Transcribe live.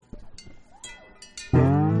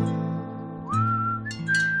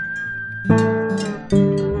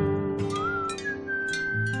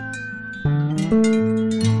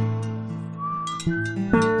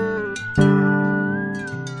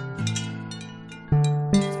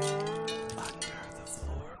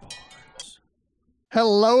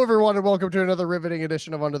Hello, everyone, and welcome to another riveting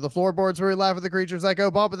edition of Under the Floorboards, where we laugh at the creatures that go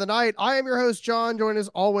bump in the night. I am your host, John, joined as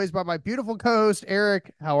always by my beautiful co-host,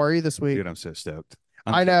 Eric. How are you this week? Dude, I'm so stoked.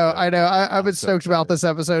 I'm I so know, I stoked. know. I've I'm been so stoked about excited. this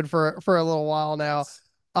episode for a little while now.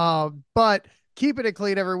 But keeping it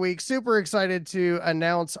clean every week. Super excited to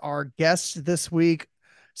announce our guest this week,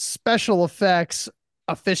 special effects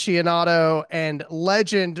aficionado and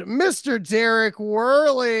legend, Mr. Deryk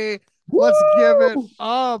Wehrley. Let's give it Woo!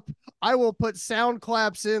 up. I will put sound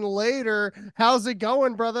claps in later. How's it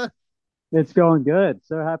going, brother? It's going good.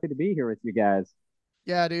 So happy to be here with you guys.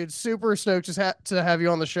 Yeah, dude, super stoked to have you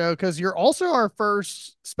on the show because you're also our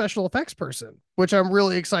first special effects person, which I'm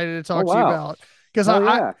really excited to Oh talk to you wow. about. Because Hell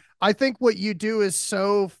yeah. I think what you do is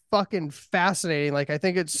so fucking fascinating. Like I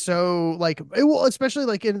think it's so like it will, especially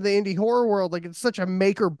like in the indie horror world, like it's such a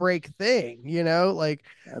make or break thing, Like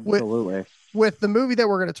with Absolutely. with the movie that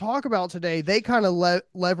we're going to talk about today, they kind of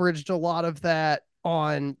leveraged a lot of that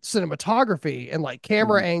on cinematography and like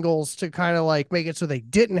camera Mhm. angles to kind of like make it so they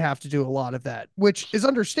didn't have to do a lot of that, which is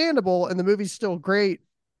understandable. And the movie's still great,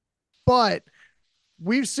 but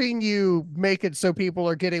we've seen you make it so people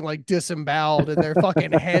are getting like disemboweled and their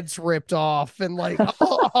fucking heads ripped off and like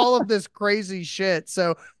all of this crazy shit.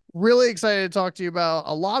 So, really excited to talk to you about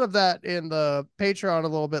a lot of that in the Patreon a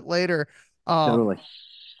little bit later. Um, Totally.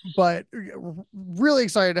 but really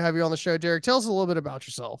excited to have you on the show, Deryk. Tell us a little bit about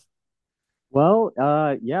yourself. Well,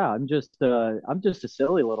 yeah, I'm just a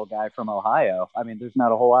silly little guy from Ohio. I mean, there's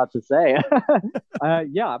not a whole lot to say.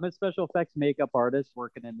 Yeah, I'm a special effects makeup artist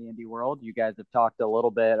working in the indie world. You guys have talked a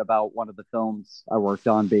little bit about one of the films I worked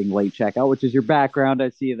on being Late Checkout, which is your background I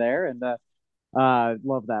see there, and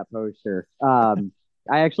love that poster.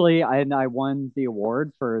 I won the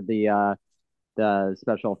award for the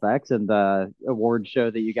special effects and the award show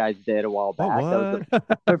that you guys did a while What? back. That was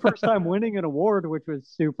What? my first time winning an award, which was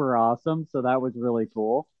super awesome. So that was really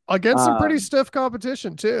cool. Against some pretty Um, stiff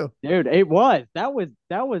competition too. Dude, that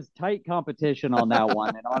was tight competition on that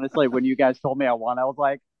one. And honestly, when you guys told me I won, I was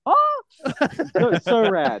like, oh, so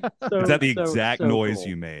rad, Is that so the so exact so noise cool.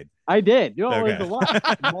 you made? I did. You know, it was Okay. a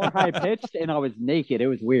lot more high pitched, and I was naked. It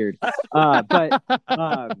was weird. But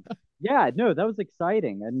yeah, no, that was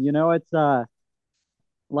exciting. And it's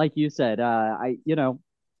like you said, I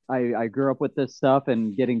grew up with this stuff,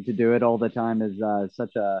 and getting to do it all the time is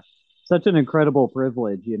such an incredible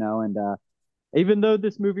privilege, and even though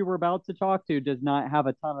this movie we're about to talk to does not have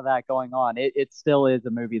a ton of that going on, it still is a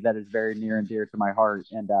movie that is very near and dear to my heart.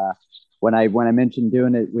 And when I mentioned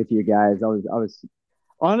doing it with you guys, I was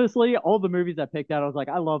honestly, all the movies I picked out, I was like,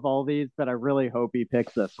 I love all these, but I really hope he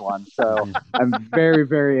picks this one. So I'm very,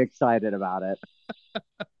 very excited about it.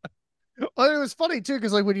 Well, it was funny too,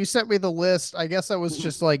 because like when you sent me the list, I guess I was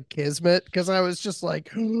just like kismet because I was just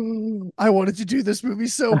like, I wanted to do this movie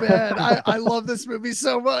so bad. I love this movie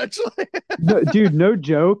so much. No, dude, no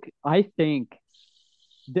joke. I think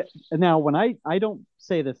now when I don't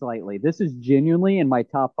say this lightly, this is genuinely in my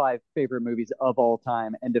top five favorite movies of all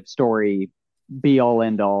time. End of story, be all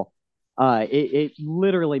end all. It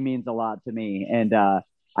literally means a lot to me, and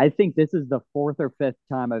I think this is the fourth or fifth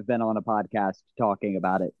time I've been on a podcast talking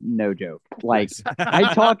about it. No joke. Like Nice.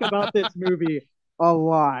 I talk about this movie a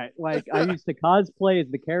lot. Like I used to cosplay as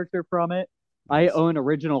the character from it. I Nice. own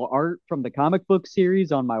original art from the comic book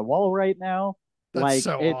series on my wall right now. That's Like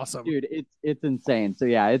so it's awesome. dude, it's insane. So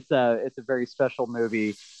yeah, it's a very special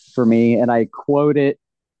movie for me, and I quote it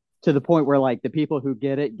to the point where like the people who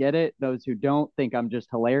get it. Those who don't think I'm just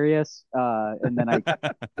hilarious. And then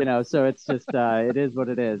so it's just it is what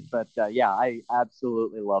it is. But yeah, I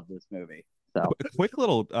absolutely love this movie. So Quick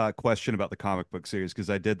little question about the comic book series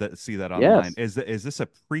because I did see that online. yes. Is this a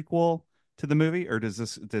prequel to the movie, or does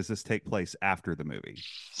this take place after the movie?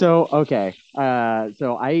 So okay.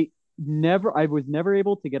 So I was never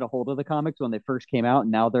able to get a hold of the comics when they first came out,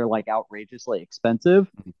 and now they're like outrageously expensive.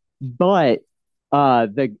 But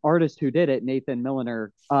the artist who did it, Nathan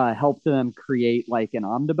Milliner, helped them create like an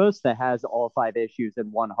omnibus that has all five issues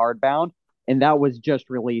in one hardbound, and that was just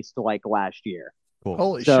released like last year. Cool.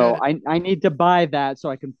 Holy So shit. I need to buy that so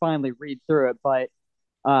I can finally read through it. But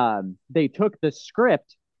they took the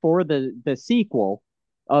script for the sequel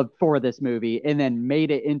of for this movie and then made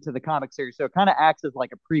it into the comic series. So it kind of acts as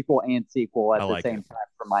like a prequel and sequel I at the like same it. time,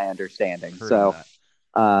 from my understanding. Heard of So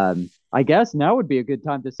that. I guess now would be a good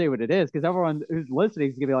time to say what it is, because everyone who's listening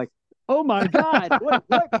is gonna be like, "Oh my god, what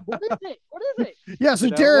is it? What is it?" Yeah. So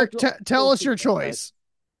What's Deryk, tell we'll us see. your choice.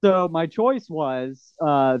 So my choice was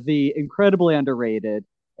the incredibly underrated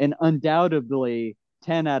and undoubtedly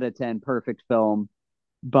 10 out of 10 perfect film,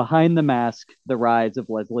 Behind the Mask: The Rise of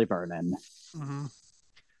Leslie Vernon. Mhm.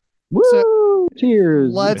 So Woo!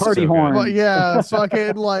 Cheers! let's, Party so good. well, horn. yeah,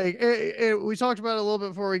 fucking like we talked about it a little bit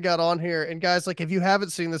before we got on here. And guys, like, if you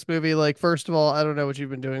haven't seen this movie, like, first of all, I don't know what you've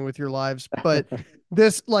been doing with your lives, but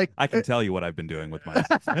this, like, I can tell you what I've been doing with my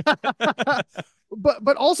life.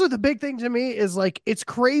 but also the big thing to me is like it's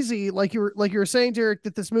crazy, like you were saying, Derek,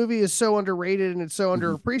 that this movie is so underrated and it's so Mhm.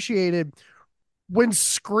 underappreciated when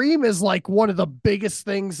Scream is like one of the biggest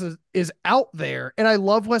things is out there. And I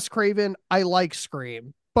love Wes Craven. I like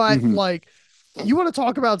Scream, but Mhm. like you want to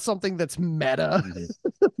talk about something that's meta.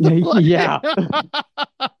 Like, Yeah.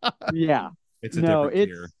 Yeah. It's a No, different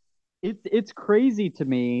tier. it's crazy to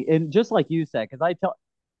me, and just like you said, because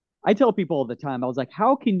I tell people all the time, I was like,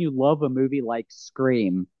 how can you love a movie like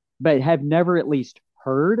Scream, but have never at least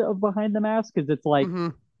heard of Behind the Mask? Because it's like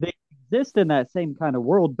mhm, they exist in that same kind of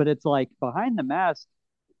world, but it's like Behind the Mask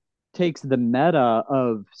takes the meta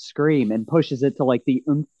of Scream and pushes it to like the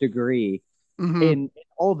nth degree mhm. in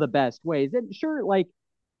all the best ways. And sure, like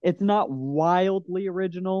it's not wildly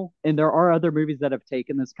original, and there are other movies that have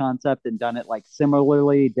taken this concept and done it like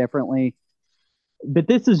similarly, differently. But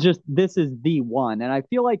this is the one, and I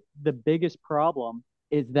feel like the biggest problem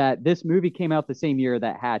is that this movie came out the same year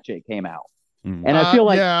that Hatchet came out, Mm. and I feel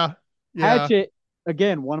like Yeah. Yeah. Hatchet,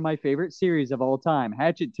 again, one of my favorite series of all time.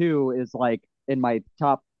 Hatchet 2 is like in my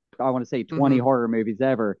top, I want to say 20 Mhm. horror movies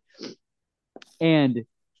ever. And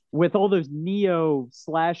with all those neo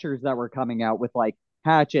slashers that were coming out with like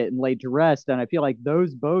Hatchet and Laid to Rest, and I feel like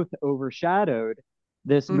those both overshadowed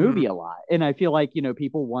this Mhm. movie a lot. And I feel like,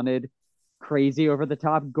 people wanted crazy over the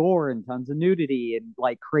top gore and tons of nudity and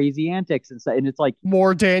like crazy antics and stuff. And it's like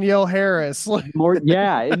More Danielle Harris. more,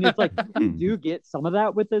 yeah. And it's like you Hmm. do get some of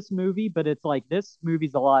that with this movie, but it's like this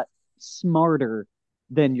movie's a lot smarter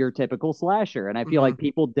than your typical slasher. And I feel Mhm. like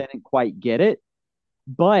people didn't quite get it,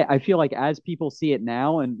 but I feel like as people see it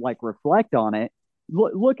now and like reflect on it,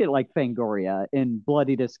 look at like Fangoria and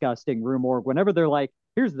Bloody Disgusting, Rue Morgue, whenever they're like,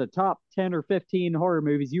 here's the top 10 or 15 horror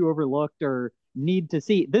movies you overlooked or need to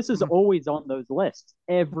see. This is Mhm. always on those lists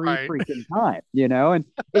every Right. freaking time, and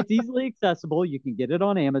it's easily accessible. You can get it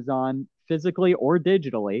on Amazon physically or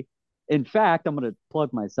digitally. In fact, I'm going to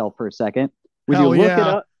plug myself for a second. When you Hell look it yeah.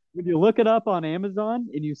 up, when you look it up on Amazon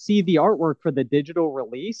and you see the artwork for the digital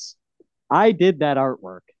release, I did that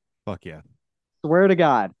artwork. Fuck yeah. Swear to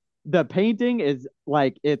God. The painting is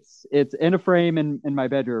like it's in a frame in my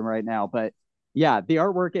bedroom right now. But yeah, the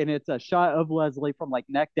artwork, and it's a shot of Leslie from like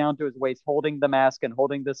neck down to his waist holding the mask and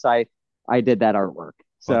holding the scythe. I did that artwork. Fuck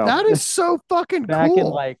So That yeah. is so fucking back in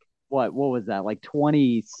cool. like what was that? Like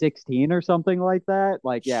 2016 or something like that.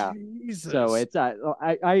 Like yeah. So Jesus. it's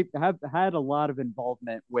I have had a lot of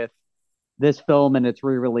involvement with this film and its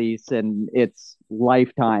re-release and its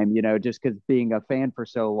lifetime, just because being a fan for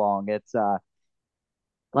so long, it's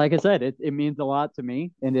like I said, it means a lot to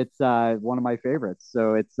me, and it's one of my favorites.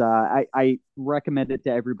 So it's I recommend it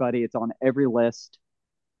to everybody. It's on every list.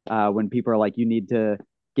 When people are like, you need to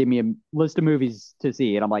give me a list of movies to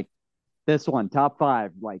see, and I'm like, this one, top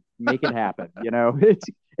 5, like make it happen.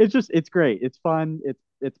 It's great. It's fun.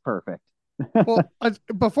 It's perfect. Well,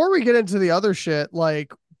 before we get into the other shit,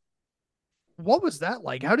 like what was that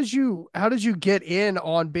like? How did you get in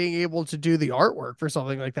on being able to do the artwork for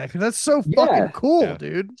something like that? Because that's so Yeah. fucking cool, Yeah.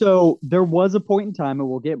 dude. So there was a point in time, and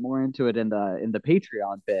we'll get more into it in the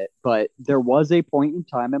Patreon bit, but there was a point in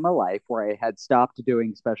time in my life where I had stopped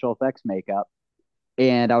doing special effects makeup,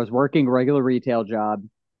 and I was working a regular retail job,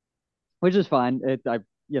 which is fine. I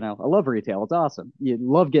love retail. It's awesome. You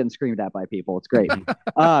love getting screamed at by people. It's great.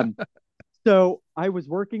 Um, so I was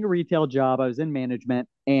working a retail job. I was in management,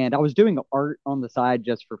 and I was doing art on the side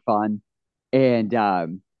just for fun.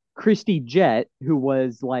 And Christy Jett, who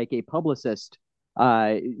was like a publicist,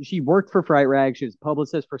 she worked for Fright Rag. She was a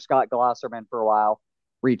publicist for Scott Glosserman for a while.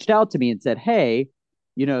 Reached out to me and said, "Hey,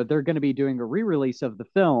 they're going to be doing a re-release of the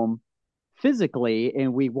film physically,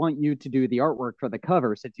 and we want you to do the artwork for the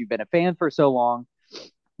cover since you've been a fan for so long."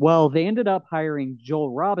 Well, they ended up hiring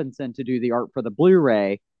Joel Robinson to do the art for the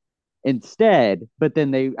Blu-ray instead, but then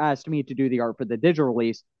they asked me to do the art for the digital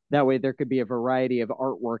release. That way there could be a variety of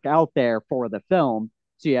artwork out there for the film.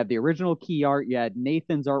 So you have the original key art, you had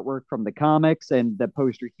Nathan's artwork from the comics and the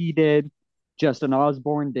poster he did. Justin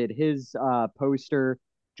Osborne did his poster.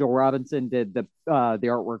 Joel Robinson did the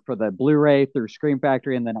artwork for the Blu-ray through Scream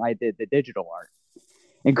Factory, and then I did the digital art.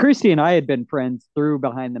 And Christy and I had been friends through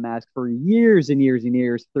Behind the Mask for years and years and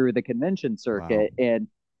years through the convention Wow. circuit. And,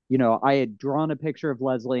 I had drawn a picture of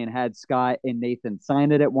Leslie and had Scott and Nathan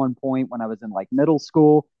sign it at one point when I was in like middle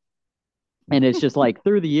school. And it's just like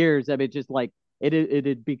through the years, I mean, just like it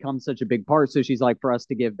had become such a big part. So she's like, for us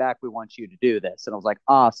to give back, we want you to do this. And I was like,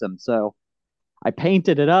 awesome. So I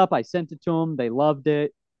painted it up. I sent it to them. They loved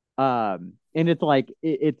it. And it's like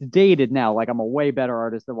it's dated now. Like I'm a way better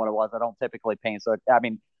artist than what I was. I don't typically paint, so I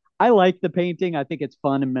mean, I like the painting. I think it's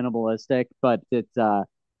fun and minimalistic, but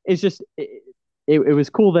it's just it was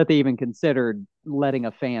cool that they even considered letting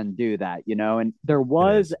a fan do that, you know. And there It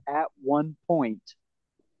was is. at one point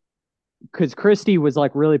because Christy was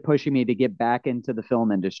like really pushing me to get back into the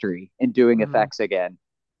film industry and doing Mhm. effects again.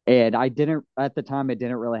 And I didn't, at the time, I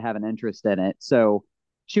didn't really have an interest in it. So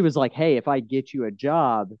she was like, hey, if I get you a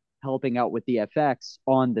job helping out with the effects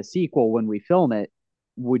on the sequel when we film it,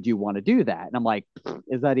 would you want to do that? And I'm like,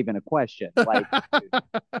 is that even a question? Like,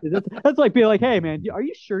 that's like being like, hey, man, are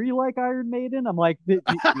you sure you like Iron Maiden? I'm like, look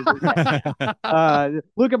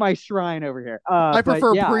at my shrine over here. I But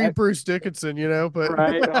prefer yeah, pre Bruce Dickinson, you know, but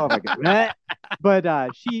right. Oh my god. But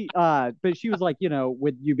she was like, you know,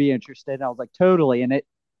 would you be interested? And I was like, totally. And it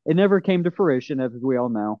never came to fruition, as we all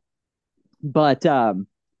know. But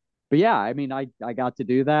but yeah, I mean, I got to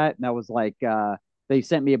do that, and that was like they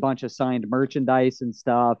sent me a bunch of signed merchandise and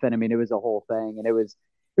stuff, and I mean, it was a whole thing, and it was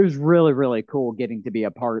really really cool getting to be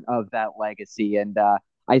a part of that legacy. And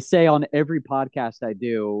I say on every podcast I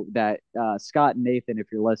do that Scott and Nathan, if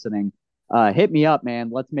you're listening, hit me up, man.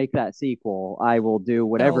 Let's make that sequel. I will do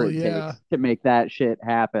whatever hell it yeah. takes to make that shit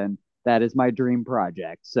happen. That is my dream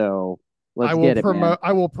project. So let's get it, man.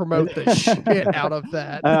 I will promote the shit out of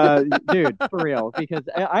that. Dude, for real, because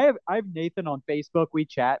I have Nathan on Facebook. We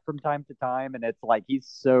chat from time to time, and it's like he's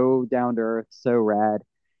so down to earth, so rad,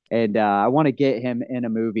 and I want to get him in a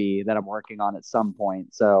movie that I'm working on at some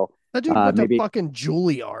point. So That dude went to maybe fucking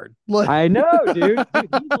Juilliard. Like, I know, dude,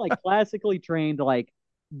 he's like classically trained, like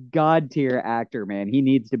god tier actor, man. He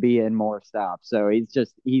needs to be in more stuff. So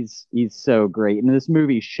he's so great, and this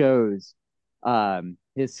movie shows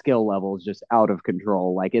his skill level is just out of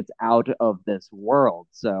control. Like it's out of this world.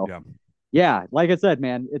 So Yeah. yeah, like I said,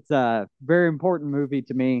 man, it's a very important movie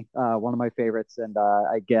to me. One of my favorites, and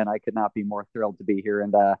again, I could not be more thrilled to be here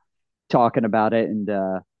and talking about it, and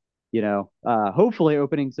hopefully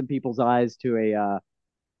opening some people's eyes to a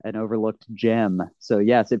an overlooked gem. So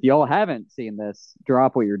yes, if y'all haven't seen this,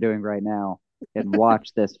 drop what you're doing right now and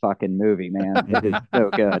watch this fucking movie, man. It is so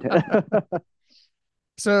good.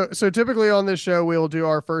 so typically on this show we'll do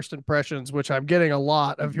our first impressions, which I'm getting a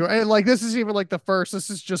lot of your, and like this is even like the first. This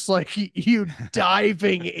is just like you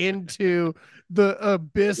diving into the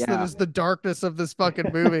abyss that Yeah. is the darkness of this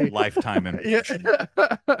fucking movie. Lifetime impression. Yeah.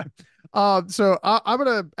 I'm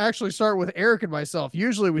gonna actually start with Eric and myself.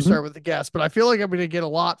 Usually we Mhm. start with the guest, but I feel like I'm gonna get a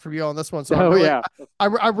lot from you on this one. So Oh yeah.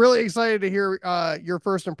 I'm really excited to hear your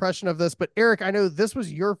first impression of this. But Eric, I know this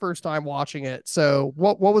was your first time watching it. So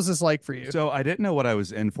what was this like for you? So I didn't know what I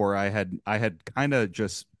was in for. I had kind of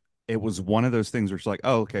just, it was one of those things where it's like,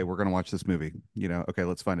 oh, okay, we're gonna watch this movie. Okay,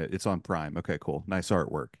 let's find it. It's on Prime. Okay, cool, nice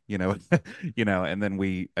artwork. And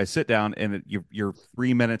then I sit down and you're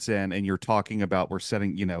 3 minutes in and you're talking about we're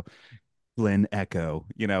setting, Glen Echo,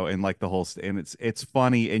 and like the whole, and it's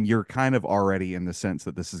funny, and you're kind of already in the sense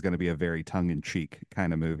that this is going to be a very tongue-in-cheek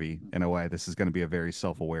kind of movie in a way. This is going to be a very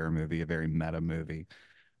self-aware movie, a very meta movie.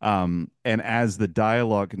 And as the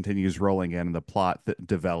dialogue continues rolling in and the plot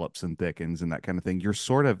develops and thickens and that kind of thing, you're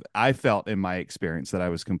sort of, I felt in my experience that I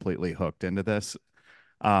was completely hooked into this.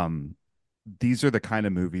 Um, these are the kind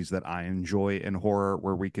of movies that I enjoy in horror,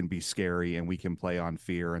 where we can be scary and we can play on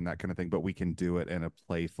fear and that kind of thing, but we can do it in a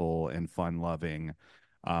playful and fun loving,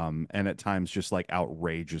 and at times just like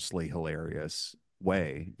outrageously hilarious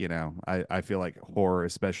way. I feel like horror,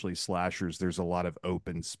 especially slashers, there's a lot of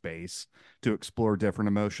open space to explore different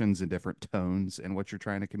emotions and different tones in what you're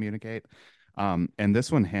trying to communicate. And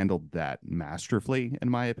this one handled that masterfully, in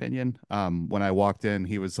my opinion. When I walked in,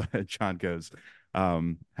 he was John goes,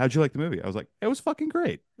 how'd you like the movie? I was like, it was fucking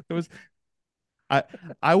great. It was, I,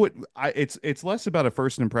 it's less about a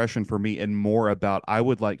first impression for me and more about, I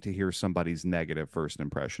would like to hear somebody's negative first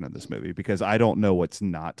impression of this movie, because I don't know what's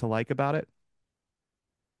not to like about it.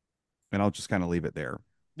 And I'll just kind of leave it there.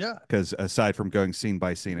 Yeah. Because aside from going scene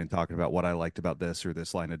by scene and talking about what I liked about this or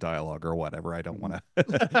this line of dialogue or whatever, I don't want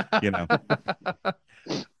to,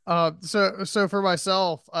 So for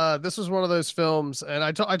myself, this was one of those films, and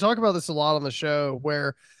I talk about this a lot on the show,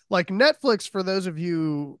 where like Netflix, for those of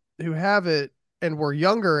you who have it and were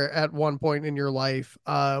younger at one point in your life,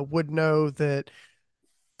 would know that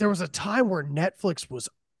there was a time where Netflix was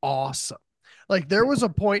awesome. Like there was a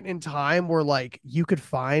point in time where like you could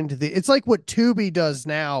find it's like what Tubi does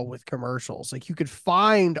now with commercials. Like you could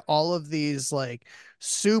find all of these like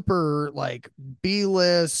super like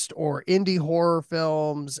B-list or indie horror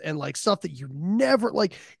films and like stuff that you never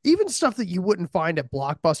like, even stuff that you wouldn't find at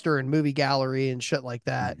Blockbuster and Movie Gallery and shit like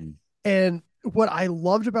that. Mhm. And what I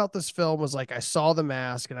loved about this film was like I saw The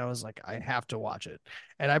Mask and I was like, I have to watch it.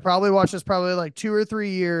 And I probably watched this probably like 2 or 3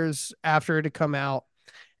 years after it had come out.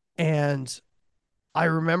 And I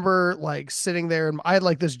remember like sitting there and I had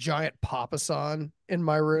like this giant papasan in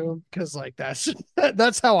my room because like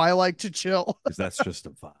that's how I like to chill. Because that's just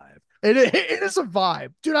a vibe. It is a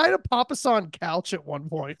vibe, dude. I had a papasan couch at one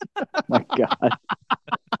point. My God.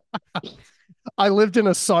 I lived in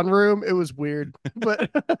a sunroom. It was weird, but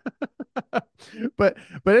but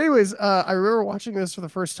anyways, I remember watching this for the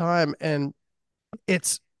first time, and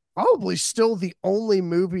it's probably still the only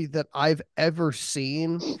movie that I've ever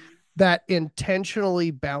seen that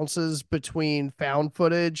intentionally bounces between found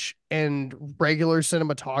footage and regular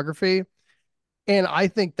cinematography. And I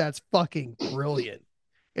think that's fucking brilliant.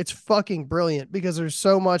 It's fucking brilliant because there's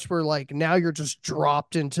so much where like now you're just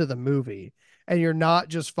dropped into the movie and you're not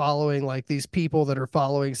just following like these people that are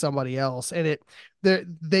following somebody else. And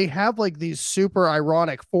they have like these super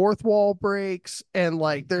ironic fourth wall breaks and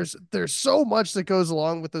like there's so much that goes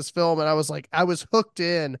along with this film. And I was hooked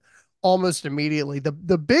in almost immediately. The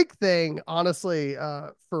big thing, honestly,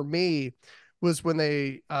 for me was when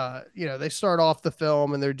they start off the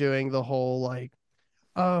film and they're doing the whole like,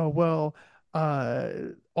 oh well, uh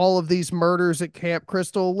all of these murders at Camp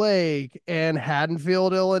Crystal Lake and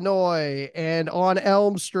Haddonfield, Illinois, and on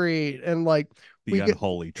Elm Street, and like The we get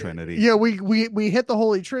unholy trinity. yeah, we hit the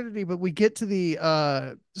Holy Trinity, but we get to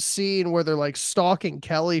the scene where they're like stalking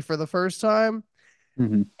Kelly for the first time.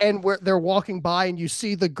 Mhm. And where they're walking by and you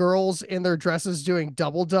see the girls in their dresses doing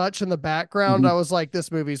double dutch in the background. I Mhm. was like, this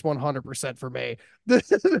movie's 100% for me.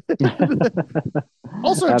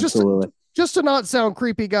 Also, Absolutely. just to not sound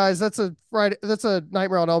creepy, guys, that's a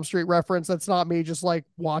Nightmare on Elm Street reference. That's not me just like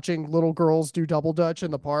watching little girls do double dutch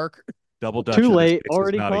in the park. Double Dutch Too in this late. case is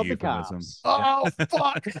Already not a called the euphemism. cops. Oh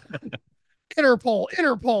fuck. Interpol,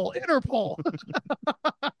 Interpol, Interpol.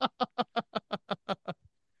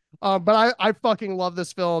 But I fucking love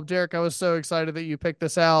this film. Derek, I was so excited that you picked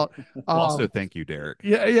this out. Also, thank you, Derek.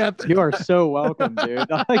 Yeah, yeah. You are so welcome, dude.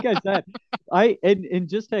 Like I said, and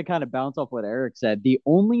just to kind of bounce off what Eric said, the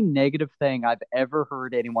only negative thing I've ever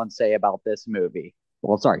heard anyone say about this movie,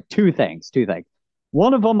 well, sorry, two things.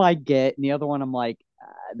 One of them I get, and the other one I'm like,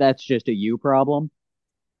 that's just a you problem.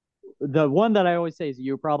 The one that I always say is a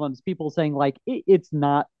you problem is people saying like it's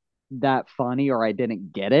not that funny or I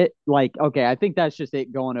didn't get it. Like, okay, I think that's just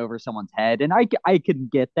it going over someone's head, and I can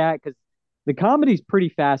get that because the comedy's pretty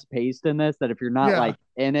fast paced in this. That if you're not Yeah. like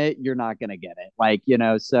in it, you're not gonna get it. Like,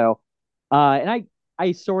 so, and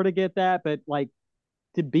I sort of get that, but like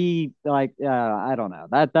to be like, I don't know,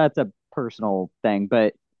 that's a personal thing,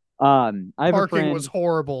 but I have a Parking was friend.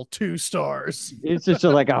 horrible. 2 stars. It's just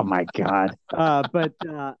like, oh my God. But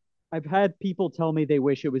I've had people tell me they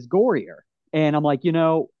wish it was gorier. And I'm like,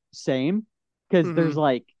 same. Because Mm-hmm. there's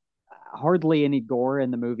like hardly any gore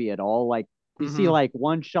in the movie at all. Like you see Mm-hmm. like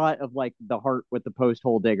one shot of like the heart with the post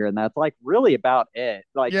hole digger, and that's like really about it.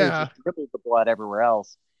 Like there's Yeah. just dribbles of blood everywhere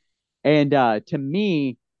else. And to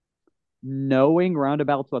me, knowing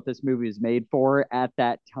roundabouts what this movie was made for at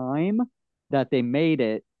that time that they made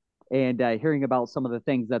it and hearing about some of the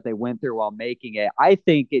things that they went through while making it, I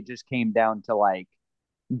think it just came down to like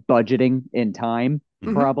budgeting in time,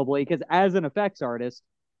 Mm-hmm. probably. Because as an effects artist,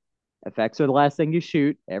 effects are the last thing you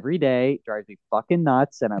shoot every day. It drives me fucking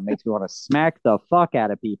nuts, and it makes me want to smack the fuck out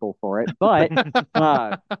of people for it. But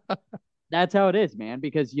uh, that's how it is, man.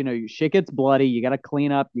 Because shit gets bloody. You got to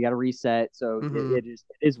clean up. You got to reset. So Mm-hmm. it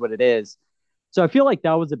is what it is. So I feel like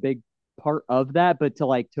that was a big part of that. But to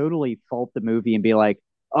like totally fault the movie and be like,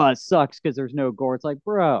 oh, it sucks because there's no gore. It's like,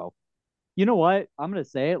 bro, you know what? I'm gonna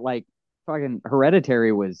say it like fucking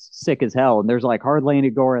Hereditary was sick as hell, and there's like hardly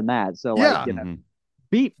any gore in that. So like, Yeah. Mhm.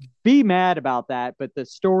 be mad about that. But the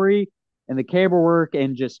story and the camera work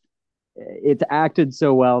and just it's acted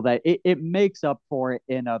so well that it makes up for it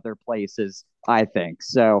in other places, I think.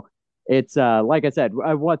 So it's like I said,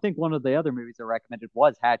 I think one of the other movies I recommended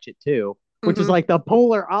was Hatchet 2, which is Mm-hmm. like the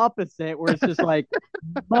polar opposite, where it's just like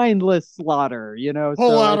mindless slaughter, Pull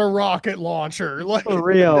So out it's a rocket launcher. Like for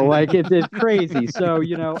real, like it's crazy. So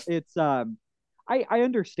it's I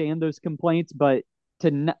understand those complaints, but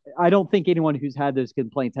I don't think anyone who's had those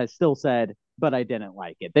complaints has still said, but I didn't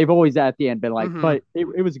like it. They've always at the end been like, mm-hmm. but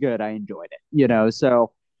it was good. I enjoyed it,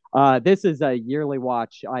 So this is a yearly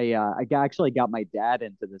watch. I actually got my dad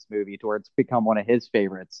into this movie to where it's become one of his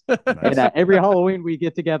favorites. And Nice. every Halloween we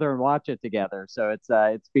get together and watch it together. So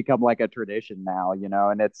it's become like a tradition now,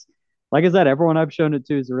 and it's like I said, everyone I've shown it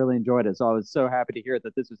to has really enjoyed it. So I was so happy to hear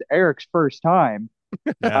that this was Eric's first time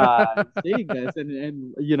Yeah. seeing this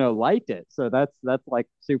and liked it. So that's like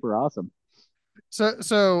super awesome.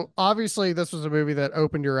 So obviously this was a movie that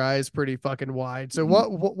opened your eyes pretty fucking wide. So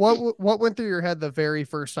Mhm. what went through your head the very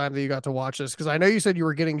first time that you got to watch this? Because I know you said you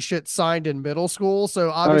were getting shit signed in middle school, so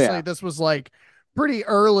Oh obviously yeah. this was like pretty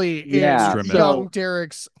early in Yeah. Extra middle. young So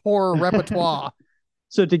Deryk's horror repertoire.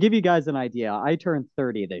 so to give you guys an idea, I turned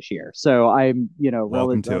 30 this year. So I'm,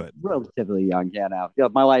 Welcome to it. relatively young. Yeah, now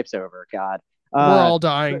my life's over. God. We're Uh, all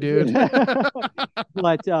dying, dude.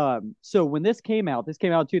 so when this came out in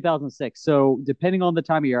 2006. So depending on the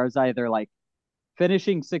time of year, I was either like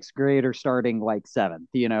finishing sixth grade or starting like seventh,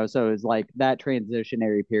 so it was like that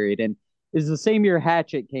transitionary period. And is the same year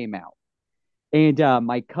Hatchet came out. And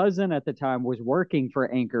my cousin at the time was working for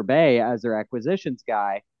Anchor Bay as their acquisitions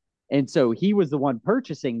guy. And so he was the one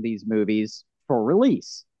purchasing these movies for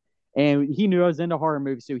release. And he knew I was into horror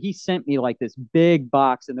movies. So he sent me like this big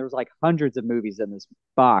box, and there was like hundreds of movies in this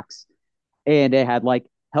box. And it had like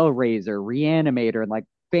Hellraiser, Reanimator, and like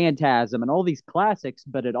Phantasm and all these classics,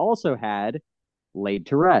 but it also had Laid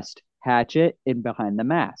to Rest, Hatchet, and Behind the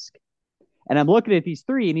Mask. And I'm looking at these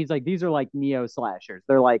three, and he's like, these are like neo slashers.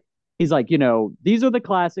 They're like, he's like, these are the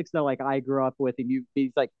classics that like I grew up with, and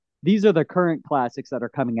he's like, these are the current classics that are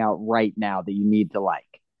coming out right now that you need to like.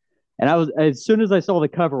 And I was, as soon as I saw the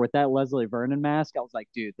cover with that Leslie Vernon mask, I was like,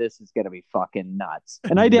 dude, this is gonna be fucking nuts.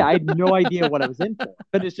 And I had no idea what I was in for,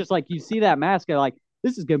 but it's just like you see that mask, and like,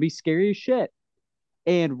 this is gonna be scary as shit.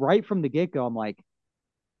 And right from the get go, I'm like,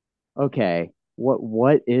 okay,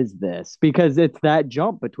 what is this? Because it's that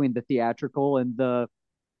jump between the theatrical and the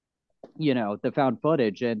found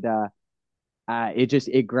footage. And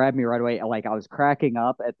it grabbed me right away. Like I was cracking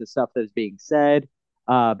up at the stuff that was being said,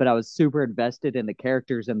 but I was super invested in the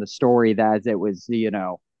characters and the story that as it was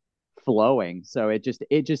flowing. So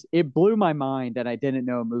it blew my mind, and I didn't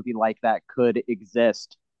know a movie like that could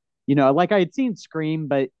exist. Like I had seen Scream,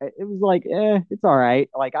 but it was like, it's all right.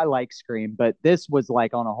 Like I like Scream, but this was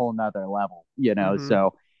like on a whole nother level. Mm-hmm.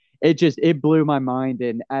 So it blew my mind.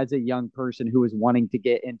 And as a young person who was wanting to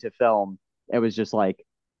get into film, it was just like,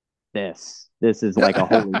 this is like a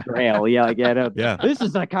holy grail. Yeah, like, Yeah. this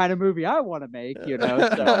is the kind of movie I want to make.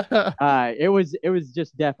 So it was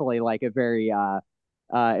just definitely like a very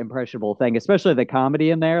impressionable thing, especially the comedy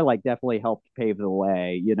in there, like definitely helped pave the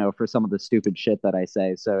way, for some of the stupid shit that I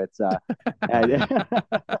say. So it's Yeah.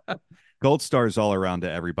 Gold stars all around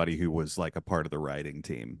to everybody who was like a part of the writing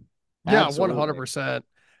team. Yeah, absolutely. 100%.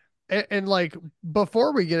 And like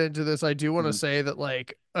before we get into this, I do want to Mhm, say that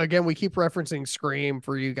like again, we keep referencing Scream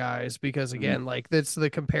for you guys because mhm. again, like that's the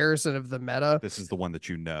comparison of the meta. This is the one that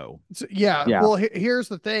you know. So, yeah, Yeah. well, here's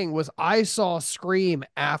the thing: was I saw Scream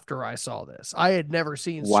after I saw this. I had never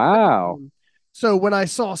seen Wow. Scream, so when I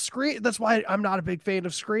saw Scream, that's why I'm not a big fan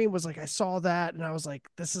of Scream. Was like I saw that and I was like,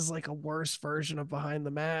 this is like a worse version of Behind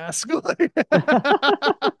the Mask.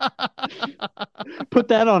 Put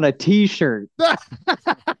that on a t-shirt.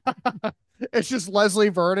 It's just Leslie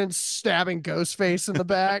Vernon stabbing Ghostface in the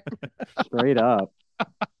back. Straight up.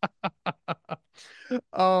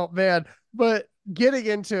 Oh man, but getting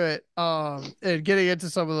into it, and getting into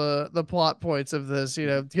some of the plot points of this,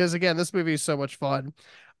 because again, this movie is so much fun.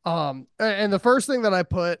 And the first thing that I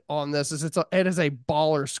put on this is it is a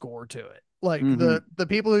baller score to it. Like Hmm. the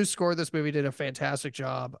people who scored this movie did a fantastic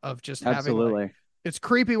job of just having like Absolutely. it's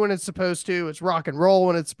creepy when it's supposed to, it's rock and roll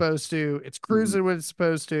when it's supposed to, it's Hmm. cruising when it's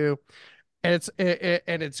supposed to, and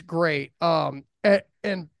it's great.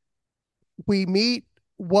 And we meet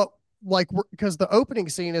what like because the opening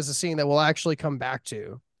scene is a scene that we'll actually come back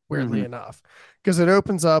to weirdly Hmm. enough because it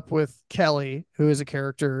opens up with Kelly, who is a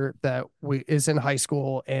character that we is in high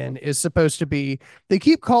school and is supposed to be, they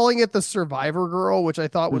keep calling it the survivor girl, which I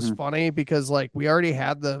thought was Hmm. funny because like we already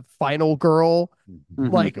had the final girl Hmm.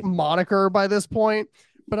 like moniker by this point.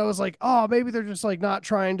 But I was like, oh, maybe they're just like not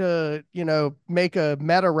trying to, make a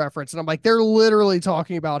meta reference. And I'm like, they're literally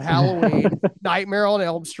talking about Halloween, Nightmare on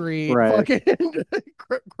Elm Street, Right. fucking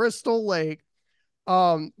Crystal Lake.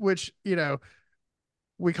 Which,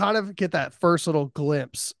 we kind of get that first little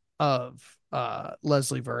glimpse of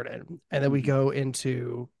Leslie Vernon. And then we Hmm. go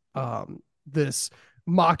into this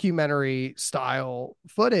mockumentary style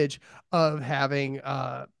footage of having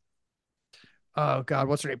oh God,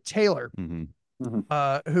 what's her name? Taylor, Mm-hmm.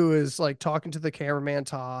 Hmm. who is like talking to the cameraman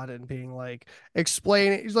Todd and being like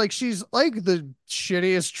explaining, he's like she's like the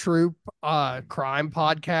shittiest true crime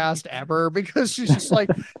podcast ever because she's just like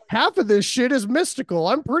half of this shit is mystical.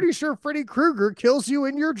 I'm pretty sure Freddy Krueger kills you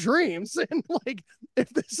in your dreams. And like if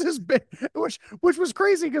this is big, which was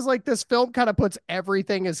crazy because like this film kind of puts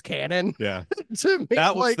everything as canon Yeah. to me.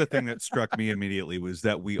 That was Like the thing that struck me immediately was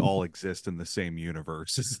that we all exist in the same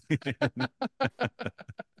universe.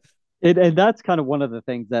 and that's kind of one of the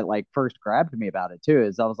things that like first grabbed me about it too,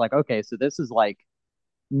 is I was like, okay, so this is like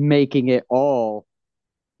making it all,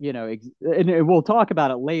 and we'll talk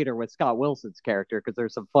about it later with Scott Wilson's character because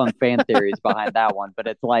there's some fun fan theories behind that one, but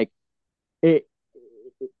it's like it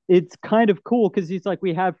it's kind of cool because he's like,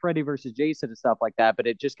 we have Freddy versus Jason and stuff like that, but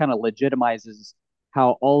it just kind of legitimizes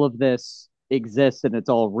how all of this exists and it's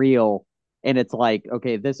all real. And it's like,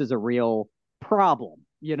 okay, this is a real problem.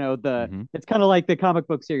 Hmm. It's kind of like the comic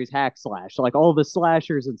book series Hack Slash, like all the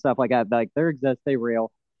slashers and stuff like that, like they exist, they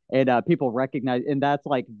real. And people recognize, and that's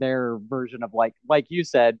like their version of like you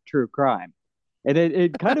said, true crime. And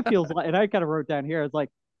it kind of feels like, and I kind of wrote down here, it's like,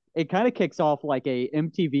 it kind of kicks off like a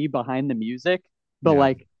MTV behind the music, but Yeah.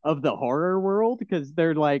 like of the horror world because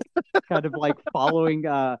they're like kind of like following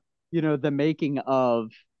the making of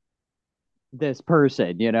this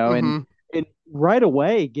person, Hmm. and right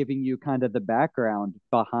away giving you kind of the background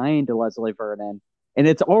behind Leslie Vernon. And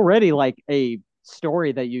it's already like a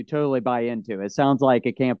story that you totally buy into. It sounds like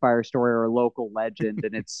a campfire story or a local legend,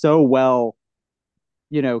 and it's so well,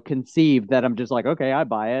 conceived that I'm just like, okay, I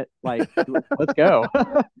buy it. Like, let's go.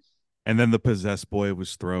 And then the possessed boy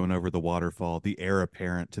was thrown over the waterfall, the heir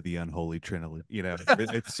apparent to the unholy trinity.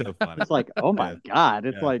 It's so funny. It's like, oh my Yeah, God.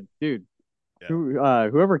 It's yeah, like, dude, yeah,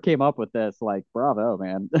 whoever came up with this, like, bravo,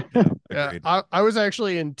 man. yeah. Yeah, Agreed. I was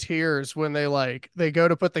actually in tears when they go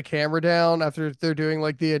to put the camera down after they're doing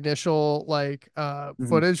like the initial like Mhm.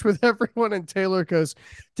 footage with everyone, and Taylor goes,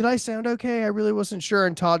 "Did I sound okay? I really wasn't sure."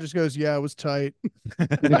 And Todd just goes, "Yeah, it was tight."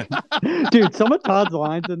 Dude, some of Todd's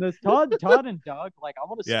lines in this, Todd and Doug, like I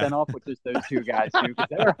want to Yeah. spin off with just those two guys too, because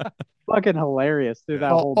they're fucking hilarious through Yeah.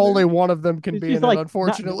 that Well, whole only movie. one of them can It's be just in it, like not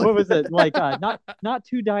unfortunately. what was it like not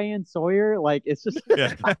to Diane Sawyer, like it's just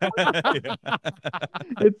Yeah. Yeah.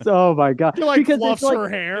 it's oh my god, She like because it's fluffs like her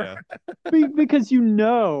hair. Yeah. because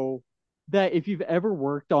that if you've ever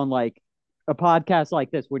worked on like a podcast like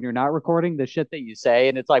this when you're not recording the shit that you say,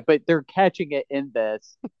 and it's like, but they're catching it in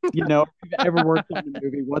this. If you've ever worked on a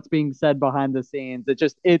movie, what's being said behind the scenes,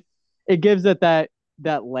 it gives it that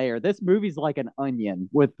layer. This movie's like an onion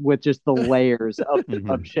with just the layers of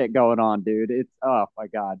Hmm. shit going on, dude. It's oh my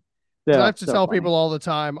god, I yeah, have to so tell funny. people all the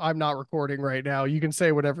time, I'm not recording right now. You can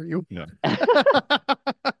say whatever you. Yeah.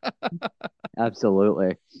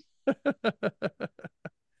 Absolutely.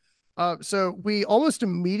 So we almost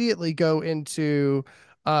immediately go into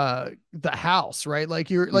the house, right? Like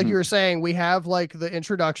you Hmm. were saying, we have like the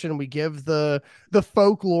introduction, we give the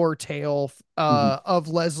folklore tale Hmm. of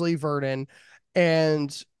Leslie Vernon,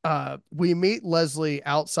 and we meet Leslie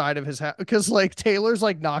outside of his house because like Taylor's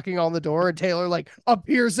like knocking on the door and Taylor like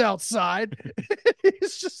appears outside.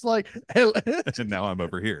 He's just like, hey, And now I'm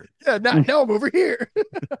over here. yeah, now I'm over here.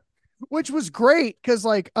 Which was great because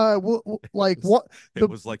like It was, what it the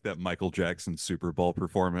was like that Michael Jackson Super Bowl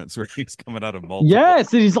performance where he's coming out of multiple.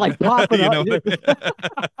 Yes, and he's like popping You up. know what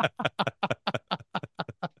I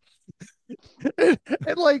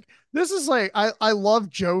and like this is like I love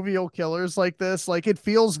jovial killers like this. Like it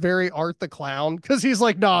feels very Art the Clown because he's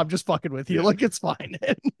like, no, I'm just fucking with you. Yeah. Like it's fine.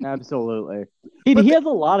 Absolutely. He But he has a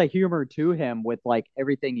lot of humor to him with like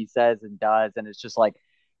everything he says and does, and it's just like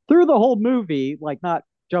through the whole movie, like not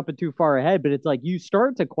jumping too far ahead, but it's like you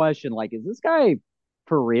start to question, like, is this guy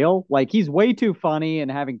for real? Like he's way too funny and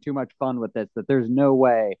having too much fun with this that there's no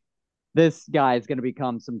way this guy is going to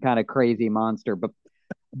become some kind of crazy monster. But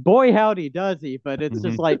boy, howdy does he! But it's just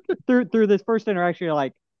mean? like through this first interaction, you're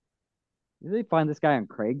like, did they find this guy on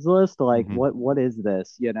Craigslist? Like, Hmm. what is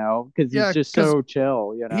this? Because he's yeah, just because so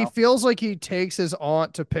chill. he feels like he takes his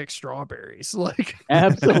aunt to pick strawberries. Like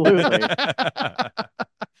Absolutely.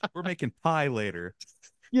 We're making pie later.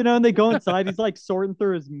 And they go inside. He's like sorting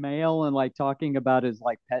through his mail and like talking about his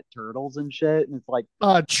like pet turtles and shit. And it's like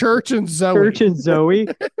Church and Church Zoe. and Zoe,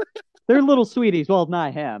 they're little sweeties. Well,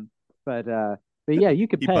 not him, but yeah, you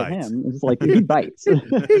could He pet bites. him. It's like he bites.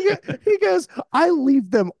 he goes, I leave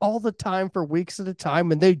them all the time for weeks at a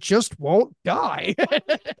time and they just won't die.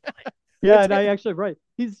 Yeah, and I actually right.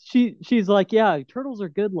 She's like, yeah, turtles are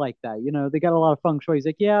good like that. They got a lot of feng shui. He's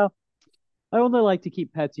like, yeah, I only like to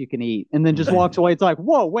keep pets you can eat, and then just walks away. It's like,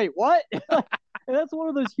 whoa, wait, what? And that's one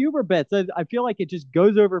of those humor bits. I feel like it just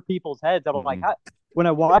goes over people's heads. I'm like, Hmm. when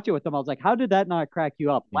I watch it with them, I was like, how did that not crack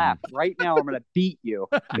you up? Hmm. Laugh right now. I'm gonna beat you.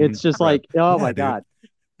 Hmm. It's just Right. like, oh Yeah, my dude. god,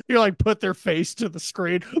 You like put their face to the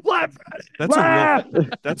screen. Laugh at it. That's a real laugh.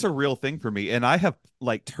 that's a real thing for me. And I have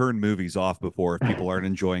like turned movies off before if people aren't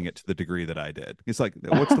enjoying it to the degree that I did. It's like,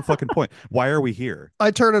 what's the fucking point? Why are we here? I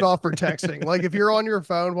turn it off for texting. Like if you're on your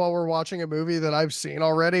phone while we're watching a movie that I've seen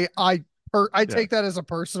already, I Yeah. take that as a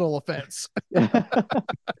personal offense.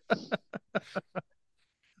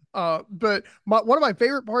 But one of my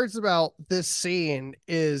favorite parts about this scene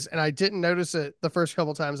is, and I didn't notice it the first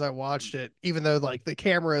couple times I watched it, even though like the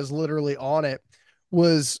camera is literally on it,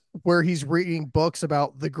 was where he's reading books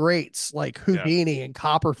about the greats like Yeah. Houdini and Mhm.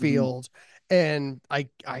 Copperfield. And I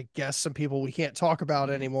guess some people we can't talk about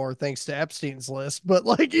anymore thanks to Epstein's list, but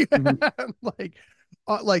like you Mhm. have, like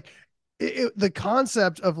the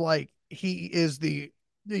concept of like he's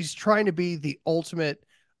trying to be the ultimate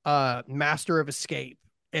master of escape,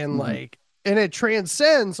 and Mhm. like and it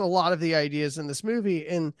transcends a lot of the ideas in this movie.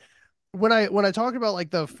 And when I talk about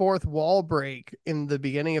like the fourth wall break in the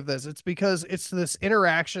beginning of this, it's because it's this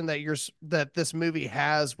interaction that this movie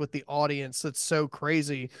has with the audience that's so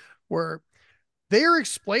crazy, where they're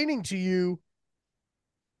explaining to you,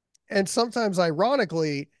 and sometimes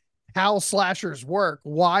ironically, how slashers work,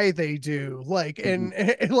 why they do, like,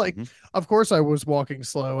 Mhm. and like, Mhm. of course I was walking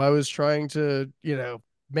slow. I was trying to,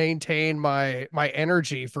 maintain my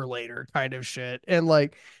energy for later kind of shit. And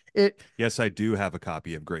like it Yes, I do have a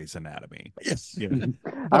copy of Grey's Anatomy. yes, You know. Mhm.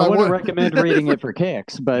 but I I wouldn't would recommend reading it for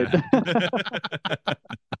kicks, but Yeah.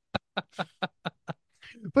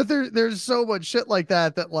 but there's so much shit like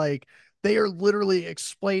that that like they are literally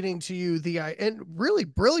explaining to you and really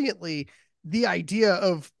brilliantly the idea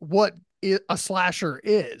of what a slasher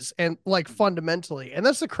is, and like fundamentally. And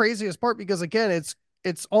that's the craziest part, because again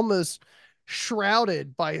it's almost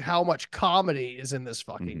shrouded by how much comedy is in this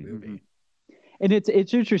fucking Mhm. Mhm. movie. and it's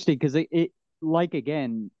interesting because it like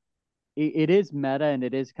again it is meta and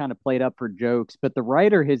it is kind of played up for jokes, but the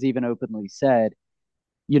writer has even openly said,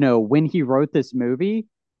 when he wrote this movie,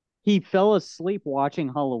 he fell asleep watching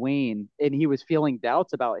Halloween and he was feeling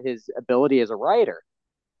doubts about his ability as a writer.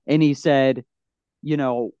 And he said,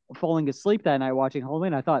 falling asleep that night watching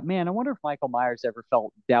Halloween, I thought, man, I wonder if Michael Myers ever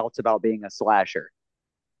felt doubts about being a slasher,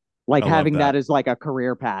 like I love having that that. as like a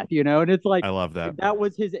career path, and it's like I love that. that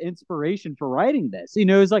was his inspiration for writing this.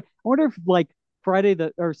 It's like, I wonder if like Friday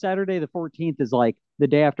the or Saturday the 14th is like the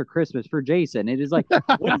day after Christmas for Jason. It is like,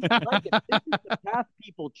 what is it like if this is the path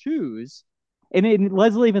people choose? And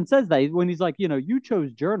Leslie even says that when he's like, you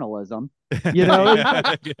chose journalism,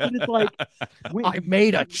 Yeah. and it's like when I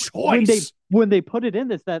made a when they choice. when they put it in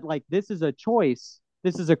this, that like this is a choice,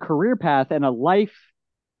 this is a career path and a life,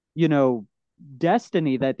 you know,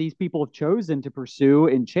 destiny that these people have chosen to pursue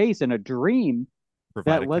and chase, and a dream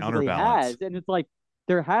Provide that a Leslie counterbalance. has. And it's like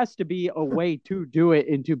there has to be a way to do it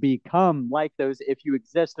and to become like those if you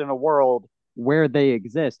exist in a world where they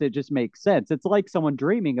exist. It just makes sense. It's like someone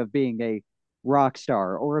dreaming of being a rock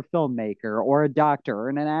star or a filmmaker or a doctor or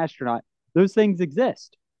an astronaut. Those things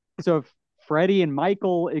exist. So if Freddie and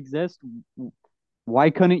Michael exist, why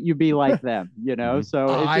couldn't you be like them? Mhm. So it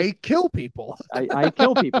just I kill people. I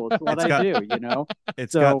kill people. It's what It's I got do.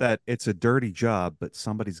 it's got So that it's a dirty job, but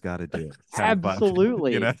somebody's got to do it kind of vibe, you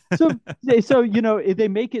absolutely. know? So they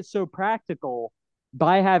make it so practical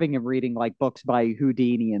by having him reading like books by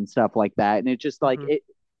Houdini and stuff like that, and it just like Mhm. it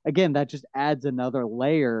again that just adds another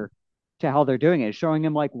layer to how they're doing it, showing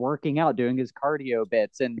him like working out, doing his cardio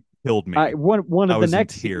bits, and Killed me. one I of the was in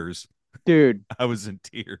next scenes, tears. dude, I was in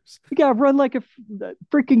tears. you gotta run like a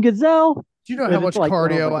freaking gazelle, Do you know how and it's much like, oh my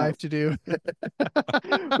cardio I god, have to do? when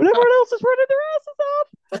everyone else is running their asses off.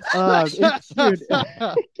 Dude,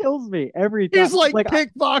 it kills me every time. He's like Like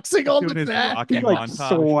kickboxing He's on the doing his deck. he's Rocky like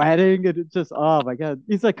montage. sweating, and it's just, oh my god.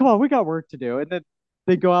 He's like, come on, we got work to do. And then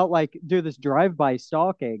they go out like do this drive-by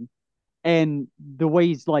stalking, and the way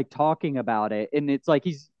he's like talking about it, and it's like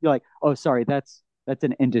he's like, oh, sorry, that's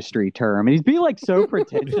an industry term, and he's being like so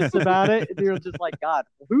pretentious about it. And you're just like, God,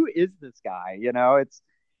 who is this guy?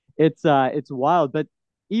 It's wild. But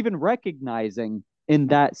even recognizing in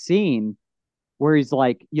that scene where he's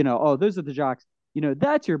like, oh, those are the jocks.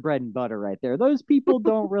 That's your bread and butter right there. Those people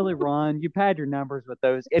don't really run. You pad your numbers with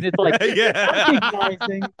those. And it's like Yeah.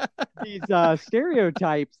 recognizing these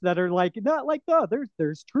stereotypes that are like not like, no,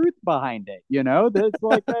 there's truth behind it. That's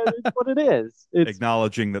like it's what it is. It's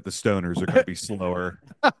Acknowledging that the stoners are going to be slower.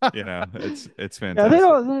 It's Yeah, they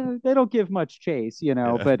fantastic. don't give much chase,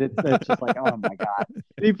 Yeah. but it's just like, oh my god.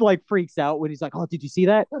 And he like freaks out when he's like, oh, did you see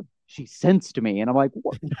that? She sensed me, and I'm like,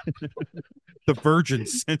 what? The virgin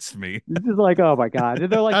sensed me. This is like, oh my god. And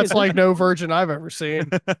they're like, That's is this like no virgin I've ever seen.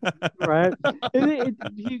 right?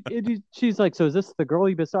 She's like, so is this the girl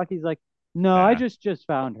you've been stalking? He's like, no, I Yeah. just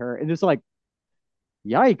found her. And it's like,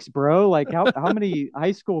 yikes, bro. Like, how many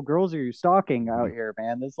high school girls are you stalking out here,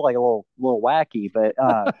 man? This is like a little wacky, but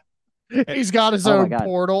He's got his oh my own god.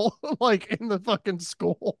 portal, like in the fucking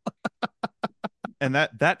school. And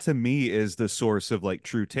that to me is the source of like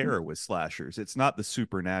true terror with slashers. It's not the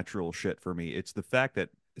supernatural shit for me. It's the fact that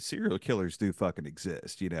serial killers do fucking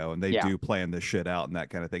exist, and they Yeah, do plan this shit out and that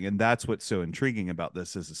kind of thing. And that's what's so intriguing about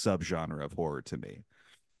this as a subgenre of horror to me.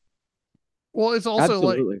 Well, it's also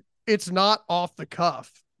like absolutely. it's not off the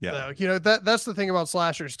cuff. Yeah. Though. That's the thing about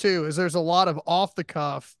slashers too, is there's a lot of off the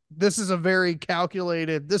cuff. This is a very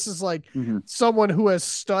calculated. This is like Mm-hmm. someone who has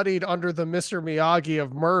studied under the Mr. Miyagi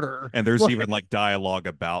of murder. And there's even like dialogue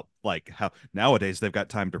about like how nowadays they've got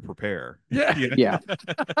time to prepare. Yeah. Yeah.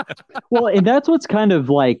 Well, and that's what's kind of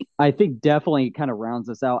like, I think definitely kind of rounds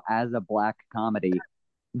us out as a black comedy.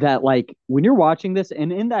 That like when you're watching this and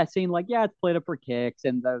in that scene, like, yeah, it's played up for kicks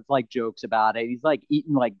and there's like jokes about it. He's like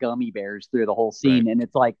eating like gummy bears through the whole Right. scene. And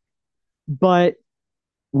it's like, but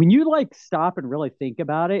when you like stop and really think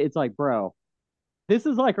about it, it's like, bro, this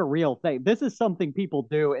is like a real thing. This is something people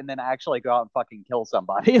do and then actually go out and fucking kill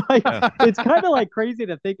somebody. Like Yeah. it's kind of like crazy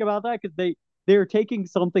to think about that because they're taking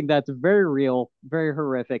something that's very real, very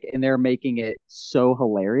horrific, and they're making it so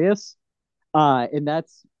hilarious. And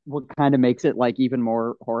that's what kind of makes it like even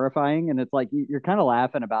more horrifying. And it's like you're kind of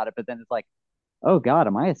laughing about it, but then it's like, oh God,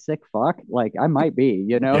 am I a sick fuck? Like I might be,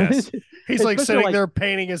 Yes. He's like Especially, sitting like, there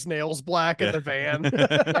painting his nails black in the van.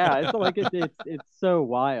 yeah, it's like it's so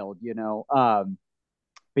wild.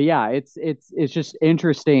 But yeah, it's just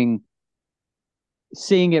interesting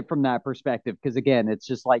seeing it from that perspective because again, it's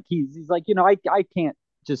just like he's like, I can't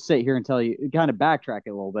just sit here and tell you, kind of backtrack it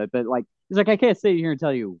a little bit, but like he's like, I can't sit here and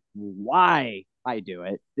tell you why I do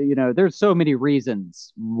it. There's so many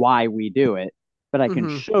reasons why we do it, but I can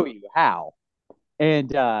Mhm. show you how.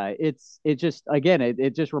 And it just again,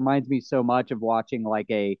 it just reminds me so much of watching like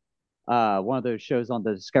a one of those shows on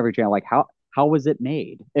the Discovery Channel, like how was it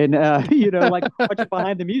made? And like watching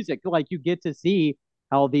behind the music, like you get to see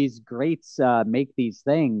how these greats make these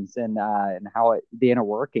things and how the inner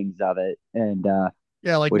workings of it. And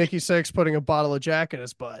Yeah, like which Nikki Sixx putting a bottle of Jack in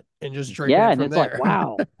his butt and just drinking yeah, it and from it's there. like,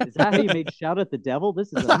 wow, is that how you made Shout at the Devil?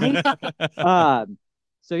 This is amazing.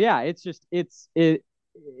 So yeah, it's just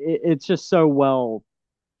so well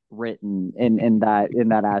written in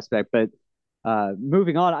that aspect. But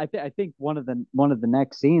moving on, I think one of the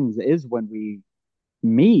next scenes is when we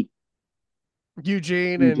meet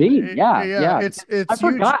Eugene and Eugene. Yeah, yeah, yeah. I it's huge.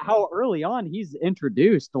 forgot how early on he's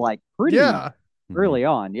introduced, like pretty Yeah. Mhm. early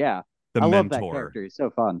on. Yeah. The I love that mentor. character. He's so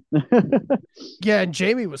fun. Yeah, and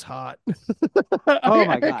Jamie was hot. Oh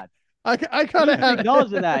my God. I He kind of even had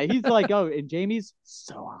acknowledges that. He's like, oh, and Jamie's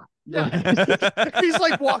so hot. he's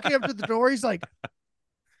like walking up to the door. He's like,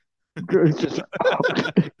 Just-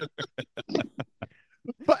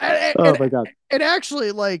 but oh my God. and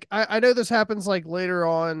actually, like I know this happens like later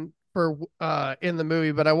on for in the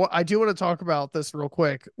movie, but I do want to talk about this real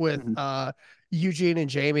quick with Mhm. Eugene and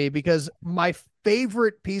Jamie because my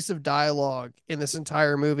favorite piece of dialogue in this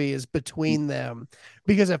entire movie is between them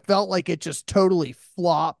because it felt like it just totally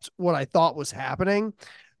flopped what I thought was happening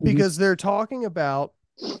because they're talking about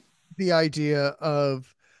the idea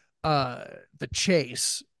of the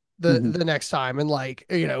chase Mhm. the next time and like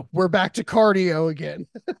we're back to cardio again.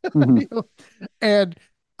 Mhm. And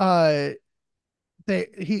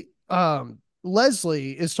he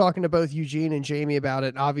Leslie is talking to both Eugene and Jamie about it.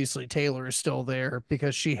 And obviously Taylor is still there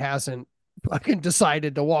because she hasn't fucking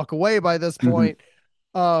decided to walk away by this Mhm. point.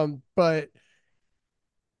 But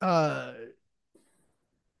uh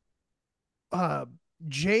uh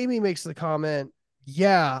Jamie makes the comment,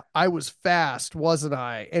 yeah, I was fast, wasn't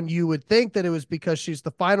I? And you would think that it was because she's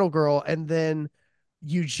the final girl. And then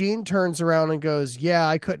Eugene turns around and goes, yeah,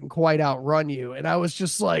 I couldn't quite outrun you. And I was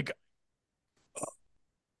just like,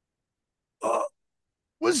 oh,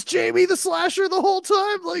 was Jamie the slasher the whole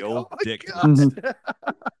time? Like, The old oh dick. my God.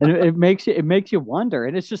 And it makes you wonder,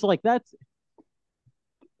 and it's just like that's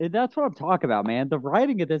what I'm talking about, man. The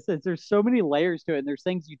writing of this is there's so many layers to it, and there's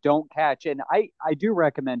things you don't catch. And I do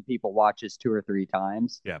recommend people watch this 2 or 3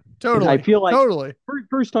 times Yeah. because I Totally. feel like Totally.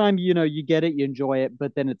 first time you get it, you enjoy it,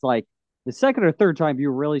 but then it's like the second or third time you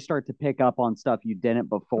really start to pick up on stuff you didn't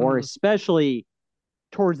before, Mhm. especially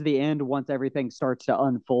towards the end once everything starts to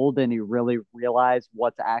unfold and you really realize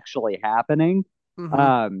what's actually happening.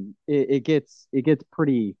 Mhm. It gets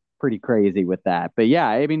pretty crazy with that. But yeah,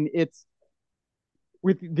 I mean it's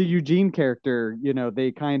with the Eugene character,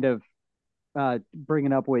 they kind of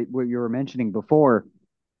bringing up what you were mentioning before.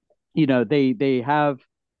 They have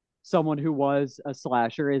someone who was a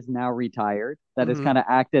slasher is now retired that has Mhm. kind of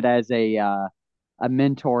acted as a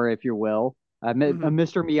mentor, if you will, a Mhm.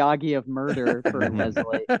 Mr. Miyagi of murder for Mhm.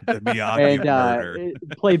 Leslie, The Miyagi and of murder.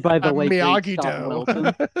 played by the A late great Miyagi Scott Do.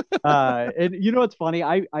 Wilson. And you know what's funny?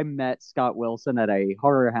 I met Scott Wilson at a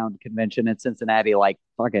horror hound convention in Cincinnati like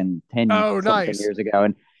fucking 10 Oh, something nice. years ago,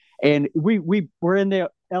 and we were in there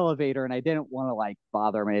elevator, and I didn't want to like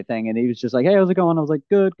bother him or anything. And he was just like, "Hey, how's it going?" I was like,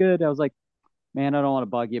 "Good, good." I was like, "Man, I don't want to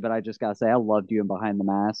bug you, but I just gotta say, I loved you in Behind the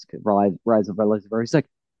Mask, Rise of Lucifer." He's like,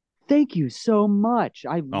 "Thank you so much.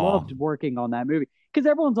 I Oh, loved working on that movie." Because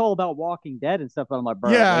everyone's all about Walking Dead and stuff. But I'm like,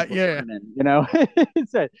 bro, I Yeah, worked with yeah. Vernon,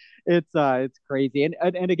 it's crazy.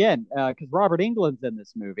 And again, because Robert Englund's in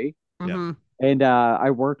this movie, yeah. Hmm. and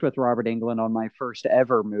I worked with Robert Englund on my first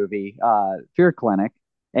ever movie, Fear Clinic,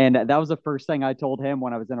 and that was the first thing I told him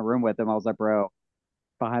when I was in a room with him. I was like, bro,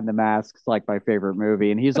 Behind the Mask's like my favorite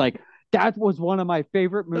movie, and he's like, that was one of my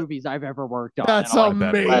favorite movies I've ever worked on, and That's I'm like,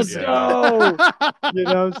 I bet it was. let's amazing. Yeah.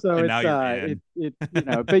 go. So And it's now you're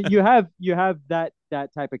in. but you have that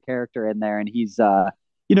type of character in there, and he's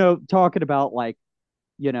talking about like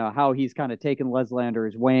how he's kind of taken Leslie under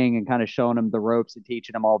his wing and kind of showing him the ropes and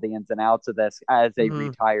teaching him all the ins and outs of this as a Mhm.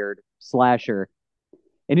 retired slasher.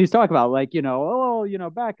 And he's talking about like,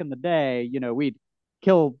 back in the day, we'd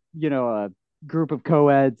kill, a group of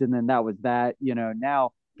co-eds and then that was that.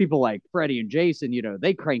 Now people like Freddie and Jason,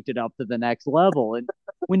 they cranked it up to the next level. And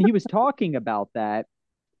when he was talking about that,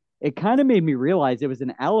 it kind of made me realize it was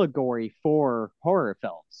an allegory for horror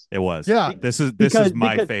films. It was. Yeah. This is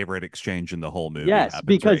my Because favorite exchange in the whole movie. yes, Happens right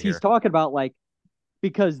because he's here. talking about like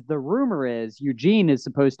because the rumor is Eugene is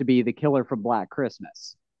supposed to be the killer from Black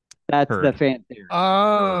Christmas. That's the Heard. fan theory. Heard.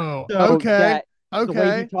 Oh, So okay. that the way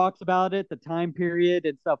he Okay. talks about it, the time period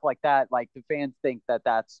and stuff like that, like the fans think that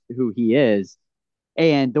that's who he is.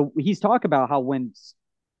 And he's talking about how when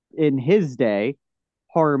in his day,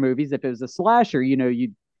 horror movies, if it was a slasher,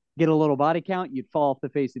 you'd get a little body count, you'd fall off the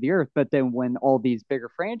face of the earth. But then when all these bigger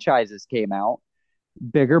franchises came out,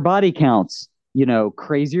 bigger body counts,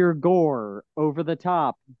 crazier gore, over the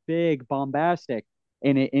top, big, bombastic,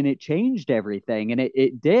 and it changed everything, and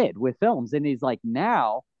it did with films. And he's like,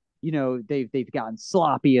 now, they've gotten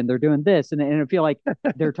sloppy and they're doing this, and I feel like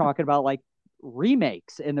they're talking about like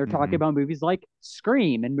remakes, and they're talking Mhm. about movies like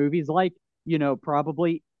Scream and movies like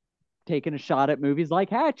probably taking a shot at movies like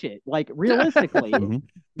Hatchet, like realistically. Mhm. Were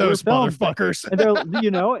Those films motherfuckers. and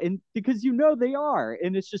they're and because they are,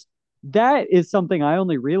 and it's just that is something I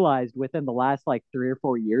only realized within the last like 3 or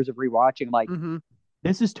 4 years of rewatching. Like Hmm.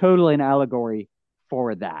 this is totally an allegory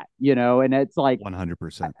for that, and it's like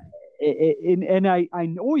 100%. and I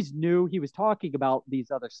always knew he was talking about these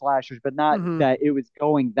other slashers, but not Hmm. that it was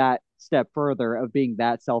going that step further of being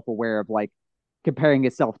that self-aware of like comparing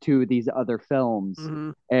itself to these other films.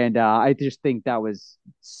 Hmm. And I just think that was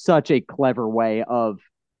such a clever way of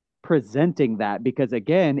presenting that, because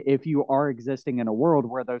again, if you are existing in a world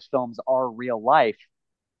where those films are real life,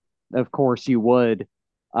 of course you would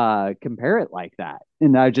compare it like that.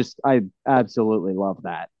 And I absolutely love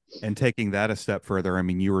that. And taking that a step further, I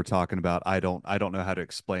mean, you were talking about I don't know how to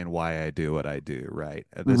explain why I do what I do, right?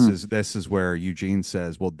 This Mm-hmm. is this is where Eugene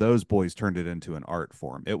says, well, those boys turned it into an art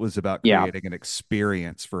form. It was about Yeah. creating an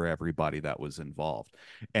experience for everybody that was involved.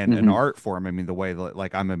 And an Mm-hmm. art form, I mean, the way that,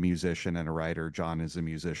 like, I'm a musician and a writer, John is a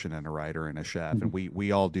musician and a writer and a chef, Mm-hmm. and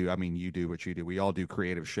we all do, I mean, you do what you do. We all do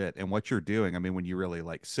creative shit. And what you're doing, I mean, when you really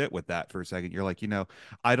like sit with that for a second, you're like,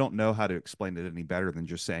 I don't know how to explain it any better than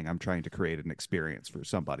just saying I'm trying to create an experience for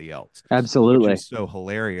somebody else, which Absolutely. is so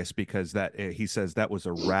hilarious because he says that was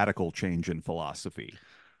a radical change in philosophy.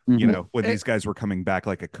 Mm-hmm. When And, these guys were coming back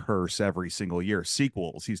like a curse every single year,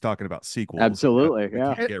 sequels. He's talking about sequels. Absolutely. We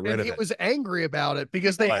Yeah. can't get rid and of he it. was angry about it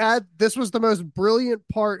because But this was the most brilliant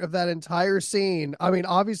part of that entire scene. I mean,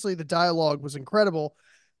 obviously the dialogue was incredible,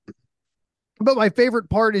 but my favorite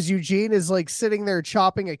part is Eugene is like sitting there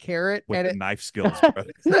chopping a carrot with and the it knife skills, bro.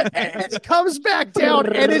 and it comes back down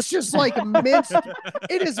and it's just like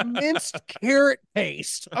it is minced carrot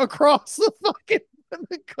paste across the fucking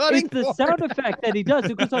the cutting It's the board. sound effect that he does.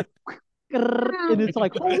 It goes like, and it's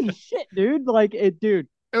like, holy shit, dude! Like dude.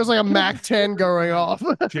 It was like a Kills Mac 10 every going time. off.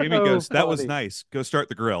 Jamie So goes, that was funny. nice. Go start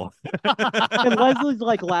the grill. And Leslie's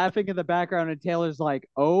like laughing in the background, and Taylor's like,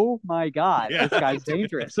 "Oh my god, Yeah. this guy's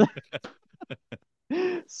dangerous."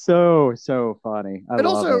 So funny. I And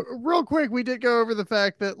love also, it. real quick, we did go over the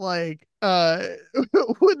fact that like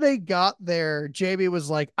when they got there, Jamie was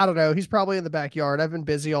like, I don't know, he's probably in the backyard. I've been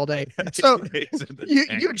busy all day. So He's in the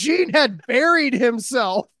tank. Eugene had buried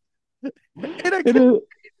himself in a It is, in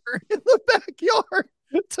the backyard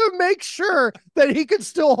to make sure that he could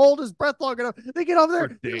still hold his breath long enough. They get over there.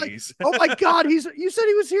 For They're like, days. oh my God, you said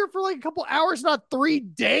he was here for like a couple hours, not 3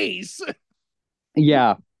 days.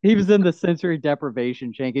 yeah, he was in the sensory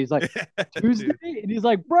deprivation chain. He's like Tuesday, Dude. and he's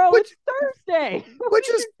like, "Bro, Which it's Thursday." which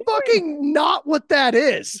is fucking not what that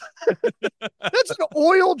is. That's an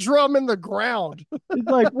oil drum in the ground. He's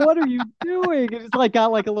like, "What are you doing?" And it's like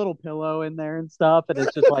got like a little pillow in there and stuff, and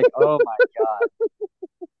it's just like, "Oh my god."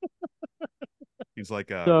 He's like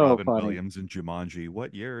So Robin funny. Williams in Jumanji.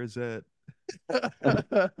 What year is it?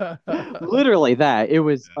 Literally that. It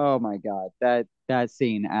was, Yeah. oh my God. That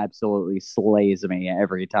scene absolutely slays me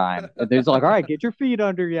every time. And there's like, all right, get your feet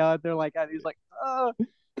under you. And they're like, and he's like, oh,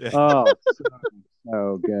 Yeah. oh,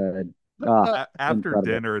 so good. Oh, After incredible.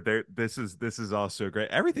 dinner, there this is also great.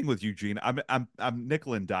 Everything with Eugene, I'm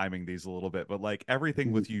nickel and diming these a little bit, but like everything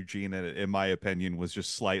Mhm. with Eugene, in my opinion, was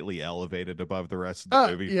just slightly elevated above the rest of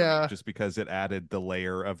the movie for me, Yeah, just because it added the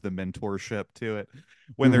layer of the mentorship to it.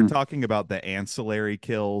 When they're Mhm. talking about the ancillary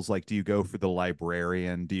kills, like, do you go for the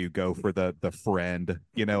librarian? Do you go for the friend?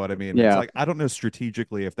 You know what I mean? It's Yeah. like I don't know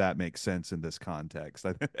strategically if that makes sense in this context.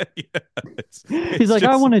 He's It's like, I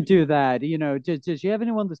just want to do that. Does she have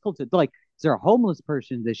anyone that's close to like, is there a homeless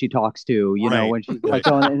person that she talks to, right, when she's like right.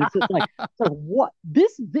 going, and it's just like, what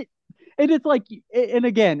this, and it's like, and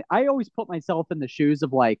again, I always put myself in the shoes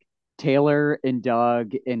of like Taylor and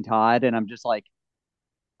Doug and Todd, and I'm just like,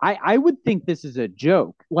 I would think this is a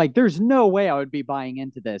joke. Like, there's no way I would be buying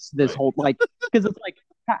into this Right. whole like, because it's like,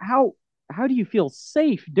 how do you feel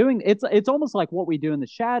safe doing it's almost like what we do in the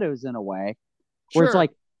shadows in a way where it's sure.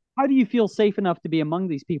 like, how do you feel safe enough to be among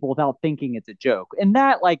these people without thinking it's a joke? And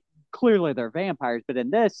that, like, clearly they're vampires, but in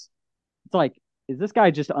this, it's like, is this guy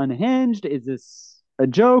just unhinged? Is this a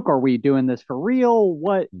joke? Are we doing this for real?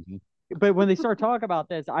 What? Mhm. But when they start talking about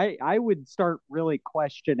this, I would start really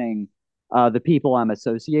questioning the people I'm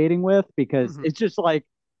associating with because Mhm. it's just like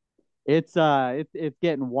it's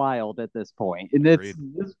getting wild at this point, and Agreed.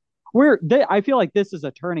 I feel like this is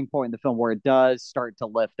a turning point in the film where it does start to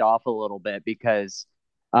lift off a little bit because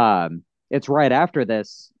it's right after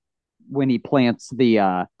this when he plants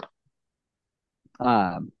the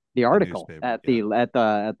The article newspaper. at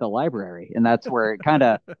Yeah. the library, and that's where it kind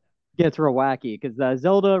of gets real wacky because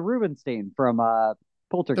Zelda Rubinstein from the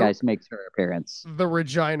Poltergeist makes her appearance. the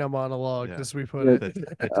Regina monologue, Yeah. as we put The, it. The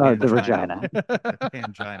the tangina vagina. the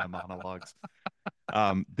tangina monologues.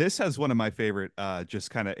 This has one of my favorite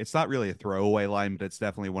just kind of, it's not really a throwaway line, but it's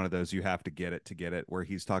definitely one of those you have to get it to get it, where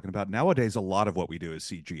he's talking about nowadays a lot of what we do is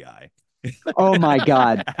CGI. Oh my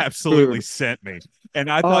God, Absolutely dude. sent me. And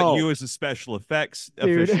I thought Oh, you as a special effects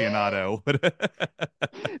dude. aficionado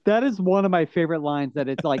That is one of my favorite lines that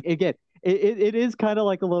it's like again it is kind of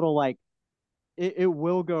like a little like it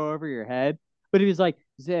will go over your head, but he was like,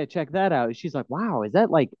 yeah, check that out. She's like, wow, is that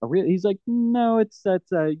like a real? He's like, no, that's I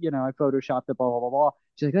photoshopped it, blah blah blah blah.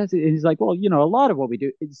 She's like, that's it. And he's like, well, a lot of what we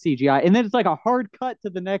do is CGI, and then it's like a hard cut to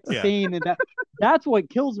the next yeah. scene, and that's what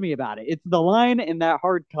kills me about it. It's the line in that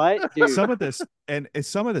hard cut, dude. Some of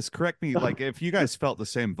this, correct me, like if you guys felt the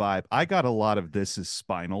same vibe, I got a lot of this is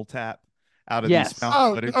Spinal Tap out of these Yes. found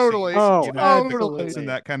Oh, footage totally. scenes, Oh, the Totally. quotes and absolutely.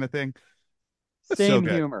 that kind of thing. So Same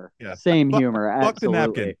good. humor. Yeah. Same Fuck, humor. fuck the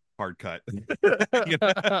napkin. Absolutely. Hard cut.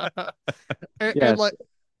 And Yes.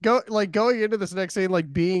 like going into this next scene,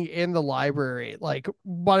 like being in the library, like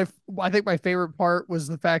I think my favorite part was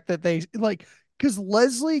the fact that they like because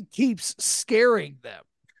Leslie keeps scaring them.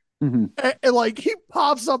 Mhm. And like he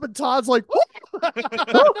pops up and Todd's like, Woo!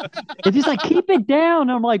 It's just like keep it down.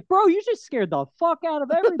 And I'm like, bro, you just scared the fuck out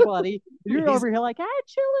of everybody. You're he's over here like, chill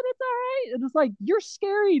it, it's all right. And it's like you're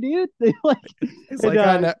scary, dude. like, he's and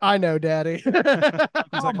like, I know, Daddy. He's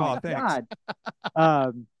oh like, my oh, thanks.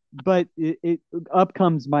 god. But it up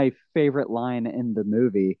comes my favorite line in the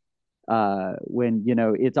movie. When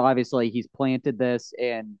it's obviously he's planted this,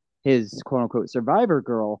 and his quote unquote survivor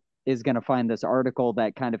girl is gonna find this article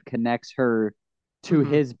that kind of connects her to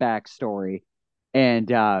Mhm. his backstory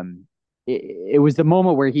and it was the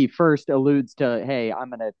moment where he first alludes to, hey,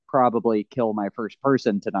 I'm gonna probably kill my first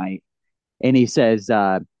person tonight, and he says,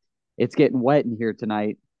 it's getting wet in here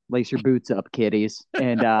tonight, lace your boots up, kiddies.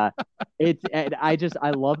 And I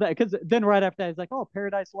love that because then right after that he's like, oh,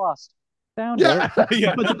 Paradise Lost, found it. Yeah. He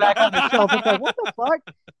Yeah. puts it back on the shelf. It's like, what the fuck?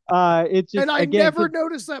 It's just And I again never because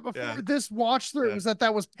noticed that before Yeah. this watch through Yeah. was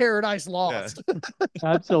that was Paradise Yeah. Lost.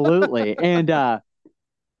 absolutely. And I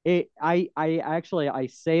actually I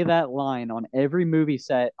say that line on every movie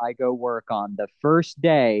set I go work on. The first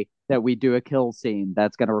day that we do a kill scene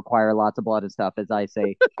that's going to require lots of blood and stuff, as I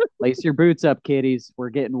say, lace your boots up, kiddies. We're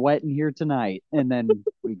getting wet in here tonight, and then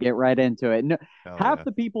we get right into it. No, Hell half yeah.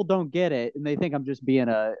 the people don't get it, and they think I'm just being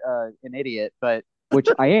an idiot, but which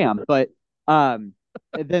I am. But and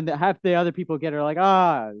then half the other people get it are like,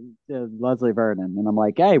 Leslie Vernon, and I'm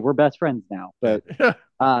like, hey, we're best friends now. Yeah.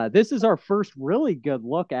 But this is our first really good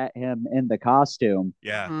look at him in the costume,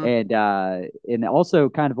 Yeah. Mhm. and also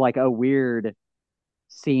kind of like a weird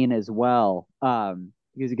scene as well.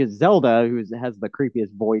 because Zelda, who has the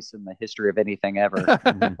creepiest voice in the history of anything ever,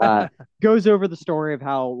 Mhm. goes over the story of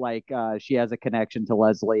how like she has a connection to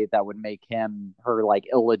Leslie that would make him her like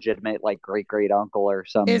illegitimate like great great uncle or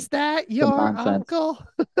Is that some your nonsense. uncle?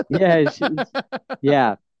 Yeah,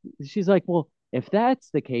 yeah. She's like, well, if that's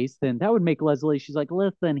the case, then that would make Leslie. She's like,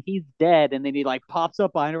 listen, he's dead, and then he like pops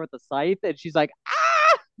up behind her with a scythe, and she's like,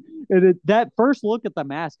 ah! And that first look at the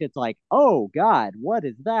mask, it's like, oh God, what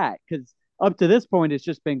is that? Because up to this point, it's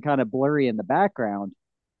just been kind of blurry in the background,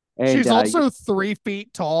 and She's also 3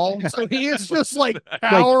 feet tall, so he is just like like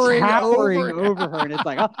towering towering over. over her, and it's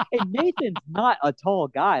like, oh, and Nathan's not a tall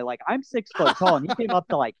guy. Like I'm 6 foot tall, and he came up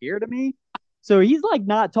to like here to me. So he's like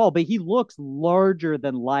not tall, but he looks larger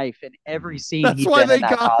than life in every scene That's he's why in they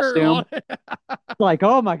that got her costume. on it. Like,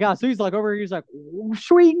 oh my god. So he's like over here, he's like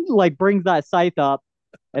swing, like brings that scythe up.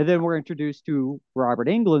 And then we're introduced to Robert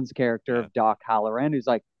Englund's character Yeah. of Doc Halloran, who's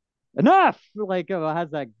like, enough, like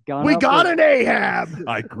has that gun We up got with, an Ahab.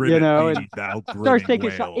 I grit you it, know, and thou starts grinning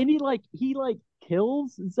taking shot, whale. and he like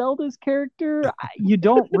kills Zelda's character. You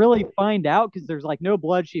don't really find out because there's like no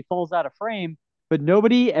blood. She falls out of frame, but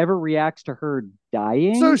nobody ever reacts to her So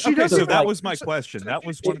dying. she Okay, doesn't. so that like, was my question. That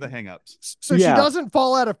was one of the hangups. So she yeah, doesn't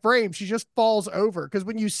fall out of frame. She just falls over because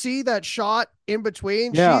when you see that shot in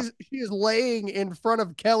between, yeah. she is laying in front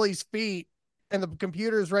of Kelly's feet, and the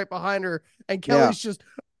computer is right behind her, and Yeah, Kelly's just.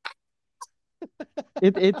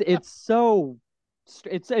 it's so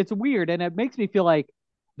it's weird, and it makes me feel like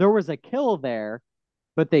there was a kill there,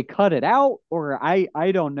 but they cut it out, or I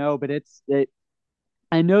don't know, but it.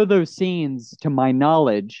 I know those scenes, to my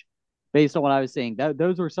knowledge, based on what I was saying, that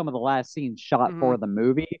those were some of the last scenes shot Mhm. for the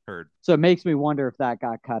movie. Heard. So it makes me wonder if that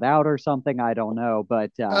got cut out or something. I don't know,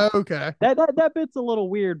 but Okay. that bit's a little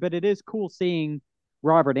weird. But it is cool seeing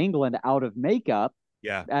Robert Englund out of makeup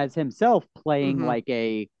Yeah. as himself playing Mhm. like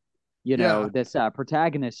a Yeah. this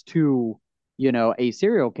protagonist to a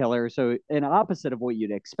serial killer. So an opposite of what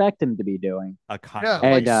you'd expect him to be doing. A kind Yeah, of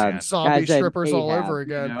like And man. zombie as an strippers all Ahab, over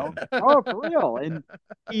again. oh, for real. And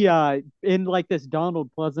he in like this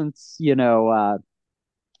Donald Pleasance,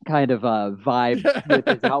 kind of vibe with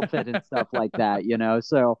his outfit and stuff like that.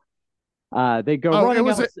 So they go Oh, running it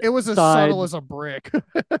was as outside. subtle as a brick.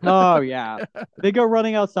 Oh yeah. They go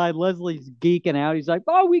running outside. Leslie's geeking out. He's like,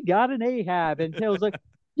 "Oh, we got an Ahab." And Taylor's like,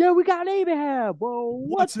 "Yeah, we got an Ahab." Well,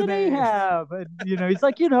 What's what's an an A? Ahab? And he's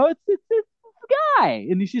like, it's this guy.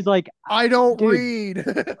 And she's like, I don't "Dude,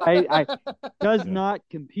 read. I does Yeah. not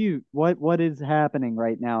compute what is happening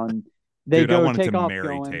right now." And they Dude, I go wanted to take off marry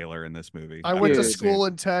going, Taylor in this movie I went after to that dude. scene. school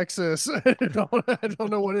in Texas. I don't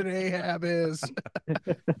know what an Ahab is.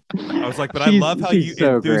 I was like, but I she's love how you she's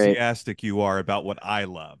so great. enthusiastic you are about what I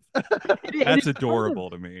love. And That's it's kind of adorable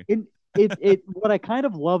to me. it what I kind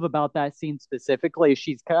of love about that scene specifically is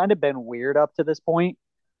she's kind of been weird up to this point,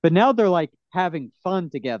 but now they're like having fun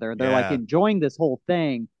together. They're like Yeah. enjoying this whole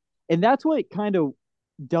thing. And that's what kind of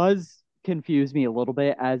does confuse me a little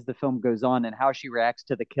bit as the film goes on and how she reacts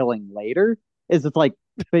to the killing later. Is it's like,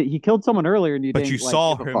 but he killed someone earlier and you But you didn't like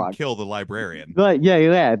saw give a him fuck. kill the librarian. But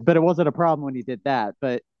yeah, but it wasn't a problem when he did that.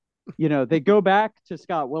 But they go back to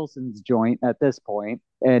Scott Wilson's joint at this point,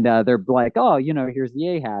 and they're like, "Oh, here's the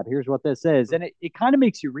Ahab. Here's what this is," and it kind of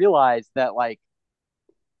makes you realize that, like,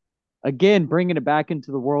 again, bringing it back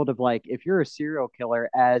into the world of like, if you're a serial killer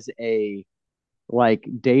as a like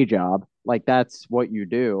day job, like that's what you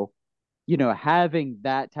do. Having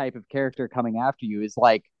that type of character coming after you is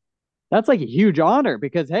like that's like a huge honor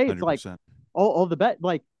because hey, it's like 100%. all the bet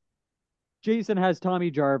like Jason has Tommy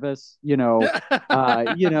Jarvis, so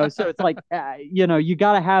it's like, you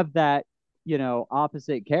got to have that,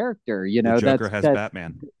 opposite character, The Joker has that's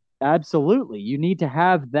Batman. absolutely, you need to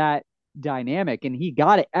have that dynamic. And he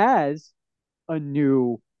got it as a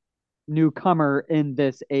newcomer in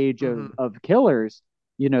this age Mhm. of killers.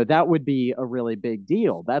 That would be a really big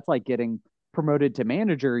deal. That's like getting promoted to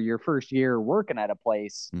manager your first year working at a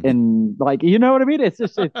place. Mhm. And like, you know what I mean? It's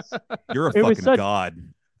just, You're a it was fucking such, god.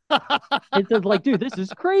 it's just like, dude, this is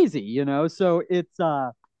crazy. So it's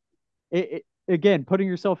again, putting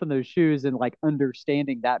yourself in those shoes and like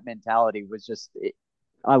understanding that mentality was just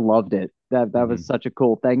I loved it. That was such a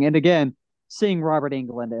cool thing. And again, seeing Robert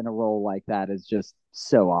Englund in a role like that is just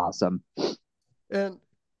so awesome. And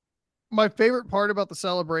my favorite part about the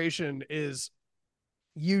celebration is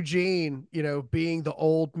Eugene, being the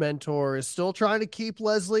old mentor, is still trying to keep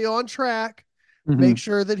Leslie on track, make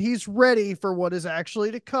sure that he's ready for what is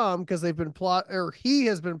actually to come because he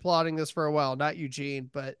has been plotting this for a while, not Eugene,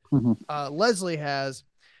 but Leslie has.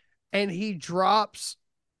 And he drops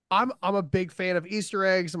I'm a big fan of Easter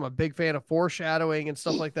eggs. I'm a big fan of foreshadowing and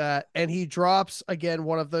stuff like that. And he drops again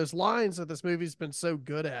one of those lines that this movie's been so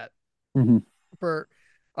good at Mm-hmm. for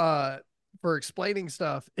uh for explaining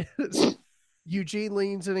stuff. Is Eugene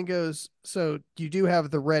leans in and goes, "So you do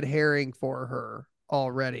have the red herring for her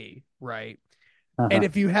already, right? And Uh-huh.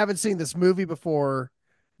 if you haven't seen this movie before,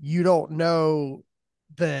 you don't know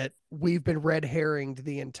that we've been red herringed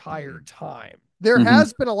the entire time. There Mm-hmm.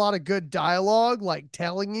 has been a lot of good dialogue, like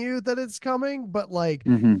telling you that it's coming, but like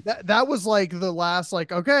Mm-hmm. that was like the last,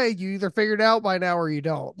 like, okay, you either figured it out by now or you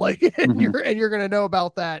don't. Like, and Mm-hmm. you're gonna know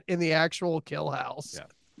about that in the actual kill house. Yeah.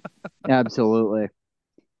 Absolutely.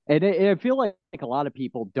 And I feel like a lot of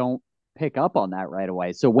people don't pick up on that right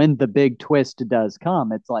away. So when the big twist does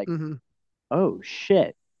come, it's like, Mm-hmm. oh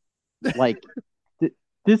shit, like th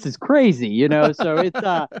this is crazy, you know? So it's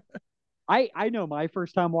I know my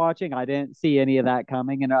first time watching, I didn't see any of that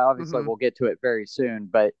coming, and obviously Mm-hmm. we'll get to it very soon,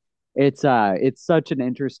 but it's such an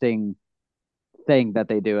interesting thing that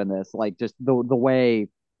they do in this. Like just the way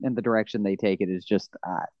and the direction they take it is just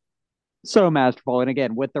so masterful. And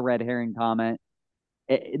again, with the red herring comment,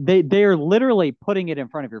 they are literally putting it in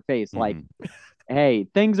front of your face, like, Mhm. hey,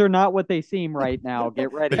 things are not what they seem right now.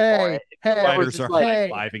 Get ready for Hey, it. hey, Whoever's Fighters just are like, hey.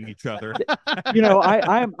 high-fiving each other. you know,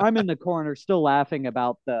 I'm in the corner still laughing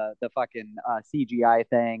about the fucking CGI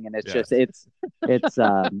thing, and it's just Yes. it's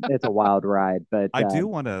a wild ride. But I do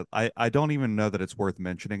want to, I don't even know that it's worth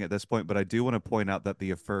mentioning at this point, but I do want to point out that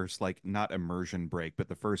the first, like, not immersion break, but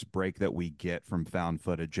the first break that we get from found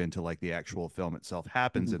footage into like the actual film itself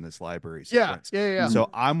happens Mhm. in this library Yeah, sequence. yeah. Mhm. So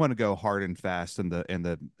I'm going to go hard and fast in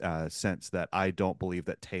the sense that I don't believe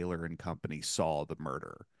that Taylor and company saw the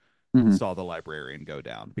murder, Mhm. saw the librarian go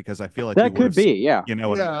down, because I feel like we That would could have, be, yeah. you know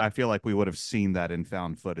what Yeah. I feel like we would have seen that in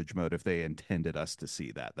found footage mode if they intended us to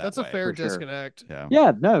see that That's a way. fair For sure. disconnect. Yeah.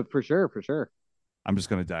 Yeah, no, for sure, for sure. I'm just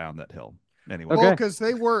going to die on that hill. Anyway. Well, Okay, because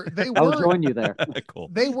they I'll were join you there. Cool.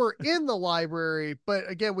 they were in the library, but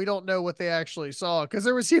again, we don't know what they actually saw because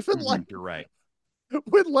there was even like You're right.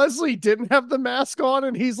 when Leslie didn't have the mask on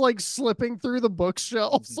and he's like slipping through the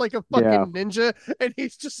bookshelves like a Yeah. fucking ninja, and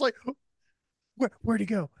he's just like, where'd he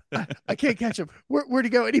go? I can't catch him. Where'd he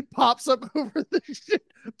go? And he pops up over the shit,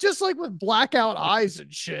 just like with blackout eyes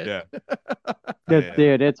and shit. Yeah. It's,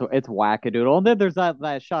 Yeah. dude, it's wackadoodle. And then there's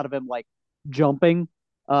that shot of him like jumping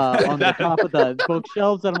on the top of the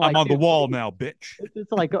bookshelves, and I'm I'm like, on the dude, what wall are you? now, bitch.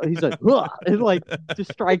 It's like he's like, "Huh," and like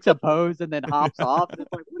just strikes a pose and then hops off. And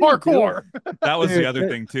it's like, what are you doing, Parkour. That was the dude? other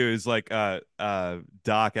thing too, is like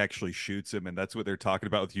Doc actually shoots him, and that's what they're talking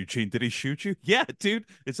about with Eugene. Did he shoot you? Yeah, dude.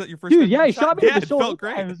 Is that your first Dude, time yeah, getting he shot? shot me in Yeah, the it shoulder. felt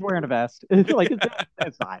great. I was wearing a vest. It's like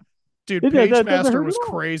it's fine. Dude, That doesn't Pagemaster hurt was at all.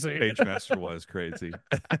 crazy. Page Master was crazy.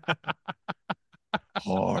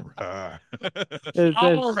 Horror. It's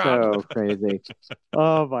so crazy.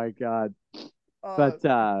 Oh my god. Uh,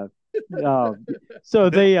 But so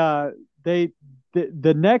they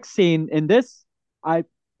the next scene in this, I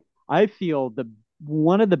I feel the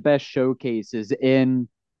one of the best showcases in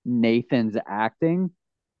Nathan's acting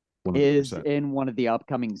is 100%. in one of the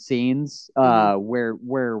upcoming scenes mhm.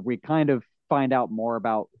 where we kind of find out more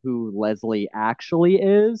about who Leslie actually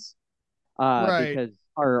is, Right. because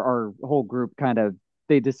our whole group kind of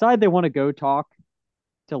they decide they want to go talk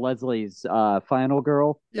to Leslie's final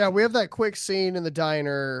girl, Yeah, we have that quick scene in the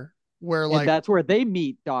diner where and like, that's where they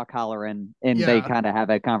meet Doc Halloran, and they yeah, kind of have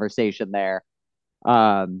a conversation there,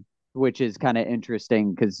 um, which is kind of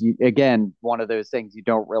interesting because you again one of those things you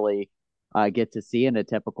don't really get to see in a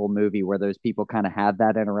typical movie where those people kind of have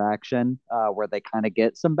that interaction where they kind of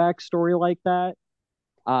get some backstory like that.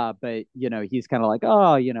 But you know, he's kind of like,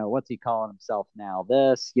 oh, you know, what's he calling himself now?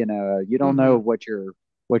 This, you know, you don't know mhm.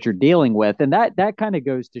 what you're dealing with, and that kind of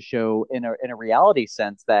goes to show in a reality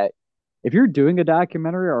sense that if you're doing a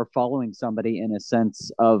documentary or following somebody in a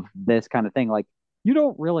sense of this kind of thing, like you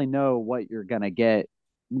don't really know what you're gonna get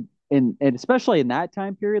in, and especially in that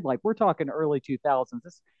time period, like we're talking early 2000s.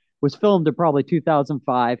 This was filmed in probably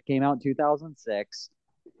 2005, came out in 2006.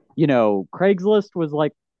 You know, Craigslist was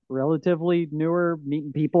like relatively newer,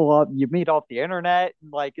 meeting people up. You meet off the internet,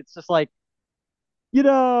 and like it's just like, you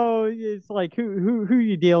know, it's like who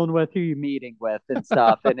you dealing with, who you meeting with, and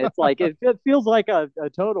stuff. And it's like it feels like a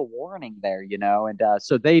total warning there, you know. And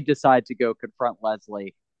so they decide to go confront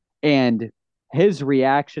Leslie, and his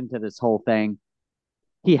reaction to this whole thing.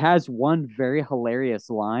 He has one very hilarious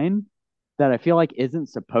line that I feel like isn't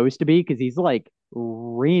supposed to be because he's like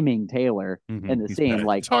reaming Taylor in the He's scene, pissed.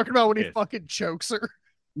 like, Talking about when he Pissed. fucking chokes her.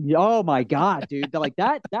 oh my god, dude! Like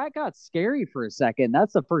that got scary for a second.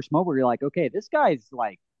 That's the first moment where you're like, okay, this guy's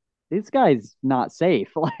like this guy's not safe.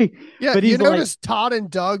 Like, Yeah, but you he's like, notice Todd and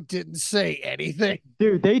Doug didn't say anything.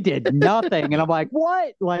 dude, they did nothing, and I'm like,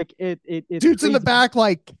 what? Like, it's Dude's in the crazy. back,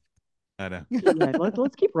 like, I know. Yeah,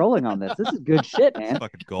 let's keep rolling on this. This is good shit, It's man.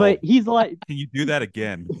 fucking But gold. he's like, Can you do that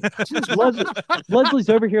again? Leslie, Leslie's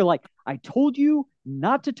over here like, I told you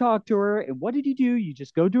not to talk to her, and what did you do? You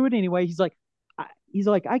just go do it anyway. He's like,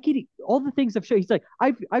 I can all the things I've shown. He's like,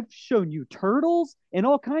 I've shown you turtles and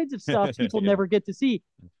all kinds of stuff people Yeah. never get to see.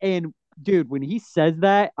 And dude, when he says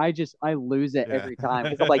that, I lose it Yeah. every time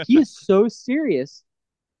because I'm like, he is so serious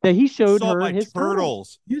that he showed Saw her my his turtles.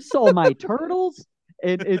 turtles. You saw my turtles,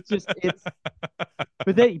 and it's just it's.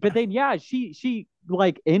 But then yeah, she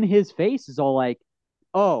like in his face is all like,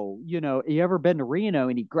 oh, you ever been to Reno?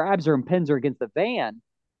 And he grabs her and pins her against the van,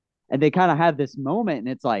 and they kind of have this moment, and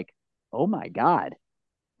it's like, oh my god,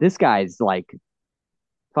 this guy's like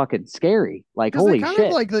fucking scary. Like, because they holy kind of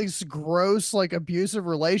shit. like this gross, like abusive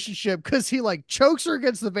relationship because he like chokes her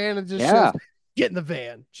against the van and just Yeah. says, "Get in the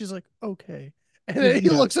van." She's like, "Okay." And then he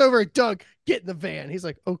Yeah. looks over at Doug, "Get in the van." He's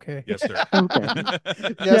like, "Okay." Yes, sir. Okay.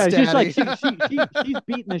 Yes, Yeah, it's just like Daddy. she's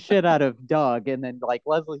beating the shit out of Doug, and then like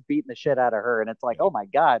Leslie's beating the shit out of her, and it's like, oh my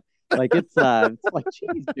god, like it's like,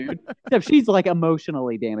 jeez, dude. Except she's like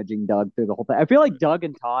emotionally damaging Doug through the whole thing. I feel like Doug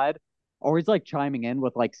and Todd always like chiming in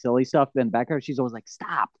with like silly stuff, then Becca, she's always like,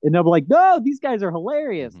 stop, and they're like, no, these guys are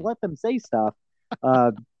hilarious. Mhm. Let them say stuff.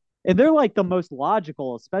 Uh, and they're like the most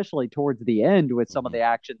logical, especially towards the end with some of Mhm. the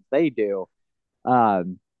actions they do.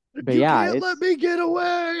 Um, but You yeah, can't let me get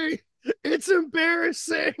away. It's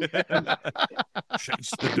embarrassing.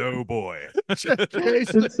 Chase the doughboy.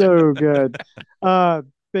 it's so good. Uh,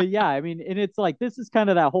 but yeah, I mean, and it's like this is kind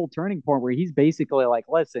of that whole turning point where he's basically like,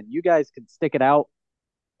 listen, you guys can stick it out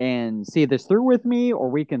and see this through with me, or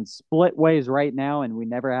we can split ways right now and we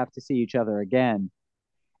never have to see each other again.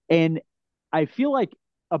 And I feel like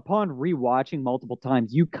upon rewatching multiple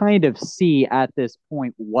times, you kind of see at this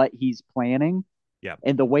point what he's planning. Yeah.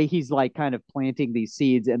 And the way he's like kind of planting these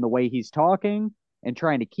seeds and the way he's talking and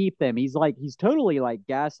trying to keep them, he's totally like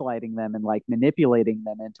gaslighting them and like manipulating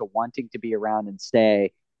them into wanting to be around and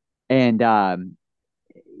stay. And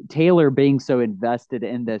Taylor being so invested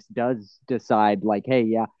in this does decide like, hey,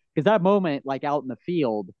 yeah, because that moment like out in the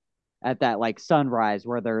field at that like sunrise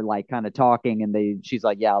where they're like kind of talking and she's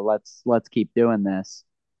like, yeah, let's keep doing this.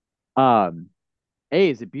 um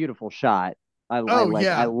is a beautiful shot. I Oh like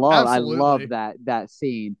yeah, I love absolutely. that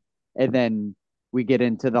scene. And then we get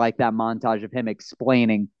into like that montage of him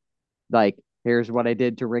explaining like, here's what I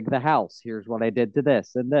did to rig the house, here's what I did to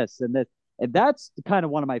this and this and this. And that's kind of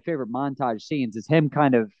one of my favorite montage scenes is him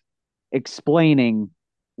kind of explaining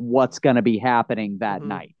what's going to be happening that Mhm.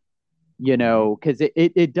 night, because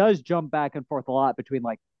it does jump back and forth a lot between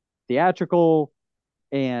like theatrical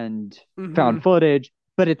and found Mhm. footage,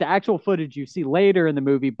 but it's actual footage you see later in the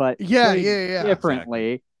movie, but Yeah, played yeah, yeah.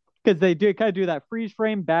 differently because they do kind of do that freeze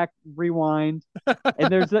frame back rewind.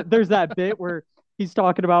 And there's that bit where he's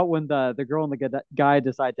talking about when the girl and the guy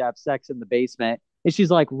decide to have sex in the basement, and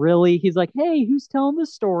she's like, really? He's like, hey, who's telling the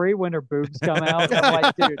story when her boobs come out? And I'm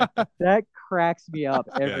like, dude, that cracks me up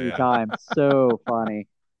every Yeah. time. So funny.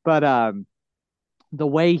 But the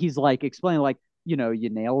way he's like explaining, like, you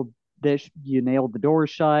nailed this, you nailed the door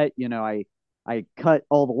shut. I cut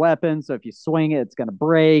all the weapons, so if you swing it, it's gonna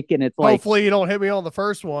break. And it's like, Hopefully you don't hit me on the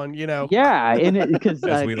first one. yeah, and it because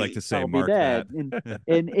As we like to say, I'll be mark dead. that.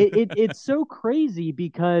 And it's so crazy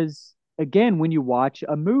because again, when you watch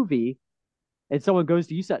a movie and someone goes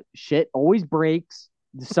to you, said shit always breaks.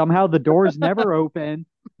 Somehow the doors never open.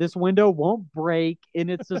 This window won't break,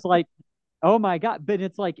 and it's just like, oh my god! But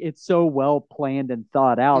it's like it's so well planned and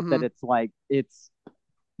thought out that Mhm. it's like it's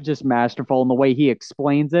just masterful in the way he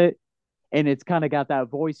explains it. And it's kind of got that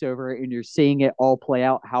voiceover, and you're seeing it all play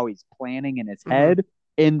out how he's planning in his Mhm. head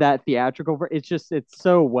in that theatrical. It's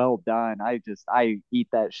so well done. I eat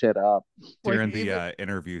that shit up. Like During the even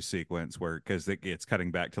interview sequence where because it's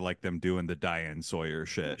cutting back to like them doing the Diane Sawyer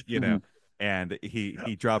shit, Mhm. and he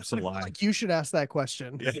drops a line. like you should ask that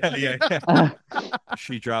question. Yeah.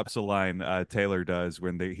 She drops a line, Taylor does,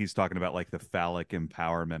 when he's talking about like the phallic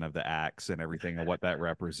empowerment of the axe and everything and what that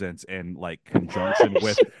represents in like conjunction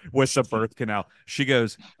with the birth canal. She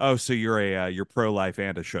goes, oh, so you're pro-life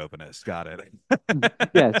and a chauvinist. Got it.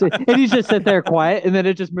 Yeah, so, and he's just sit there quiet, and then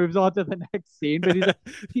it just moves on to the next scene. But he's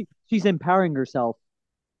like, she's empowering herself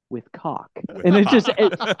with cock, and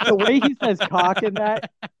the way he says cock in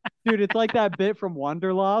that, dude, it's like that bit from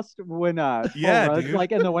Wanderlust when Paul Yeah, Rudd's dude.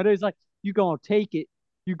 like in the window, he's like, "You gonna take it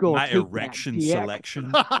You go My take erection that dick.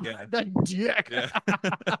 selection. Yeah. That dick.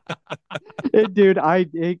 Yeah. Dude,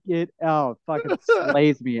 it fucking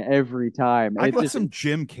slays me every time. I It got just some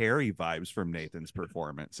Jim Carrey vibes from Nathan's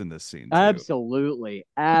performance in this scene too. absolutely,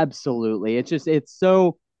 absolutely. It's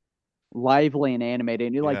so lively and animated.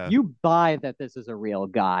 And you're like, Yeah. you buy that this is a real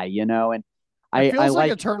guy, you know? And It I feels like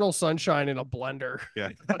like Eternal Sunshine in a blender. Yeah.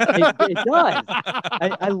 it does.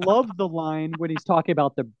 I love the line when he's talking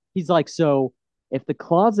about he's like, so if the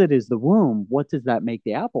closet is the womb, what does that make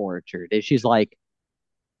the apple orchard? And she's like,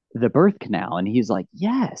 the birth canal. And he's like,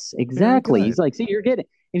 yes, Very exactly. He's good. like, see, you're getting,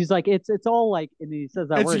 and he's like, it's all like, and he says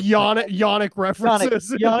that It's word, Yonic Yonic,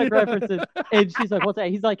 references. Yonic Yeah. references. And she's like, what's that?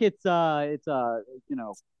 He's like, you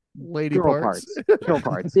know, Lady girl parts. girl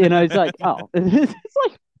parts. You know, he's like, oh, it's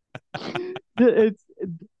like, it's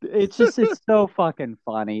it's so fucking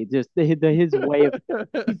funny. Just his way of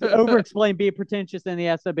he's over explain, be pretentious, and he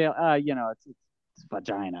has to be, it's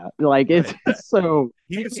vagina. Like Right. it's so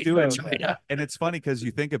He was doing, Vagina. and it's funny because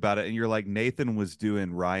you think about it, and you're like, Nathan was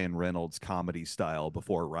doing Ryan Reynolds comedy style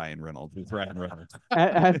before Ryan Reynolds was Ryan Reynolds.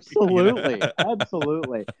 absolutely,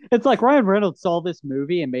 absolutely. It's like Ryan Reynolds saw this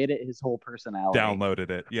movie and made it his whole personality. Downloaded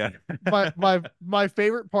it. Yeah. My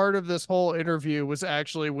favorite part of this whole interview was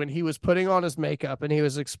actually when he was putting on his makeup and he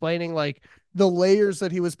was explaining like the layers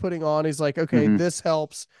that he was putting on. He's like, okay, this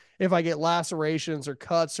helps if I get lacerations or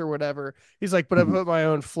cuts or whatever. He's like, but I put my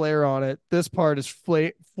own flair on it. This part is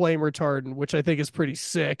flame retardant, which I think is pretty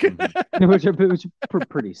sick. which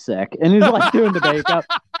pretty sick. And he's like doing the makeup.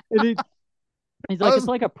 And he's like, it's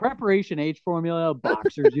like a preparation H formula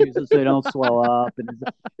boxers use it so they don't swell up. And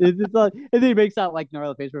it's like, and then he makes out like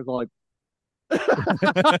gnarly face where it's like,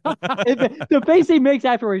 the face he makes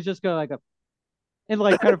afterwards he's just going like and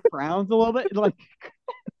like kind of frowns a little bit. And like,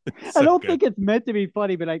 I don't think it's meant to be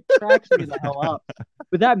funny, but it cracks me the hell up.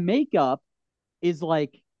 But that makeup is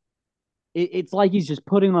like, it's like he's just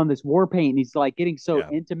putting on this war paint and he's like getting so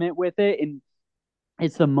intimate with it. And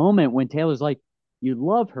it's the moment when Taylor's like, you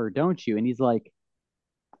love her, don't you? And he's like,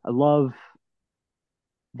 I love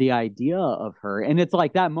the idea of her. And it's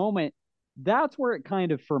like that moment, that's where it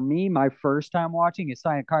kind of, for me, my first time watching, it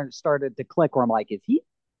kind of started to click where I'm like, is he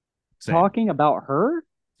talking about her?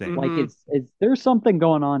 Same. Like, is there something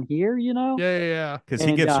going on here, you know? Yeah. Because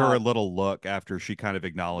he gives her a little look after she kind of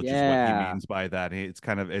acknowledges what he means by that.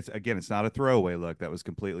 It's not a throwaway look. That was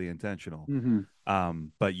completely intentional.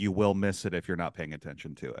 But you will miss it if you're not paying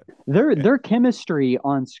attention to it. Their chemistry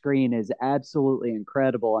on screen is absolutely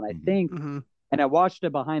incredible. And I think, and I watched a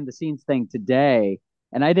behind the scenes thing today,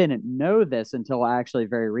 and I didn't know this until actually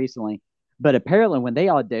very recently, but apparently when they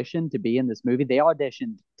auditioned to be in this movie, they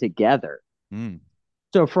auditioned together.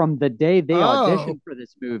 So from the day they auditioned for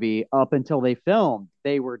this movie up until they filmed,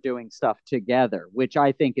 they were doing stuff together, which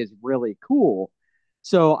I think is really cool.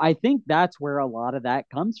 So I think that's where a lot of that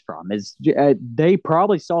comes from is they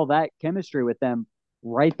probably saw that chemistry with them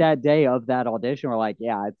right that day of that audition. We're like,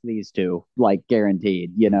 yeah, it's these two, like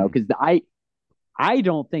guaranteed, you know, because I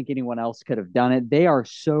don't think anyone else could have done it. They are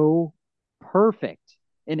so perfect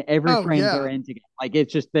in every frame they're in together. Like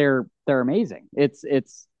it's just they're amazing.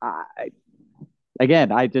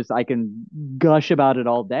 Again, I can gush about it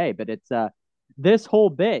all day, but it's this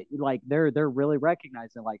whole bit, like they're really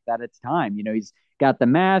recognizing like that it's time. You know, he's got the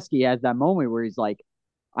mask, he has that moment where he's like,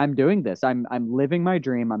 I'm doing this, I'm living my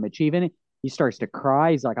dream, I'm achieving it. He starts to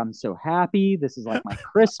cry. He's like, I'm so happy. This is like my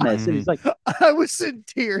Christmas. And he's like, I was in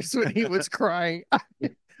tears when he was crying.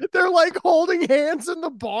 They're like holding hands in the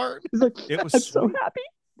barn. He's like, it was I'm so happy.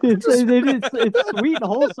 It's sweet and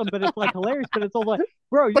wholesome, but it's like hilarious. But it's all like,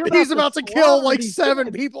 bro, he's about to kill like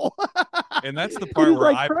 7 people. And that's the part where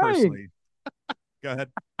I personally go ahead.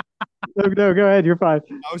 No, go ahead. You're fine.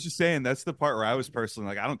 I was just saying that's the part where I was personally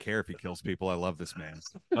like, I don't care if he kills people. I love this man.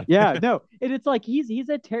 Yeah, no, and it's like he's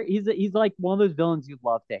like one of those villains you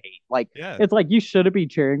love to hate. Like, it's like you shouldn't be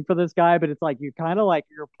cheering for this guy, but it's like you kind of like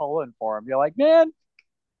you're pulling for him. You're like, man,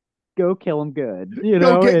 go kill him good, you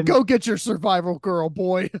know. Go get your survival girl,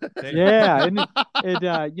 boy. Yeah, and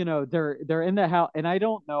you know they're in the house, and I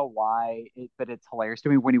don't know why, but it's hilarious to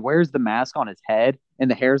me when he wears the mask on his head and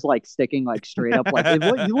the hair's like sticking like straight up, like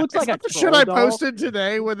he looks like a shit I posted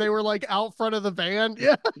today when they were like out front of the van.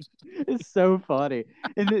 Yeah, it's so funny,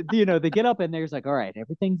 and you know they get up and there's like, all right,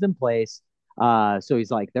 everything's in place. So he's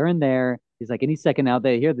like, they're in there. He's like, any second now,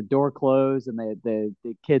 they hear the door close and the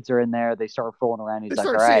kids are in there. They start fooling around. He's they like,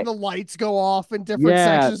 start all right. seeing the lights go off in different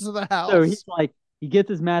sections of the house. So he's like, he gets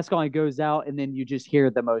his mask on, he goes out, and then you just hear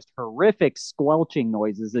the most horrific squelching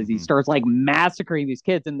noises as he starts like massacring these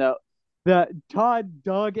kids. And the Todd,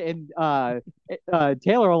 Doug, and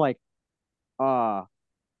Taylor are like,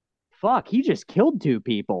 fuck, he just killed 2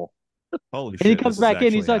 people. Holy And he shit, comes this is back in.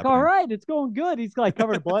 actually He's like, all happening. right, it's going good. He's like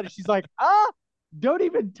covered in blood. And she's like, don't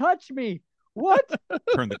even touch me. What?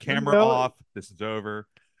 Turn the You camera know? off. This is over.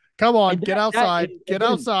 Come on, And get that outside. Get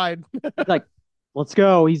again, outside. he's like, let's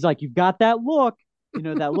go. He's like, you've got that look,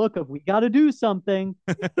 that look of we got to do something.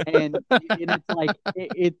 And it's like,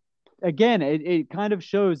 it again, it kind of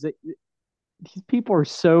shows that these people are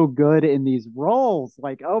so good in these roles.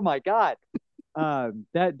 Like, oh my God.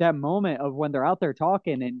 That moment of when they're out there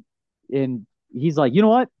talking and he's like, you know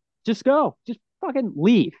what? Just go. Just fucking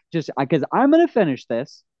leave. Just because I'm gonna finish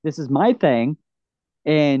this. This is my thing.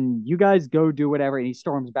 And you guys go do whatever. And he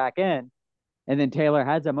storms back in. And then Taylor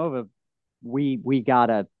has him over. We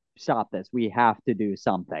gotta stop this. We have to do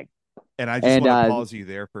something. And I just And want to pause you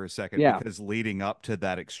there for a second, yeah. because leading up to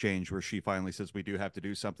that exchange where she finally says we do have to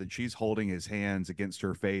do something, she's holding his hands against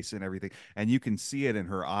her face and everything. And you can see it in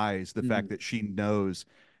her eyes, the fact that she knows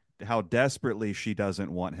how desperately she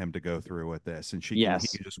doesn't want him to go through with this, and he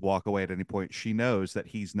Yes. can just walk away at any point. She knows that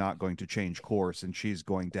he's not going to change course, and she's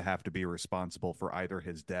going to have to be responsible for either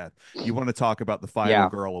his death. You want to talk about the final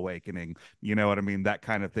girl awakening, you know what I mean? That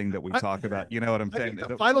kind of thing that we talk about, you know what I'm saying?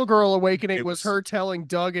 The final girl awakening was her telling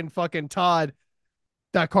Doug and fucking Todd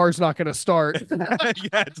that car's not going to start.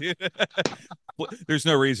 Yeah, dude. There's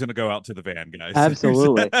no reason to go out to the van, guys.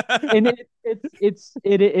 Absolutely. And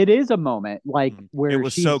it is a moment like where it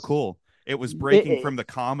was so cool. It was breaking from the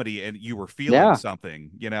comedy, and you were feeling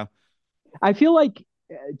something, you know? I feel like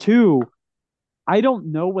too, I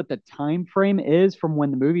don't know what the time frame is from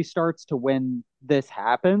when the movie starts to when this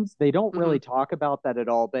happens. They don't really talk about that at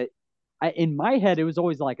all, but in my head, it was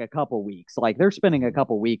always like a couple weeks. Like they're spending a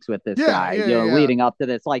couple weeks with this guy, leading up to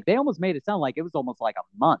this. Like they almost made it sound like it was almost like a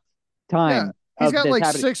month time. He's got like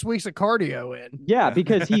happening. 6 weeks of cardio in. Yeah,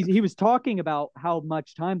 because he was talking about how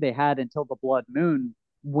much time they had until the blood moon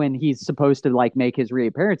when he's supposed to like make his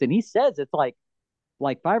reappearance, and he says it's like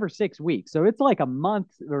 5 or 6 weeks. So it's like a month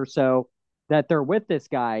or so that they're with this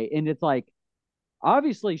guy, and it's like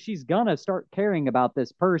obviously she's gonna start caring about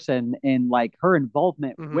this person and like her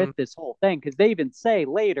involvement with this whole thing, because they even say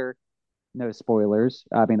later, no spoilers,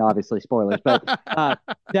 I mean obviously spoilers, but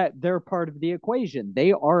that they're part of the equation.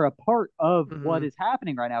 They are a part of what is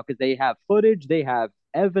happening right now because they have footage, they have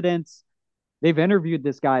evidence, they've interviewed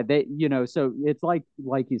this guy. They, so it's like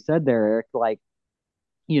you said there, Eric, like,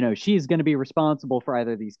 she's going to be responsible for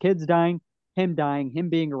either these kids dying, him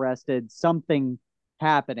being arrested, something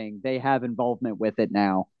happening. They have involvement with it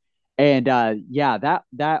now. And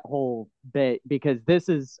that whole bit, because this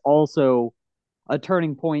is also a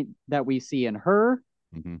turning point that we see in her,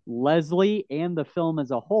 Leslie, and the film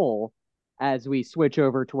as a whole, as we switch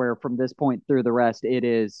over to where from this point through the rest, it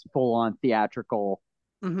is full on theatrical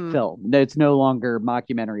film. It's no longer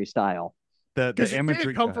mockumentary style. The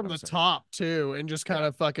imagery come from the top too, and just kind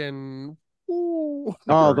of fucking.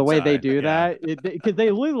 The way they do that, because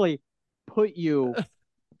they literally put you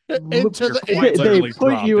into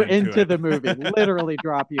the movie, literally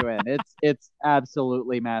drop you in. It's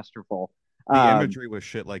absolutely masterful. The imagery with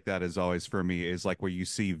shit like that is always, for me, is like where you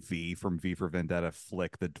see V from V for Vendetta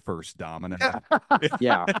flick the first domino.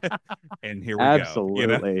 Yeah. And here we absolutely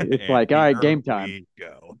go. Absolutely. It's like, all right, game time.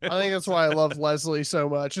 Go. I think that's why I love Leslie so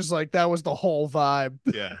much. It's like that was the whole vibe.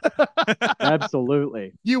 Yeah.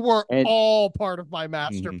 Absolutely. You were all part of my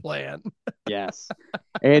master plan. Yes.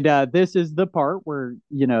 And this is the part where,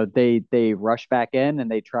 they rush back in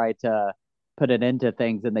and they try to put an end to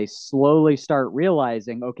things, and they slowly start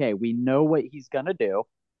realizing, okay, we know what he's going to do,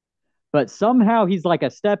 but somehow he's like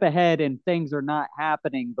a step ahead and things are not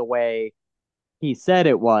happening the way he said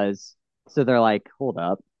it was. So they're like, hold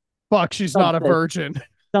up. Fuck, she's not a virgin.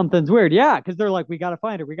 Something's weird. Yeah, because they're like, we got to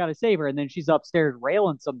find her. We got to save her. And then she's upstairs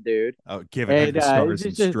railing some dude. Oh, giving her stars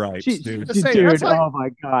and stripes, dude. Dude, oh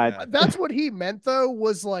my God. Yeah. That's what he meant, though,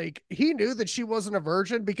 was like, he knew that she wasn't a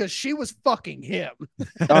virgin because she was fucking him.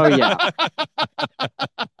 Oh, yeah.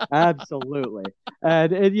 Absolutely.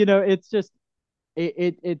 And it's just,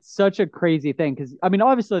 it's such a crazy thing. Because, I mean,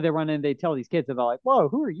 obviously they run in, they tell these kids, and they're like, whoa,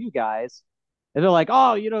 who are you guys? And they're like,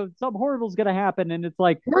 oh, something horrible is going to happen. And it's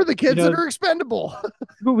like, we're the kids that are expendable.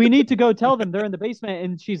 We need to go tell them they're in the basement.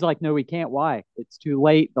 And she's like, no, we can't. Why? It's too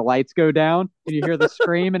late. The lights go down and you hear the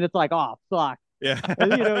scream, and it's like, oh, fuck. Yeah.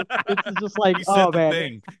 And, it's just like, oh,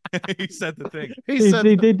 man. He said the thing. He said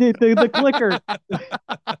the clicker.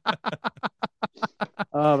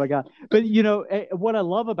 Oh, my God. But, what I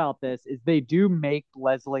love about this is they do make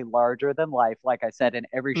Leslie larger than life, like I said, in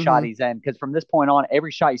every shot he's in. Because from this point on,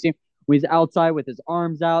 every shot you see him, when he's outside with his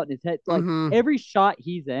arms out and his head, like every shot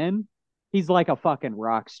he's in, he's like a fucking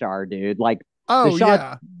rock star, dude. Like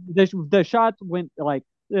the shots went like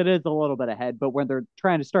it is a little bit ahead. But when they're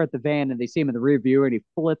trying to start the van and they see him in the rear view and he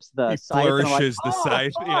flips the He sight, and I'm like, flourishes the oh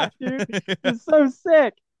sight. Yeah. fuck, dude, it's so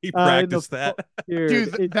sick. He And the practiced that.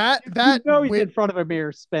 dude, that he's in front of a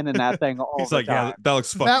mirror spinning that thing all He's the like, yeah, time. that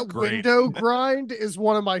looks fucking that great. window grind is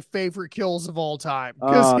one of my favorite kills of all time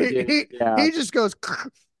because Oh, dude, yeah. he just goes.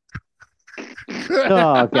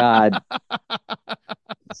 Oh god,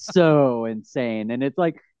 so insane. And it's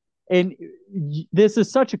like, and this is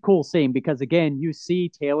such a cool scene because again, you see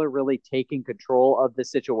Taylor really taking control of the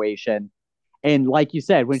situation. And like you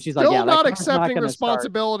said, when she's like, Still "Yeah, that not car's not accepting going to start,"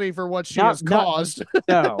 responsibility for what she not has not caused.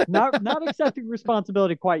 no, not accepting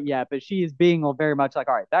responsibility quite yet, but she is being very much like,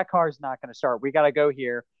 "All right, that car's not going to start. We got to go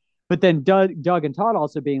here." But then Doug and Todd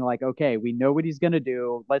also being like, "Okay, we know what he's going to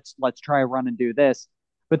do. Let's try run and do this."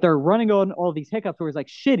 But they're running on all these hiccups where it's like,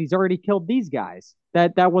 "Shit, he's already killed these guys.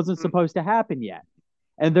 That wasn't supposed to happen yet."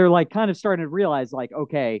 And they're like kind of starting to realize like,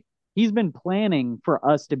 okay, he's been planning for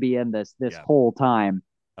us to be in this Yeah. whole time.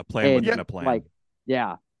 A plan And within a plan. like,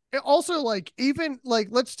 yeah. Also, like, even like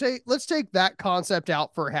let's take that concept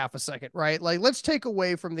out for half a second, right? Like, let's take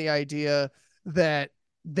away from the idea that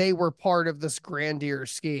they were part of this grandeur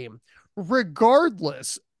scheme.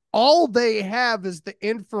 Regardless, all they have is the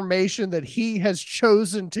information that he has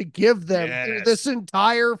chosen to give them through Yes. this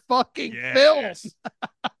entire fucking film.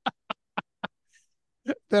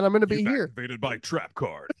 Then I'm going to be here. Activated my trap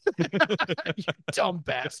card. You dumb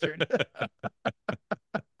bastard.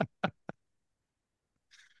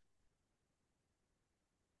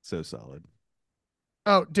 So solid.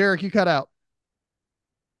 Oh, Derek, you cut out.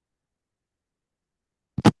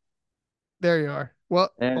 There you are. Well,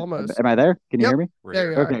 almost. Am I there? Can you Yep. hear me?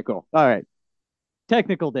 There you are. Okay, cool. All right.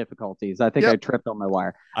 Technical difficulties. I think Yep. I tripped on my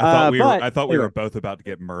wire. I thought we were both about to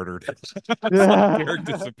get murdered. Derek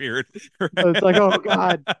disappeared. It's like, oh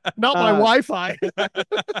god, not my Wi-Fi.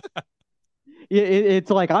 It's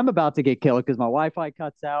like I'm about to get killed because my Wi-Fi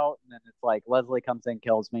cuts out, and then it's like Leslie comes in,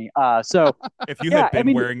 kills me. So if you had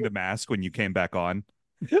been wearing the mask when you came back on,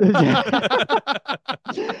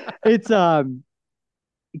 it's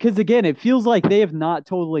because again, it feels like they have not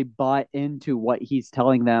totally bought into what he's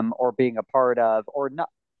telling them or being a part of, or not,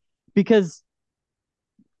 because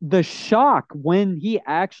the shock when he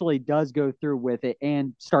actually does go through with it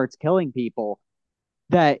and starts killing people,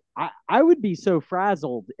 that I would be so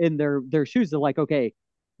frazzled in their shoes. They're like, okay,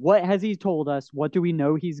 what has he told us? What do we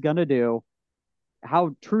know he's gonna do?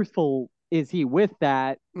 How truthful is he with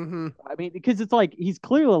that? Mm-hmm. I mean, because it's like he's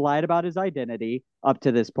clearly lied about his identity up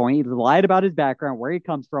to this point. He's lied about his background, where he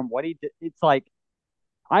comes from, what he did. It's like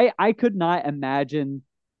I could not imagine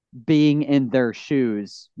being in their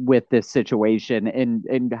shoes with this situation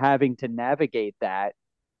and having to navigate that,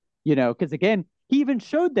 because again, he even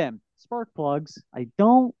showed them spark plugs. I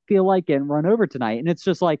don't feel like getting run over tonight. And it's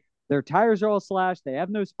just like their tires are all slashed. They have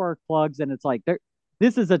no spark plugs. And it's like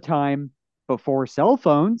this is a time before cell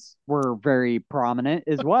phones were very prominent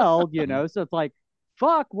as well, So it's like,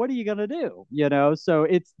 fuck, what are you gonna do? So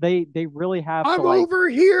it's they really have I'm to, like, over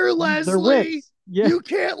here, Leslie. Yeah. You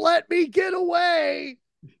can't let me get away.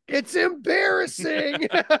 It's embarrassing.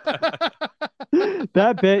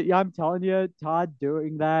 That bit, I'm telling you, Todd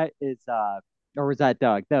doing that is or was that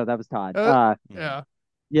Doug? No, that was Todd. Yeah.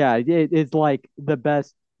 Yeah, it's like the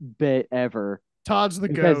best bit ever. Todd's the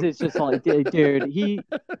because goat. It's just like, dude,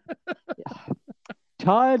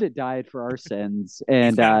 Todd died for our sins,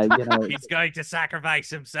 and he's going to sacrifice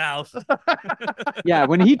himself. Yeah,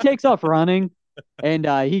 when he takes off running, and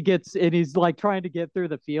he's like trying to get through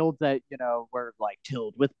the fields that were like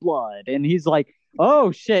tilled with blood, and he's like,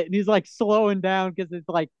 oh shit, and he's like slowing down because it's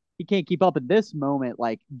like he can't keep up. At this moment,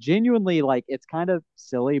 like genuinely, like it's kind of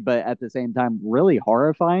silly, but at the same time really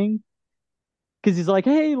horrifying. Because he's like,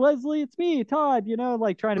 hey, Leslie, it's me, Todd,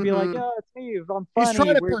 like trying to be like, oh, it's me. I'm funny. He's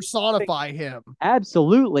trying to personify him.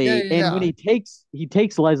 Absolutely. Yeah. And when he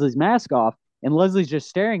takes Leslie's mask off, and Leslie's just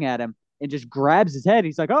staring at him and just grabs his head,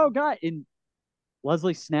 he's like, oh, God. And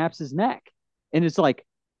Leslie snaps his neck. And it's like,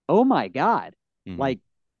 oh, my God. Mm-hmm. Like,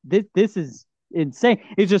 this is insane.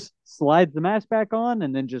 He just slides the mask back on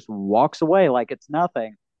and then just walks away like it's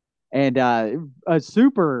nothing. And a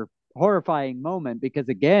super horrifying moment, because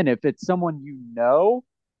again, if it's someone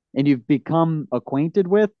and you've become acquainted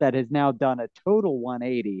with, that has now done a total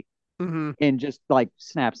 180 and just like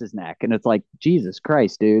snaps his neck, and it's like, Jesus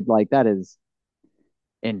Christ, dude, like that is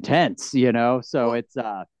intense, so it's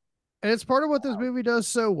and it's part of what this movie does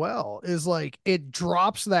so well is like it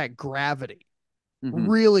drops that gravity. Mhm.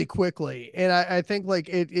 really quickly. And I think like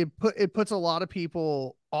it puts a lot of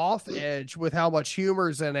people off edge with how much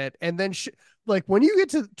humor's in it. And then like when you get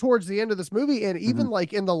to towards the end of this movie, and even Mhm.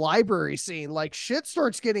 like in the library scene, like shit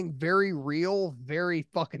starts getting very real very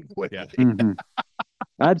fucking Yeah. quickly. Mhm.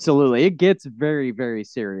 Absolutely. It gets very, very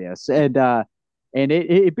serious. And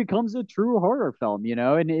it becomes a true horror film, you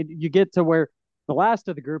know, and you get to where the last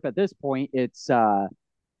of the group at this point, it's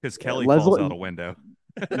Because Kelly falls out Leslie. a window.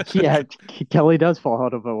 Yeah, Kelly does fall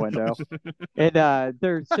out of a window. And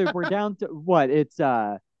so we're down to what? It's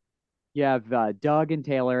you have Doug and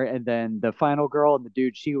Taylor, and then the final girl and the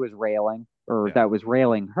dude she was railing, or Yeah. that was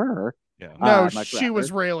railing her, Yeah. No, much she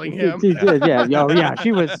was rather. railing him. Yeah, yeah,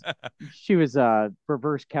 she was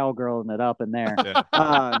reverse cowgirling it up in there. Yeah.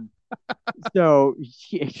 Um, so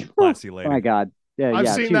oh Classy my lady. God, yeah, I've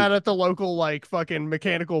yeah, seen she was. that at the local like fucking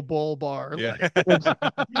mechanical bull bar. Yeah.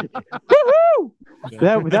 Woohoo! Yeah.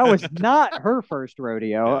 That was not her first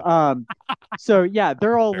rodeo. Yeah. So yeah,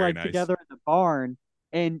 they're all Very like nice. together in the barn,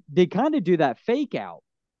 and they kind of do that fake out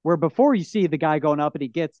where before you see the guy going up and he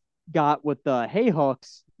gets got with the hay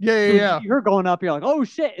hooks. Yeah, yeah, So you yeah. see her going up, you're like, oh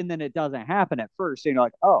shit, and then it doesn't happen at first. And you're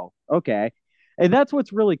like, oh, okay. And that's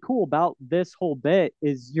what's really cool about this whole bit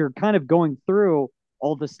is you're kind of going through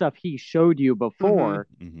all the stuff he showed you Mm-hmm. before,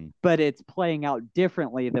 Hmm. but it's playing out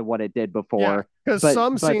differently than what it did Yeah, before, because but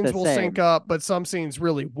some the scenes will sync same. up, but some scenes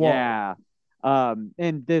really won't. Yeah.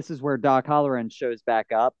 And this is where Doc Halloran shows back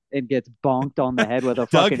up and gets bonked on the head with a Doug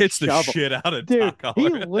fucking hits the shovel. shit out of Dude, Doc he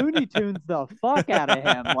Holler. Looney Tunes the fuck out of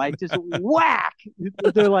him, like just whack.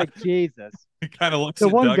 They're like, Jesus. He kind of looks The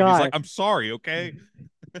at one Doug and he's like, guy, I'm sorry, okay?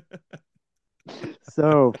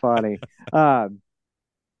 so funny.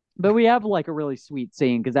 But we have like a really sweet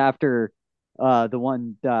scene because after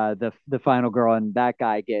the final girl and that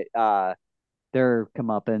guy get their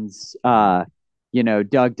comeuppance,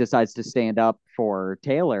 Doug decides to stand up for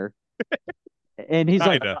Taylor, and he's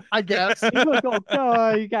like, Kinda. I guess. he's like, oh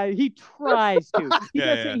god, you guys. He tries to. He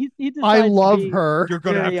Yeah, does. yeah. He I decides to love be her. You're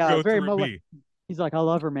gonna have very to go very through me. He's like, I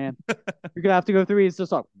love her, man. You're gonna have to go through. He's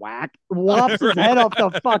just like whack, whops his Right. head off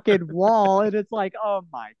the fucking wall, and it's like, oh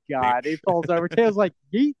my god, he Bitch. falls over. Taylor's like,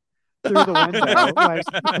 yeet through the window,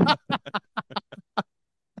 like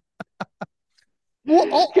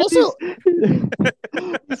Well, because also,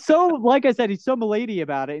 he's so like I said, he's so milady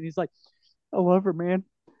about it, and he's like, I love her, man.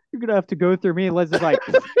 You're gonna have to go through me. And Leslie's like,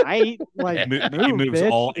 I like He move, moves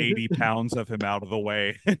bitch. all 80 pounds of him out of the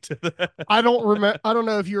way. I don't remember. I don't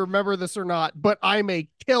know if you remember this or not, but I'm a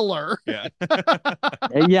killer. Yeah.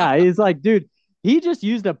 Yeah, he's like, dude, he just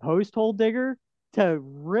used a post hole digger to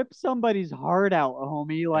rip somebody's heart out,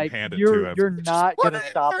 homie. And Like hand it to you're him. Just not put gonna it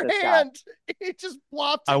in stop your this guy. hand. He just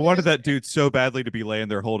plopped I it in wanted his that dude so badly to be laying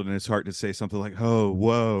there holding his heart to say something like, "Oh,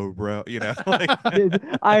 whoa, bro," like,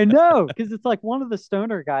 I know, because it's like one of the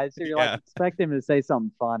stoner guys who you're like yeah, expect him to say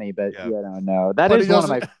something funny, but yeah, no. That but he is one of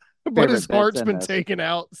doesn't. my But his favorite bits heart's in been this. taken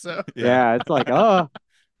out. So yeah. Yeah, it's like, oh,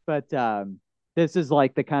 but this is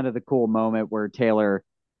like the kind of the cool moment where Taylor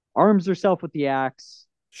arms herself with the axe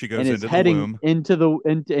She and goes is into the heading womb.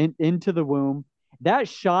 into the womb. That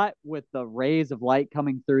shot with the rays of light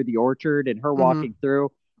coming through the orchard and her Mhm. walking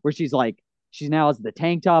through, where she now has the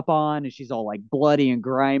tank top on and she's all like bloody and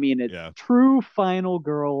grimy and it's Yeah. true final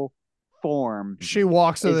girl form. she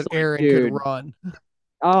walks so It's that like, Aaron could dude, run.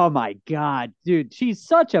 oh my god, dude, she's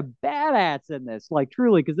such a badass in this, like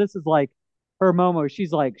truly, because this is like her Momo.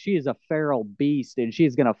 She's like she is a feral beast and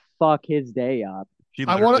she's gonna fuck his day up. She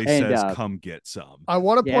I want literally to. And says, "Come get some." I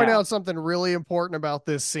want to point yeah, out something really important about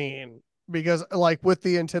this scene because, like, with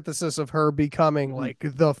the antithesis of her becoming mm-hmm, like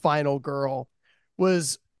the final girl,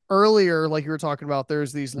 was earlier, like you were talking about.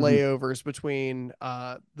 There's these mm-hmm, layovers between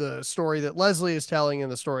the story that Leslie is telling and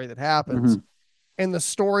the story that happens, mm-hmm, and the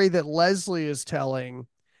story that Leslie is telling.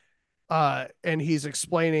 And he's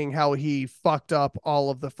explaining how he fucked up all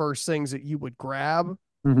of the first things that you would grab.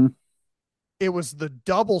 mm-hmm, It was the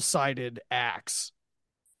double-sided axe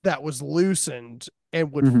that was loosened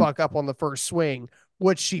and would mm-hmm, fuck up on the first swing.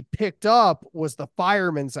 What she picked up was the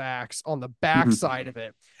fireman's axe on the mm-hmm. backside of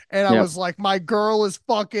it. And I Yep. was like, my girl is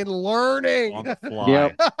fucking learning. On the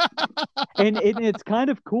Yep. fly. And it's kind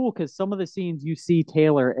of cool because some of the scenes you see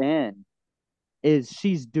Taylor in is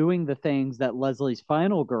she's doing the things that Leslie's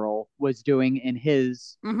final girl was doing in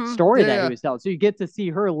his Mm-hmm. story Yeah, that he yeah. was telling. So you get to see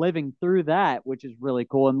her living through that, which is really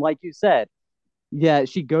cool. And like you said, yeah,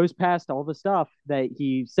 she goes past all the stuff that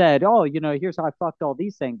he said, oh, here's how I fucked all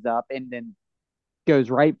these things up, and then goes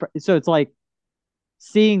right. So it's like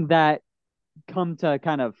seeing that come to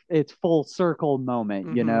kind of its full circle moment,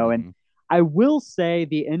 Mm-hmm. and I will say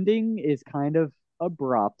the ending is kind of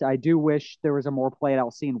abrupt. I do wish there was a more played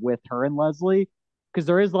out scene with her and Leslie, because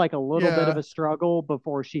there is like a little bit of Yeah. a struggle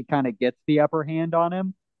before she kind of gets the upper hand on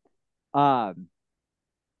him. Um,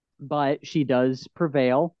 but she does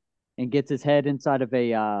prevail and gets his head inside of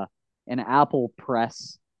a an apple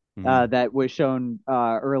press Mhm. that was shown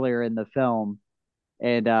earlier in the film,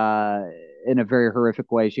 and in a very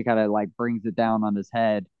horrific way, she kind of like brings it down on his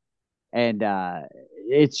head, and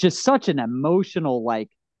it's just such an emotional, like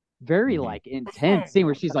very Mhm. like intense scene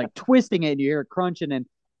where she's like twisting it, and you hear it crunching, and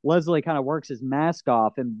Leslie kind of works his mask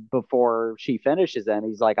off, and before she finishes it,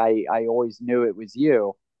 he's like, I always knew it was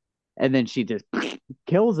you, and then she just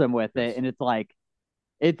kills him with it, Yes. and it's like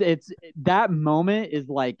it's that moment is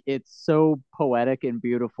like it's so poetic and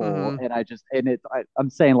beautiful, Hmm. and I'm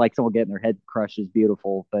saying like someone getting their head crushed is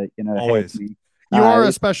beautiful, but hey, it's Always. me. You are a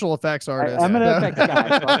It's special effects artist. I'm an Yeah. effects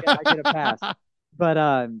guy, so I get a pass.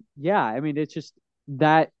 But yeah, I mean, it's just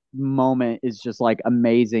that moment is just like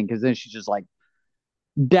amazing because then she just like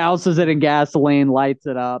douses it in gasoline, lights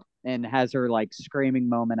it up, and has her like screaming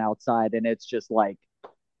moment outside, and it's just like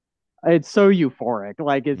it's so euphoric.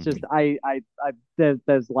 Like it's just Mhm.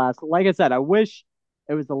 those last, like I said, I wish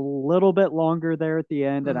it was a little bit longer there at the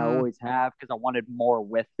end, and I Hmm. always have because I wanted more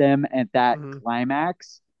with them at that Hmm.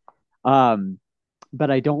 climax. Um, but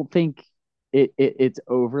I don't think it's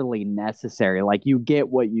overly necessary. Like you get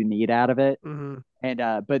what you need out of it. Hmm. And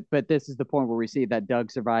but this is the point where we see that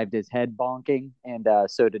Doug survived his head bonking, and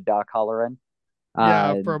so did Doc Holleran.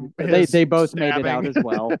 Yeah, Uh, from so they his both made it out stabbing. as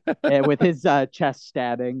well, with his chest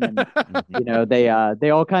stabbing, and Mhm. they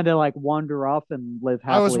all kind of like wander off and live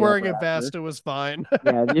I was happily wearing a ever after. vest. It was fine.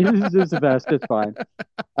 Yeah, it's just the best. It's fine.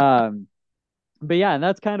 Um, but yeah, and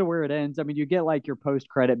that's kind of where it ends. I mean, you get like your post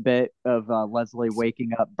credit bit of Leslie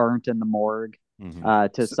waking up burnt in the morgue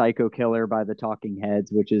Mhm. to Psycho Killer by the Talking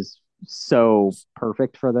Heads, which is so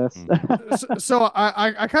perfect for this. Mhm. So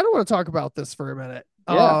I kind of want to talk about this for a minute.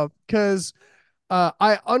 Yeah. Because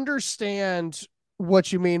I understand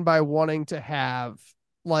what you mean by wanting to have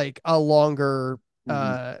like a longer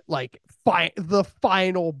Hmm. like the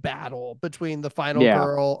final battle between the final Yeah.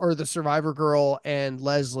 girl or the survivor girl and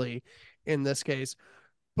Leslie in this case.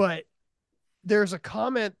 But there's a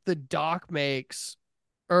comment the doc makes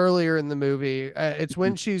earlier in the movie. It's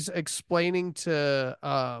when she's explaining to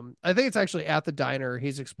I think it's actually at the diner.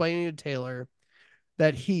 He's explaining to Taylor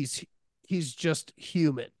that he's just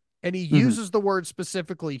human. And he Hmm. uses the word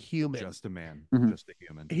specifically human. Just a man, Hmm. just a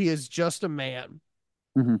human. He is just a man.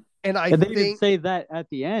 Hmm. And I And they even think say that at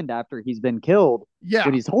the end after he's been killed yeah.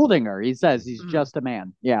 when he's holding her. He says he's Mhm. Mm. just a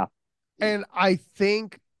man. Yeah. And I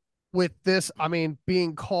think with this, I mean,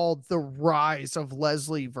 being called the rise of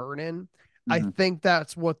Leslie Vernon, I Hmm. think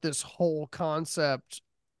that's what this whole concept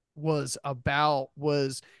was about,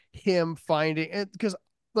 was him finding it. Because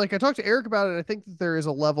like I talked to Eric about it, I think that there is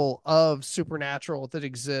a level of supernatural that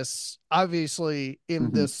exists obviously in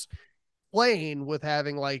Hmm. this plane with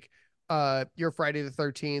having like your Friday the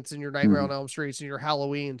 13th and your Nightmare on Hmm. Elm Streets and your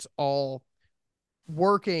Halloweens all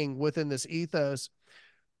working within this ethos.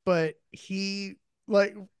 But he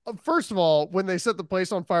like first of all, when they set the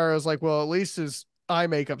place on fire, I was like, well, at least his eye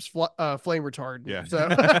makeup's flame retardant. Yeah. So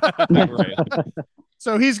Right.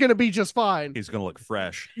 so he's gonna be just fine. He's gonna look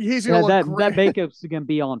fresh. He's gonna Yeah, look that great. makeup's gonna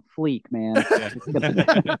be on fleek, man. Yeah. It's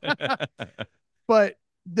gonna- But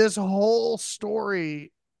this whole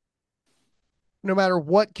story, no matter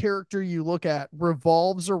what character you look at,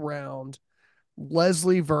 revolves around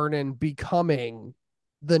Leslie Vernon becoming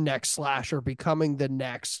the next slasher, becoming the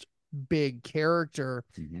next big character.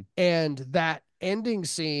 Mhm. And that ending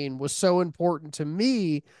scene was so important to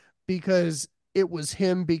me because it was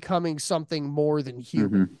him becoming something more than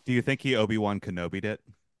human. Mhm. Do you think he Obi-Wan Kenobi'd it?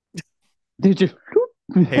 Did you?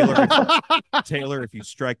 Taylor, Taylor, if you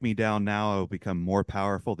strike me down now, I will become more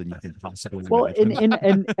powerful than you can possibly Well,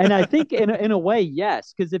 imagine. and I think in a way,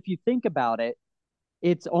 yes, because if you think about it,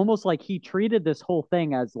 it's almost like he treated this whole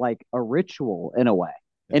thing as like a ritual in a way,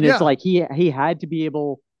 and it's Yeah. like he had to be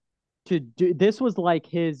able to do. This was like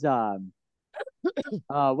his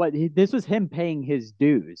this was him paying his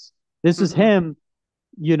dues. This was Mhm.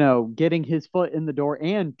 him, getting his foot in the door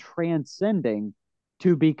and transcending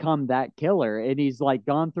to become that killer. And he's like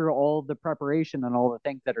gone through all the preparation and all the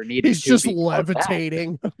things that are needed He's to just become that.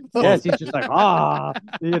 levitating. Yes, Quote, he's just like,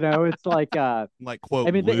 it's like, like I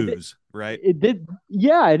quote, mean, lose, right? it did,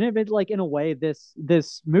 yeah, and it like in a way, this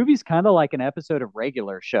movie's kind of like an episode of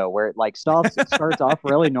Regular Show where it like starts off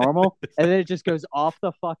really normal and then it just goes off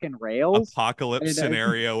the fucking rails. Apocalypse And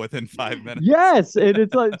scenario within 5 minutes. yes, and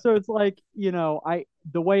it's like so it's like I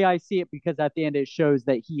the way I see it because at the end it shows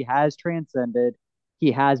that he has transcended,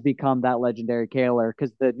 he has become that legendary killer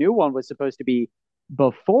because the new one was supposed to be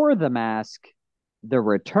before the mask the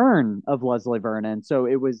return of Leslie Vernon. So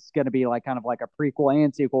it was going to be like kind of like a prequel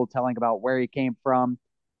and sequel telling about where he came from,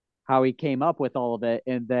 how he came up with all of it,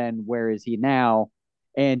 and then where is he now.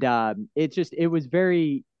 And it was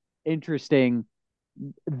very interesting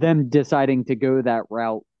them deciding to go that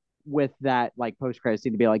route with that like post credit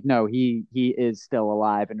scene to be like, no, he is still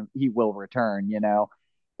alive and he will return, you know.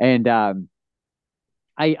 And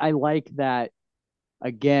I like that.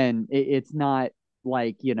 Again, it's not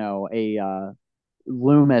like, you know, a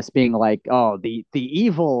Loomis being like, oh, the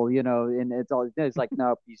evil, you know, and it's like,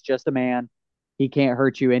 nope, he's just a man. He can't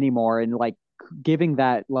hurt you anymore, and like giving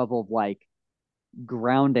that level of like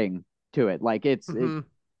grounding to it. Like it's Mm-hmm.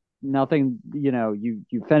 nothing, you know, you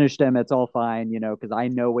finished him, it's all fine, you know, because I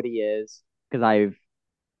know what he is, because I've,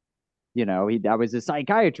 you know, I was a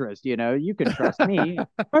psychiatrist, you know, you can trust me.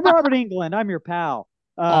 I'm Robert England, I'm your pal.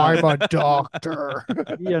 I'm a doctor.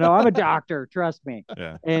 You know, I'm a doctor, trust me.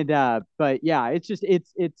 Yeah. And but yeah, it's just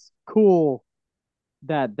it's cool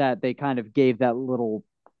that they kind of gave that little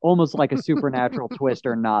almost like a supernatural twist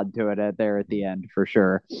or nod to it there at the end for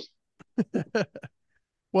sure.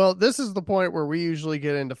 Well, this is the point where we usually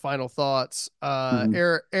get into final thoughts.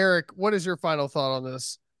 Mhm. Eric, what is your final thought on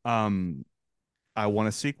this? Um, I want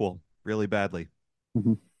a sequel really badly,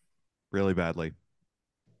 Mhm. really badly,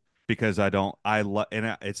 because I don't. I love,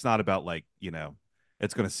 and it's not about like,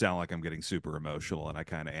 it's going to sound like I'm getting super emotional, and I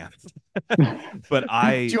kind of am. But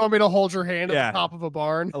Do you want me to hold your hand at the yeah, top of a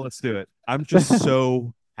barn let's do it. I'm just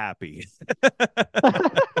so happy.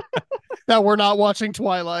 that we're not watching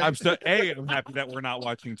Twilight? I'm happy that we're not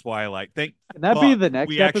watching Twilight. Thank Can that be fuck the next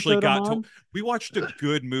we actually episode I'm got to. on? We watched a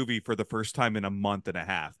good movie for the first time in a month and a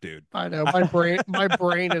half, dude. I know my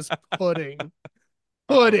brain is pudding. Um,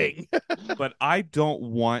 Pudding. but I don't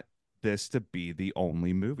want this to be the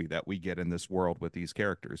only movie that we get in this world with these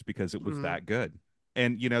characters because it was Mm, that good.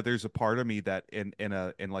 And there's a part of me that in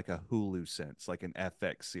like a Hulu sense, like an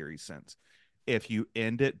FX series sense, if you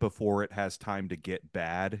end it before it has time to get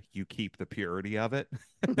bad, you keep the purity of it.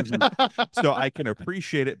 Mhm. So I can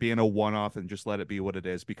appreciate it being a one-off and just let it be what it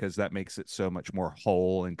is because that makes it so much more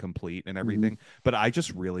whole and complete and Mhm. everything. But I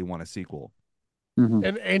just really want a sequel.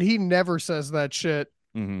 Mhm. and he never says that shit.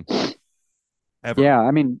 Hmm. Ever. Yeah,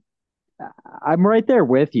 I mean, I'm right there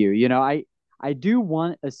with you. You know, I do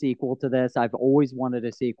want a sequel to this. I've always wanted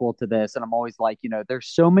a sequel to this, and I'm always like, you know, there's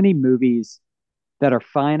so many movies that are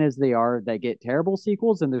fine as they are that get terrible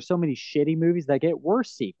sequels, and there's so many shitty movies that get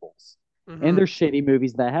worse sequels. And Hmm. there's shitty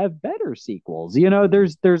movies that have better sequels. You know,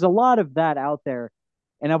 there's a lot of that out there.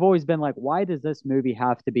 And I've always been like, why does this movie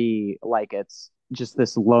have to be like it's just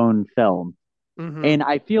this lone film? Hmm. And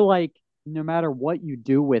I feel like no matter what you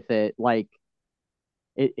do with it, like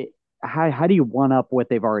it how do you one up what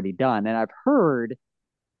they've already done? And I've heard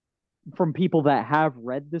from people that have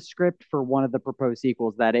read the script for one of the proposed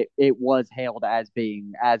sequels that it was hailed as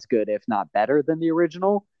being as good, if not better, than the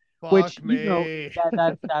original. Which, Fuck you know, me.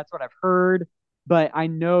 that's what I've heard. But I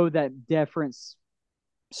know that different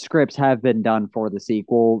scripts have been done for the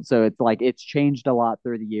sequel, so it's like it's changed a lot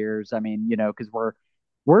through the years. I mean, you know, because we're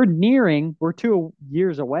 2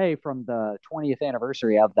 years away from the 20th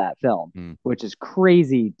anniversary of that film, Mm. which is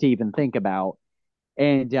crazy to even think about.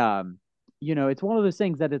 And you know, it's one of those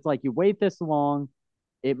things that it's like you wait this long,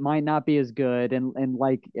 it might not be as good. And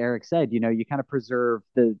like Eric said, you know, you kind of preserve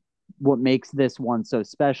the what makes this one so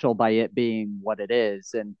special by it being what it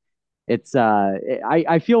is. And it's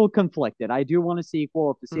I feel conflicted. I do want a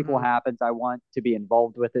sequel. If the sequel Hmm. happens, I want to be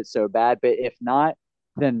involved with it so bad. But if not,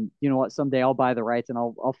 then you know what? Someday I'll buy the rights and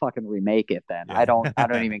I'll fucking remake it. Then Yeah. I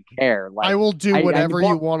don't even care. I Like will do I whatever you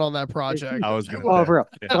well, want on that project. I was gonna oh, say, for real.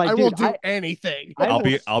 yeah. Like, I will dude, do anything. I will I'll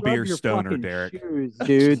be scrub your your stoner, fucking Derek. shoes,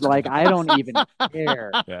 dude. Like, I don't even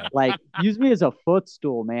care. Yeah, Like, use me as a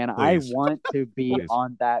footstool, man. I please, want to be please.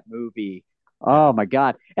 on that movie. Yeah. Oh my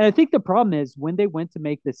God. And I think the problem is when they went to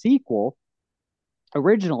make the sequel,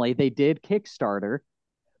 originally they did Kickstarter,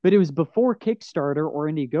 but it was before Kickstarter or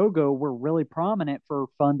Indiegogo were really prominent for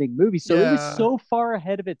funding movies. So it was Yeah. so far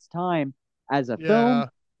ahead of its time as a film. Yeah.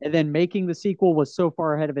 And then making the sequel was so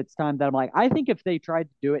far ahead of its time that I'm like, I think if they tried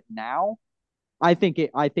to do it now, I think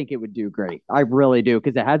it would do great. I really do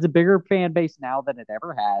because it has a bigger fan base now than it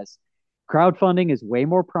ever has. Crowdfunding is way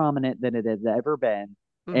more prominent than it has ever been.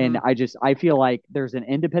 And Hmm. I feel like there's an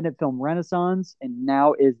independent film renaissance and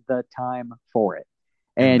now is the time for it.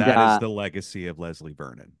 And And that is the legacy of Leslie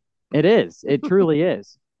Vernon. it is. It truly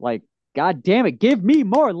is. Like, God damn it, give me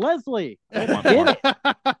more, Leslie. I Let's want get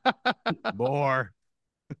more. it. More.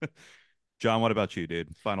 John, what about you,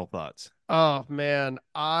 dude? Final thoughts. Oh man,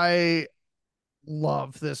 I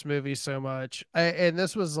love this movie so much. And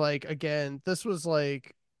this was like, again, this was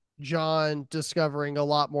like John discovering a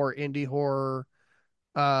lot more indie horror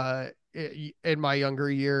in my younger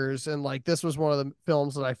years, and like this was one of the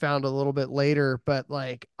films that I found a little bit later, but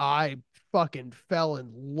like I fucking fell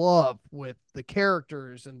in love with the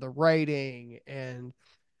characters and the writing and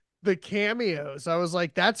the cameos. I was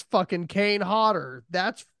like, that's fucking Kane Hodder.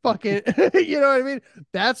 That's fucking, you know what I mean?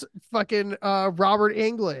 That's fucking Robert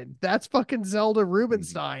Englund. That's fucking Zelda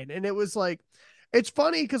Rubinstein. And it was like, it's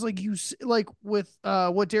funny because like like with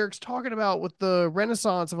what Derek's talking about with the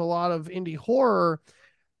renaissance of a lot of indie horror,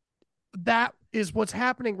 that is what's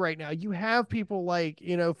happening right now. You have people like,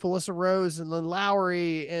 you know, Felissa Rose and Lynn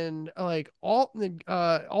Lowry and like all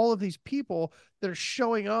of these people that are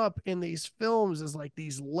showing up in these films as like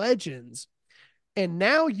these legends. And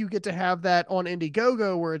now you get to have that on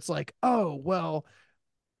Indiegogo where it's like, oh, well,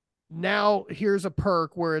 now here's a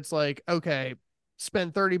perk where it's like, okay,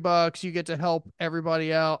 spend $30, you get to help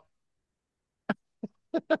everybody out.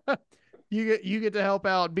 You get to help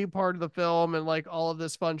out, be part of the film, and like all of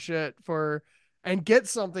this fun shit for, and get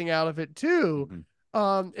something out of it too.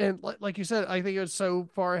 And like you said, I think it was so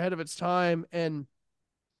far ahead of its time, and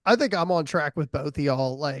I think I'm on track with both of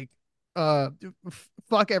y'all. Like,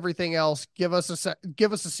 fuck everything else. Give us a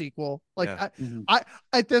sequel. Like, Yeah. I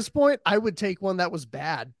at this point, I would take one that was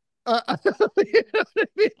bad. You know what I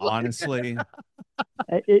mean? Honestly,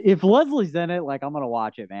 If Leslie's in it, like I'm gonna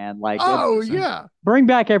watch it, man. Like, oh yeah, bring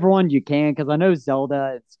back everyone you can, because I know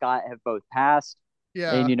Zelda and Scott have both passed,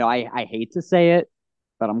 yeah. and I hate to say it,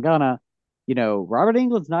 but I'm gonna, Robert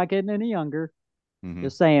Englund's not getting any younger.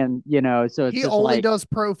 Just saying, so it's He just only like, does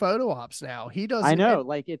pro photo ops now. He I doesn't. know,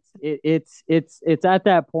 like it's at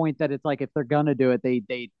that point that it's like if they're gonna do it, they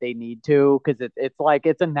need to, because it's like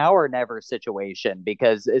it's a now or never situation,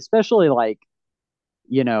 because especially like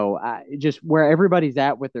just where everybody's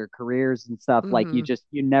at with their careers and stuff, like you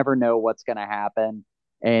never know what's gonna happen,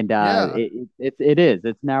 and Yeah.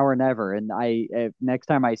 it's now or never. And next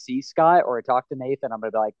time I see Scott or I talk to Nathan, I'm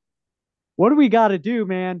gonna be like, what do we got to do,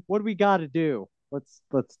 man? What do we got to do? Let's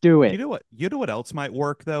do it. You know what else might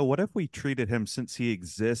work though? What if we treated him, since he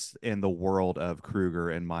exists in the world of Kruger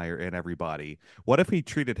and Meyer and everybody? What if we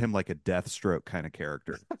treated him like a Deathstroke kind of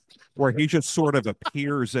character, where he just sort of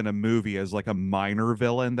appears in a movie as like a minor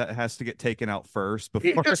villain that has to get taken out first He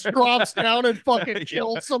before just drops down and fucking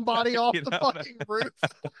kills somebody off the fucking roof.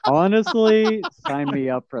 Honestly, sign me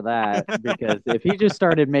up for that, because if he just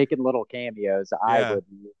started making little cameos, Yeah.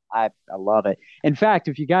 I love it. In fact,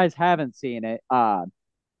 if you guys haven't seen it,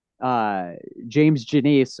 James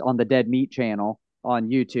Janice on the Dead Meat channel on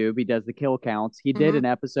YouTube, he does the kill counts. He did an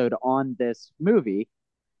episode on this movie,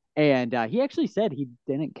 and he actually said he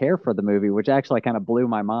didn't care for the movie, which actually kind of blew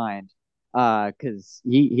my mind, because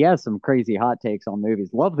he has some crazy hot takes on movies.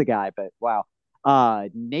 Love the guy, but wow.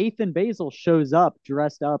 Nathan Basil shows up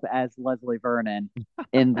dressed up as Leslie Vernon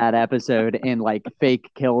in that episode and like fake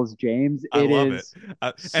kills James. I love it. So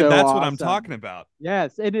and that's awesome. what I'm talking about.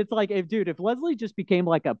 Yes, and it's like, if Leslie just became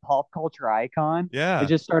like a pop culture icon, Yeah. it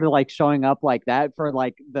just started like showing up like that for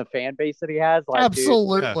like the fan base that he has, like,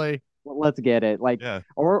 Absolutely. dude, let's get it. Like, Yeah.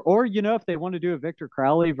 or if they want to do a Victor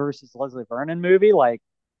Crowley versus Leslie Vernon movie, like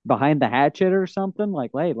Behind the Hatchet or something, like,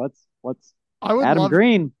 hey, let's I would Adam love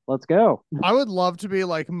Green, let's go. I would love to be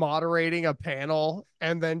like moderating a panel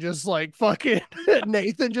and then just like fucking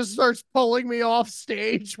Nathan just starts pulling me off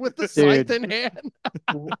stage with the scythe in hand.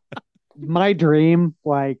 My dream,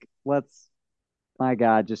 like, my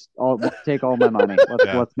God, just take all my money.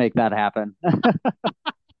 Let's make that happen.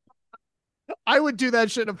 I would do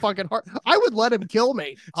that shit in a fucking heart. I would let him kill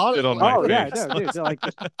me. Spit on my Oh yeah, face. no, dude, like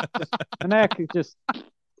just the neck, just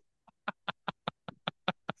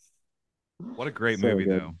What a great So movie,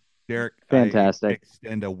 good. though. Derek, Fantastic. I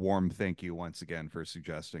extend a warm thank you once again for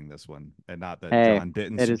suggesting this one. And not that Hey, John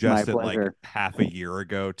didn't it is my suggest it like pleasure. half a year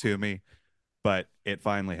ago to me, but it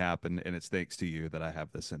finally happened. And it's thanks to you that I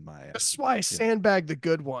have this in my. That's why I sandbag the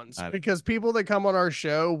good ones, because people that come on our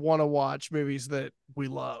show want to watch movies that we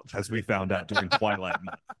love. As we found out during Twilight.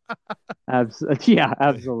 Yeah,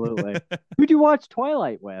 absolutely. Who'd you watch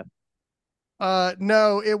Twilight with?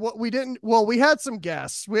 No, we didn't. Well, we had some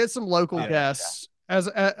guests. We had some local guests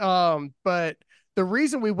but the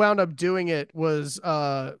reason we wound up doing it was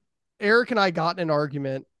Eric and I got in an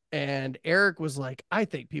argument, and Eric was like, I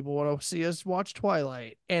think people want to see us watch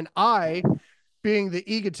Twilight. And I, being the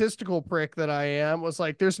egotistical prick that I am, was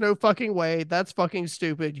like, there's no fucking way. That's fucking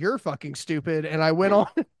stupid. You're fucking stupid. And I went on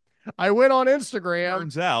Instagram.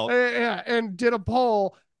 Turns out. And did a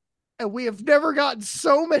poll. And we have never gotten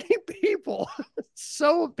so many people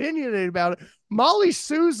so opinionated about it. Molly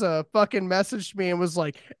Souza fucking messaged me and was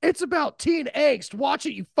like, "It's about teen angst. Watch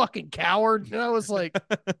it, you fucking coward." And I was like,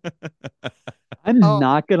 I'm "Oh,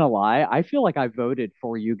 not gonna lie. I feel like I voted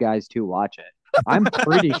for you guys to watch it. I'm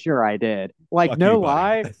pretty sure I did. Like, Fuck you, no buddy.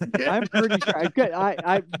 lie. I'm pretty sure I could.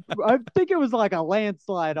 I think it was like a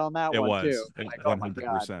landslide on that It one too. was Like, oh my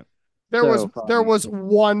god, 100%. so there funny. was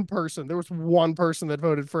one person. There was one person that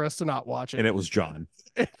voted for us to not watch And it." it was John.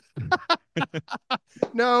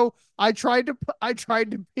 No, I tried to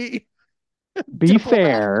be Be diplomatic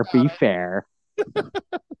fair. about Be it. fair.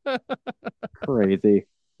 Crazy.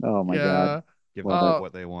 Oh my god. Yeah. Give Love them it.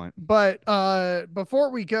 what they want. But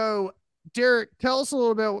before we go, Deryk, tell us a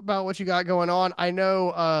little bit about what you got going on. I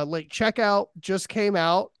know Late Checkout just came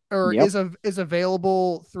out or Yep. is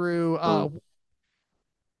available through For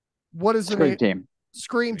what is the Scream name? Team.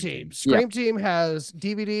 Scream Dream Team. Team. Yep. Scream Team has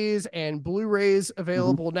DVDs and Blu-rays Hmm.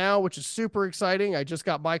 available now, which is super exciting. I just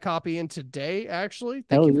got my copy in today, actually.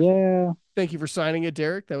 Hell yeah. Thank you for signing it,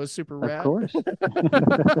 Deryk. That was super Of rad. course.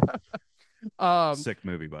 Sick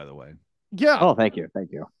movie, by the way. Yeah. Oh, thank you.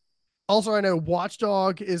 Thank you. Also, I know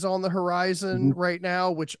Watchdog is on the horizon Mhm. right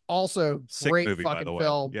now, which also Sick great movie, by fucking the way.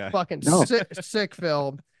 film, Yeah. fucking No. sick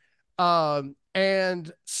film.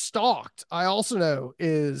 And Stalked, I also know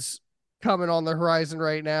is coming on the horizon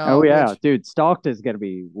right Oh now. yeah, Which, dude, Stalked is gonna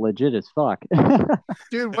be legit as fuck.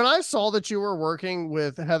 dude, when I saw that you were working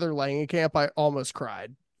with Heather Langenkamp, I almost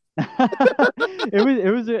cried.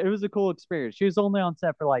 It was a cool experience. She was only on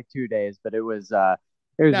set for like 2 days, but it was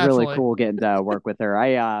really Naturally, cool getting to work with her.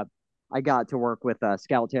 I got to work with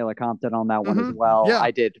Scout Taylor Compton on that one as well. yeah,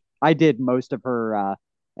 I did most of her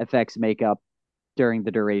effects makeup during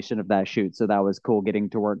the duration of that shoot, so that was cool getting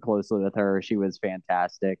to work closely with her. She was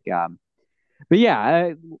fantastic. But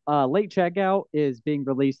yeah, Late Checkout is being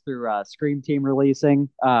released through Scream Team releasing.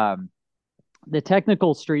 The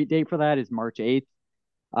technical street date for that is March 8th.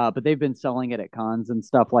 But they've been selling it at cons and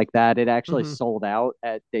stuff like that. It actually hmm sold out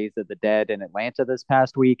at Days of the Dead in Atlanta this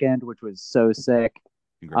past weekend, which was so sick.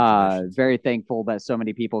 Congratulations. Very thankful that so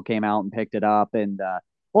many people came out and picked it up, and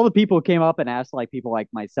all the people came up and asked, like people like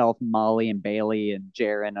myself, Molly, and Bailey, and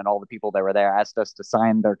Jaron, and all the people that were there asked us to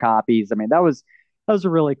sign their copies. I mean, that was a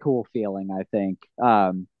really cool feeling, I think.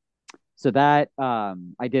 So that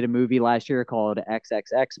I did a movie last year called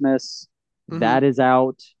XXXmas. hmm That is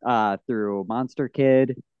out through Monster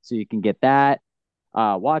Kid, so you can get that.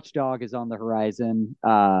 Watchdog is on the horizon.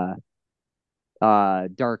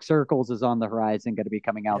 Dark Circles is on the horizon, going to be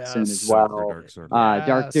coming out soon as yes, Stoked for well. Dark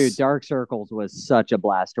Circle. yes. Dark Circles was such a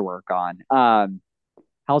blast to work on.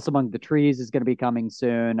 House Among the Trees is going to be coming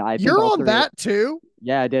soon. I think You're all on three. that too.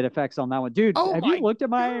 Yeah, I did effects on that one, dude. Oh Have you my looked at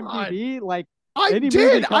my god, IMDb? Like I any movie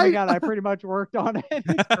did. coming out, I pretty much worked on it.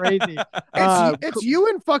 It's crazy. It's you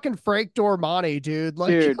and fucking Frank Dormani, dude.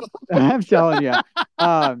 Like, Dude, I'm telling you.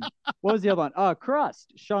 What was the other one?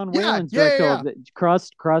 Crust. Sean yeah, Whalen's yeah, director yeah. of the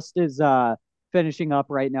Crust. Crust is finishing up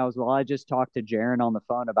right now as well. I just talked to Jaron on the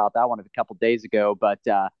phone about that one a couple days ago, but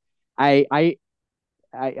I I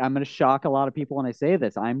I'm going to shock a lot of people when I say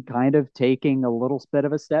this. I'm kind of taking a little bit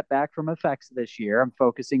of a step back from effects this year. I'm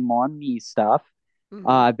focusing more on me stuff. hmm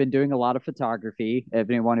I've been doing a lot of photography. If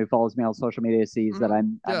anyone who follows me on social media sees that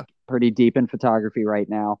I'm Yeah. pretty deep in photography right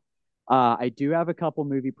now. I do have a couple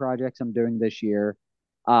movie projects I'm doing this year.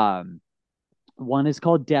 Um, One is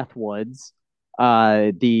called Death Woods.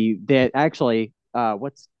 The actually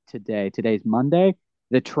what's today? Today's Monday.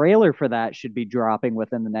 The trailer for that should be dropping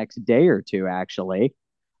within the next day or two, actually.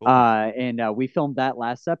 Cool. And We filmed that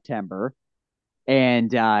last September.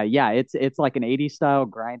 And yeah, it's like an 80s style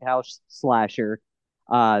grindhouse slasher.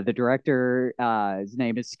 The director, his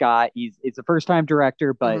name is Scott. He's a first time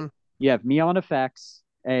director, but hmm you have me on effects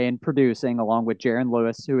and producing, along with Jaron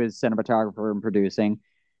Lewis, who is cinematographer and producing.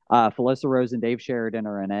 Felissa Rose and Dave Sheridan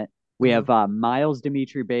are in it. We hmm have Miles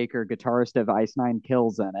Dimitri Baker, guitarist of Ice Nine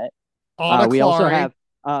Kills, in it. Anna We also Clary.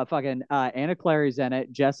 have fucking Anna Clary's in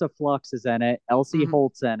it. Jessa Flux is in it. Elsie hmm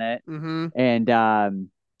Holt's in it. hmm And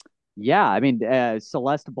yeah, I mean,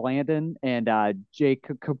 Celeste Blandon and Jake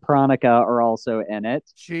Capranica are also in it.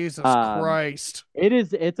 Jesus Um, Christ.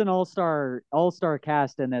 it's an all star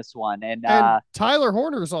cast in this one, and And Tyler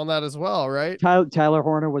Horner's on that as well, right? Tyler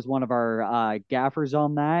Horner was one of our gaffers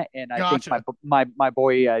on that, and I think Gotcha. my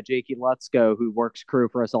boy Jakey Lutzko, who works crew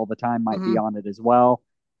for us all the time, might be hmm on it as well.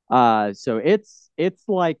 So it's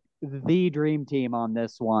like the dream team on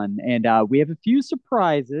this one, and we have a few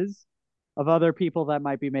surprises of other people that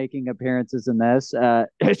might be making appearances in this.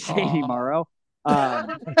 Shady Oh, Morrow.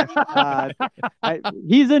 Uh,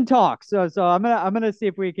 he's in talks, so I'm gonna see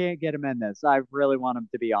if we can't get him in this. I really want him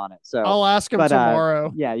to be on it. So, I'll ask him but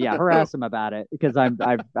tomorrow. yeah, harass him about it because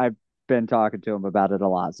I've been talking to him about it a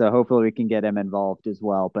lot. So hopefully we can get him involved as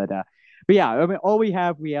well. But yeah, I mean, all we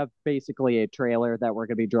have basically a trailer that we're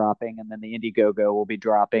gonna be dropping, and then the Indiegogo will be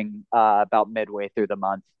dropping about midway through the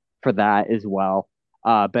month for that as well.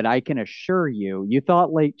 But I can assure you, you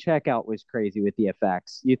thought late checkout was crazy with the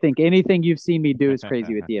effects. You think anything you've seen me do is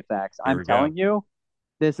crazy with the effects. Here I'm we go. telling you,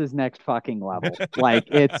 this is next fucking level. Like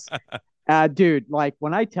it's, dude, like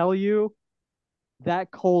when I tell you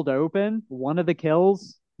that cold open, one of the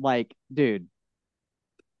kills, like, dude,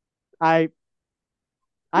 I,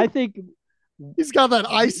 I think, He's got that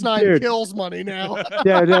Ice Nine dude, Kills money now.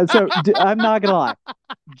 yeah. So I'm not gonna lie.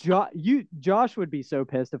 Josh would be so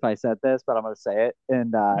pissed if I said this, but I'm gonna say it,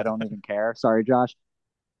 and I don't even care. Sorry, Josh.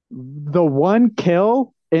 The one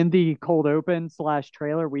kill in the cold open /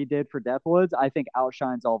 trailer we did for Deathwoods, I think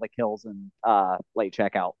outshines all the kills in late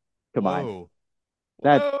checkout combined. Whoa.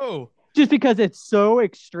 That Whoa. just because it's so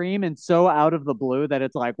extreme and so out of the blue that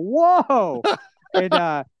it's like, whoa.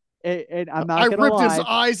 And and I'm I not gonna ripped his lie.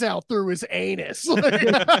 eyes out through his anus.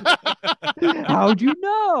 How'd you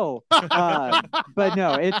know? But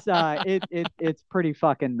no, it's pretty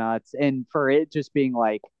fucking nuts. And for it just being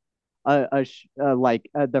like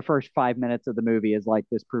the first 5 minutes of the movie is like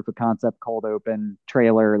this proof of concept cold open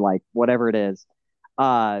trailer, like whatever it is.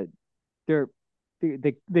 Uh, they're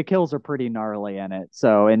the kills are pretty gnarly in it.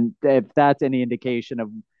 So, and if that's any indication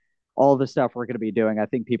of all the stuff we're going to be doing, I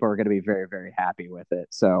think people are going to be very, very happy with it.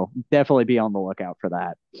 So definitely be on the lookout for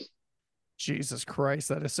that. Jesus Christ,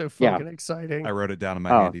 that is so Yeah. fucking exciting. I wrote it down in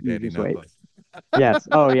my Oh, handy you dandy just wait. notebook. Yes.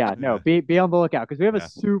 Oh yeah. No, be on the lookout because we have a Yeah.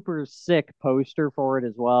 super sick poster for it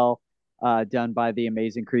as well, done by the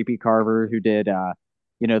amazing Creepy Carver who did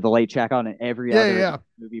the late check on every Yeah, other yeah.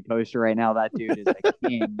 movie poster right now. That dude is a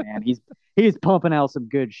king, man. He's pumping out some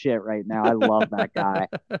good shit right now. I love that guy.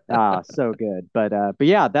 So good. But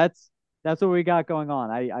yeah, that's what we got going on.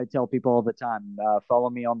 I tell people all the time, follow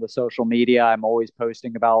me on the social media. I'm always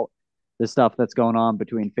posting about the stuff that's going on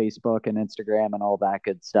between Facebook and Instagram and all that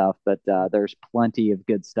good stuff. But there's plenty of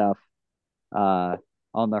good stuff uh,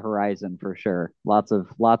 on the horizon for sure. Lots of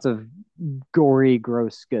gory,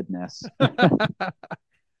 gross goodness.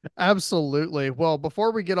 Absolutely. Well,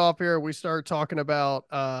 before we get off here, we start talking about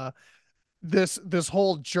this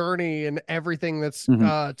whole journey and everything that's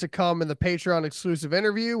Mhm, to come in the Patreon exclusive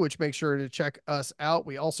interview, which make sure to check us out.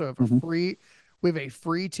 We also have mhm. we have a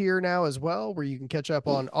free tier now as well, where you can catch up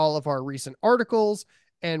on all of our recent articles.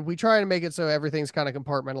 And we try to make it so everything's kind of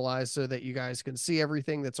compartmentalized so that you guys can see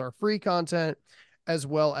everything that's our free content, as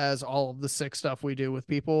well as all of the sick stuff we do with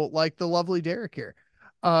people like the lovely Deryk here.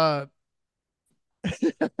 Uh,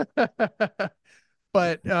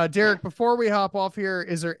 but Deryk, before we hop off here,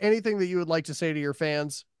 is there anything that you would like to say to your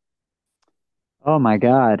fans? Oh my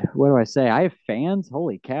God, what do I say? I have fans.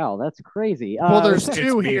 Holy cow, that's crazy. Well, there's It's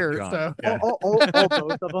two me and here, John. so Yeah.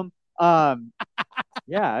 Both of them.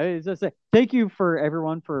 Yeah, it's just thank you for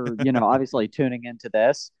everyone for obviously tuning into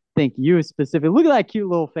this. Thank you specifically. Look at that cute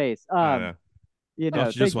little face. I know. You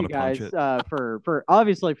just Thank you want to punch guys it. for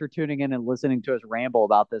obviously for tuning in and listening to us ramble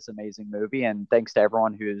about this amazing movie, and thanks to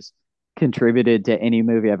everyone who's contributed to any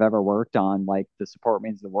movie I've ever worked on. Like the support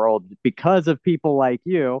means the world. Because of people like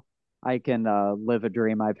you, I can live a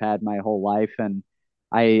dream I've had my whole life, and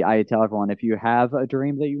I tell everyone if you have a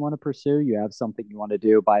dream that you want to pursue, you have something you want to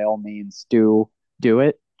do, by all means, do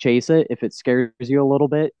it, chase it. If it scares you a little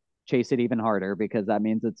bit, chase it even harder because that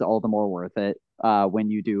means it's all the more worth it when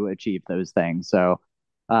you do achieve those things. So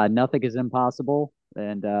nothing is impossible.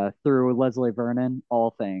 And through Leslie Vernon,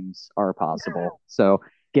 all things are possible. So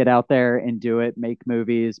get out there and do it. Make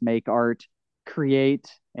movies, make art, create,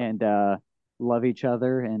 and love each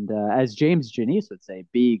other. And as James Janice would say,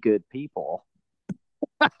 be good people.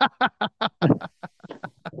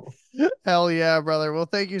 hell yeah, brother. Well,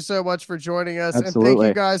 thank you so much for joining us. And thank you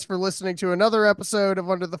Absolutely. guys for listening to another episode of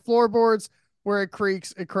Under the Floorboards, where it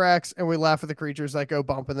creaks, it cracks, and we laugh at the creatures that go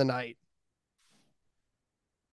bump in the night.